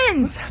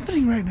 Chickens. What's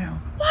happening right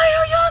now? Why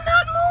are y'all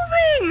not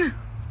moving?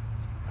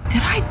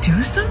 Did I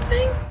do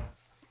something?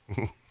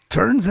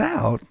 Turns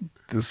out,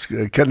 this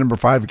cut number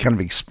 5 kind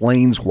of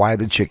explains why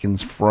the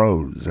chickens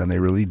froze, and they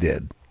really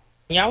did.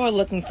 Y'all were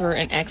looking for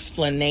an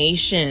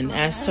explanation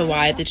as to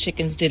why the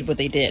chickens did what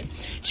they did.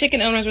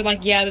 Chicken owners were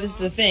like, yeah, this is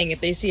the thing.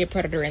 If they see a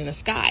predator in the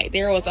sky,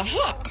 there was a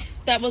hawk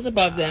that was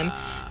above them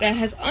that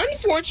has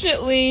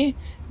unfortunately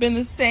been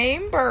the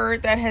same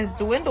bird that has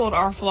dwindled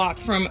our flock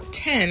from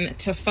 10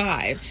 to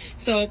 5.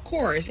 So, of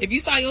course, if you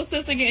saw your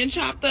sister getting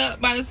chopped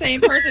up by the same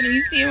person and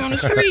you see him on the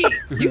street,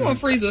 you're going to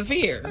freeze with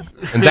fear.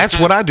 And that's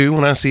what I do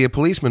when I see a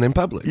policeman in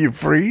public. You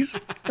freeze?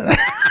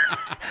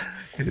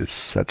 It is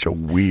such a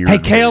weird... Hey,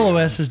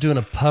 KLOS is doing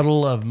a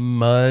puddle of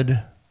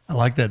mud I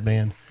like that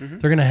band.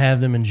 They're going to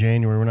have them in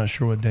January. We're not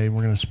sure what day.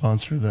 We're going to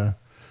sponsor the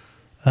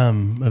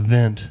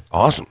event.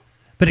 Awesome.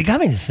 But it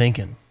got me to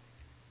thinking.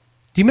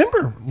 Do you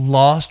remember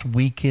Lost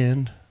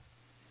Weekend?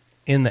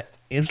 It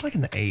was like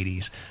in the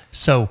 80s.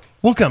 So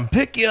we'll come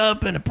pick you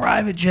up in a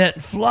private jet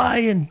and fly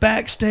in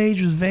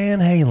backstage with Van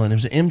Halen. It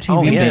was an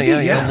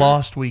MTV The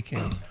Lost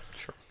Weekend.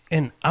 Sure.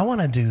 And I want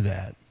to do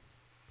that.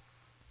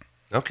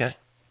 Okay.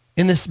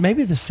 And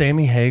maybe the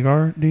Sammy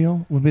Hagar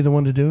deal would be the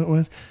one to do it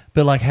with,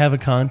 but like have a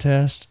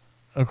contest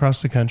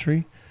across the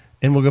country,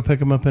 and we'll go pick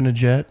them up in a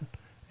jet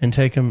and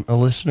take them a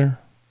listener.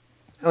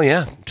 Hell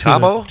yeah.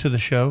 To the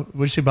show.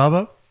 Would you say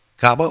Bobbo?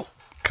 Cabo.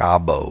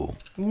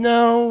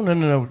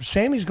 No.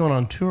 Sammy's going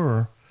on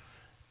tour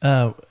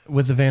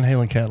with the Van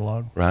Halen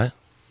catalog. Right.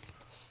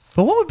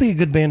 But what would be a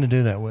good band to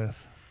do that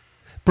with?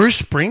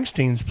 Bruce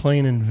Springsteen's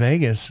playing in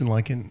Vegas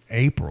in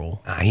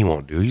April. He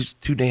won't do. He's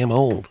too damn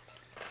old.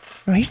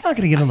 No, he's not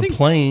going to get on the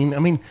plane. I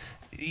mean,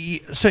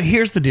 so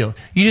here's the deal.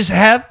 You just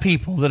have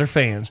people that are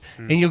fans,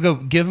 and you'll go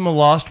give them a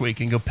Lost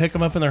Week and go pick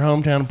them up in their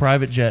hometown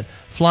private jet,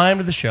 fly them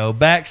to the show,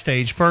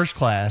 backstage, first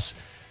class.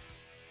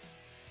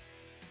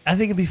 I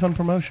think it'd be fun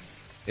promotion.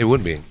 It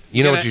would be.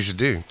 You know what you should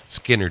do?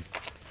 Skinner.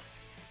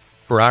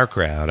 For our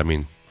crowd, I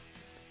mean.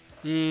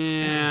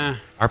 Yeah.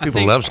 Our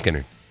people love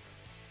Skinner.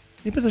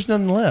 Yeah, but there's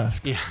nothing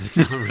left. Yeah, it's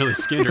not really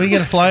Skinner. Are you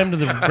going to fly him to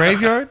the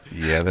graveyard?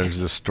 Yeah, there's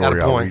a story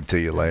I'll read to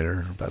you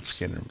later about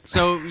Skinner.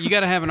 So you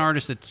got to have an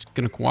artist that's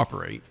going to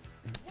cooperate.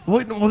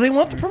 Well, they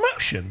want the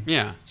promotion.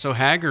 Yeah. So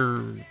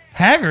Haggard.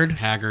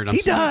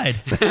 He died.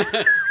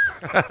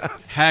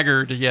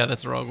 Haggard. Yeah,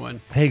 that's the wrong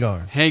one.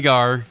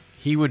 Hagar.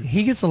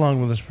 He gets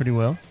along with us pretty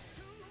well.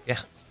 Yeah.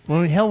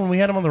 When we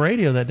had him on the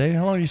radio that day,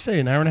 how long did you say?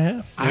 An hour and a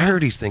half? I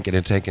heard he's thinking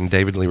of taking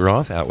David Lee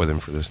Roth out with him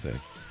for this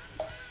thing.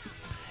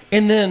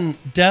 And then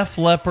Def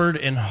Leppard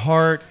and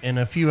Heart and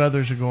a few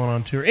others are going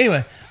on tour.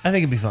 Anyway, I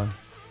think it'd be fun.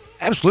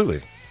 Absolutely.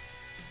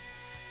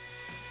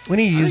 We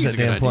need to use that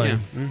damn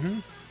plane. Mm-hmm.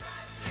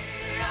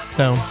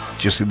 So,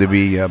 just going to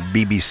be a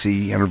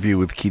BBC interview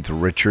with Keith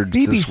Richards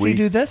this week. BBC,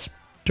 dude, that's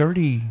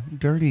dirty.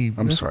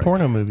 I'm sorry.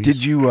 Porno movies.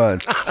 Did you? No.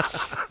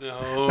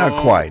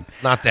 Not quite.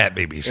 Not that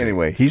BBC.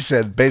 Anyway, he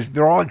said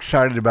they're all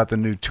excited about the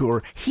new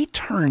tour. He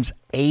turns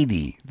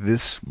 80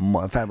 this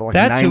month. That's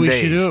 9 who we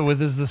days. should do it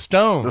with is the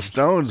Stones. The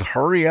Stones,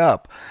 hurry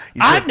up.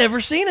 I've never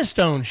seen a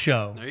Stones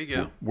show. There you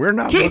go. We're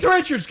not. Keith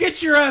Richards,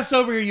 get your ass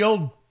over here, you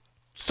old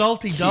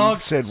salty dog,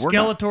 said,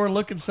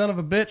 Skeletor-looking son of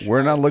a bitch.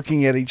 We're not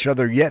looking at each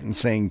other yet and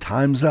saying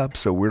time's up,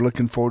 so we're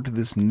looking forward to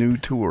this new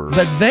tour.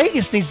 But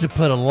Vegas needs to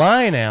put a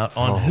line out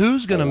on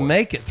who's going to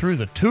make it through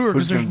the tour,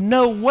 because there's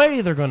no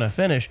way they're going to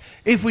finish.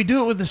 If we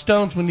do it with the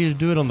Stones, we need to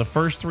do it on the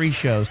first 3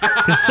 shows,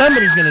 because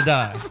somebody's going to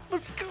die.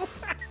 Let's go.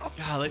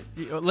 God,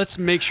 let's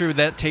make sure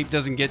that tape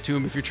doesn't get to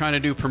him if you're trying to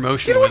do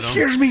promotion. You know what with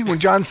scares him. me? When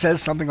John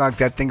says something like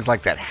that, things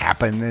like that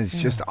happen, and it's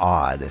just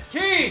odd.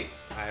 Keith!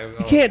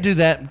 You can't do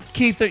that,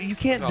 Keith. You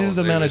can't do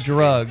the amount of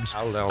drugs.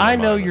 I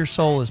know your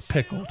soul is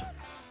pickled,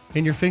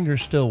 and your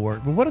fingers still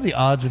work. But what are the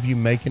odds of you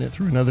making it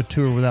through another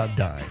tour without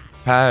dying?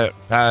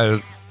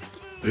 Pardon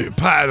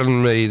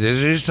me.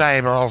 Did you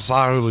say my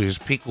soul is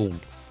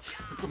pickled?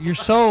 Your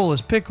soul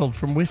is pickled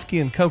from whiskey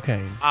and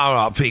cocaine. Oh,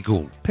 right,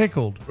 pickled.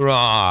 Pickled.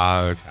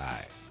 Right,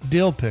 okay.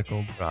 Dill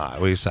pickled. Right,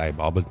 what do you say,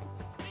 Bob?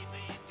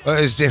 Well,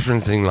 it's a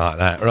different thing like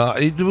that,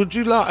 right? Would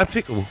you like a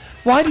pickle?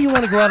 Why do you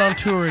want to go out on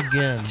tour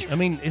again? I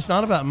mean, it's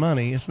not about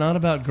money. It's not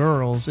about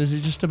girls. Is it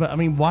just about... I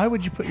mean, why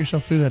would you put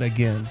yourself through that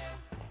again?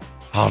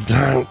 Oh,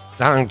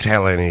 don't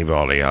tell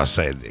anybody I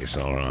said this,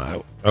 all right?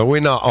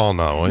 We're not on,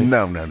 are we?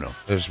 No.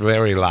 It's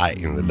very late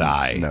in the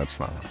day. No, it's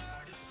not.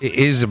 It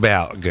is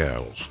about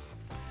girls.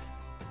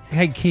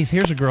 Hey, Keith,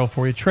 here's a girl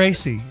for you.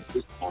 Tracy.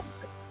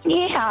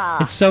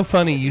 Yeah. It's so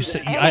funny. You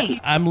said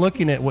Hey. I'm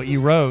looking at what you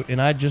wrote, and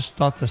I just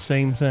thought the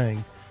same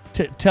thing.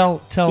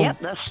 Tell.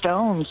 Yep, the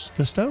Stones.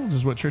 The Stones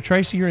is what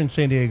Tracy. You're in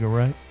San Diego,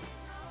 right?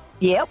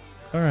 Yep.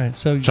 All right.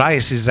 So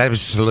Tracy's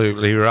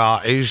absolutely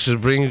right. You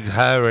should bring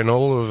her and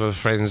all of her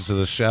friends to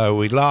the show.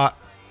 We'd like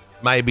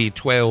maybe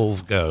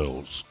 12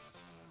 girls.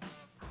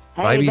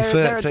 Hey, Maybe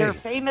they're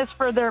 13. famous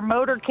for their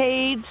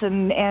motorcades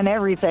and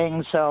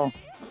everything, so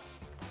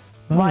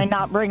why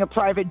not bring a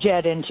private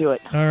jet into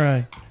it? All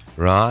right.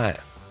 Right.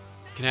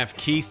 Can I have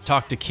Keith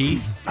talk to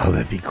Keith? Oh,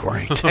 that'd be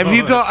great. Have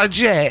you got a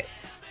jet?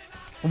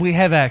 We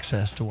have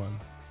access to one.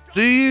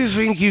 Do you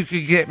think you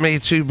could get me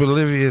to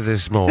Bolivia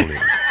this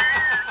morning?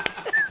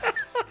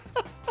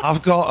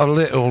 I've got a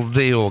little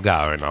deal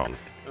going on.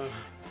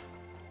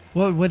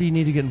 What do you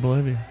need to get in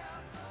Bolivia?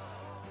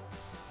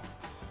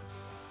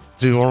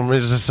 Do you want me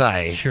to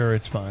say? Sure,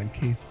 it's fine,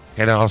 Keith.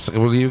 Can I say,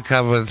 will you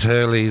cover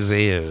Turley's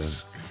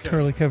ears?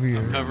 Turley, cover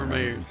your ears. Cover my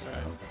ears.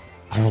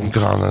 I'm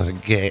gonna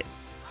get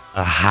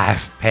a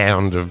half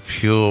pound of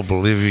pure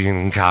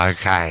Bolivian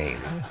cocaine.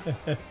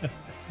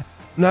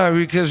 No,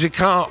 because you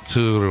can't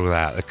tour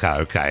without the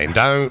cocaine.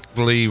 Don't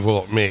believe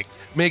what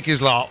Mick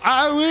is like,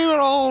 oh, we were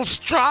all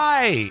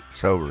straight.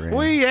 Sober.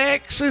 We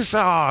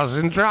exercise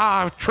and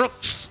drive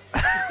trucks.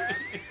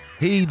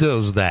 he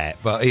does that,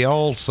 but he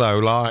also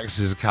likes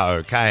his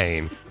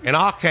cocaine, and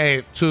I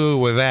can't tour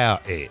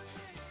without it.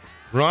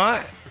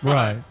 Right?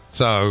 Right.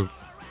 So,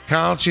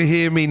 can't you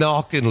hear me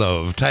knocking,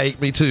 love? Take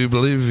me to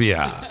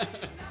Bolivia.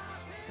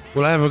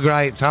 We'll have a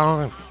great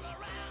time.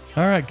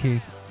 All right,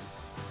 Keith.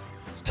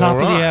 It's top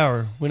of the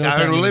hour. We know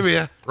Go to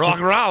Bolivia. Rock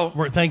and roll.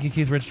 Thank you,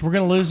 Keith Richards. We're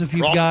going to lose a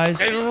few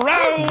guys. And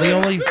roll. We're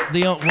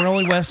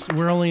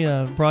only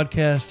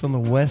broadcast on the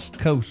West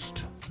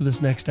Coast for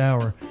this next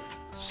hour.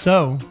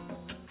 So,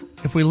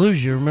 if we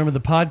lose you, remember the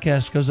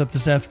podcast goes up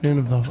this afternoon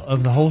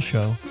of the whole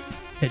show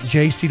at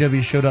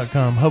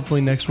jcwshow.com.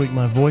 Hopefully next week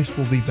my voice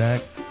will be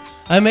back.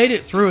 I made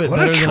it through it.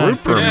 What a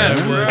trooper, man.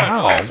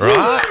 Wow.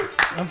 Right?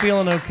 I'm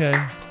feeling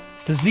okay.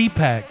 The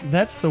Z-Pack,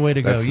 that's the way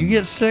to go. You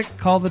get sick,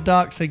 call the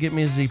doc, say, get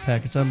me a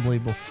Z-Pack. It's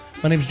unbelievable.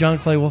 My name is John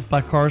Clay Wolfe.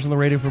 Buy cars on the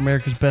radio for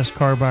America's best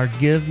car buyer.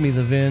 Give me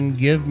the VIN.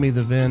 Give me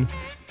the VIN.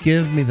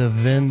 Give me the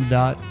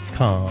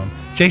VIN.com.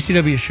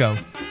 JCW Show.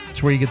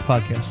 That's where you get the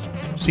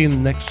podcast. See you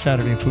next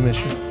Saturday if we miss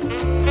you.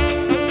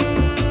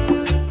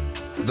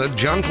 The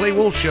John Clay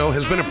Wolfe Show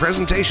has been a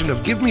presentation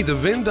of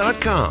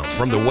GiveMeTheVin.com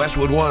from the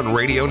Westwood One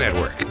Radio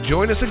Network.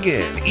 Join us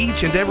again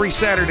each and every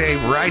Saturday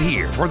right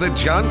here for the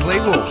John Clay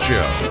Wolfe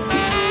Show.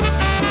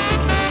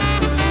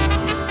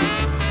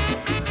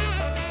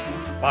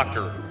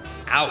 Fucker,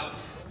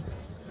 out.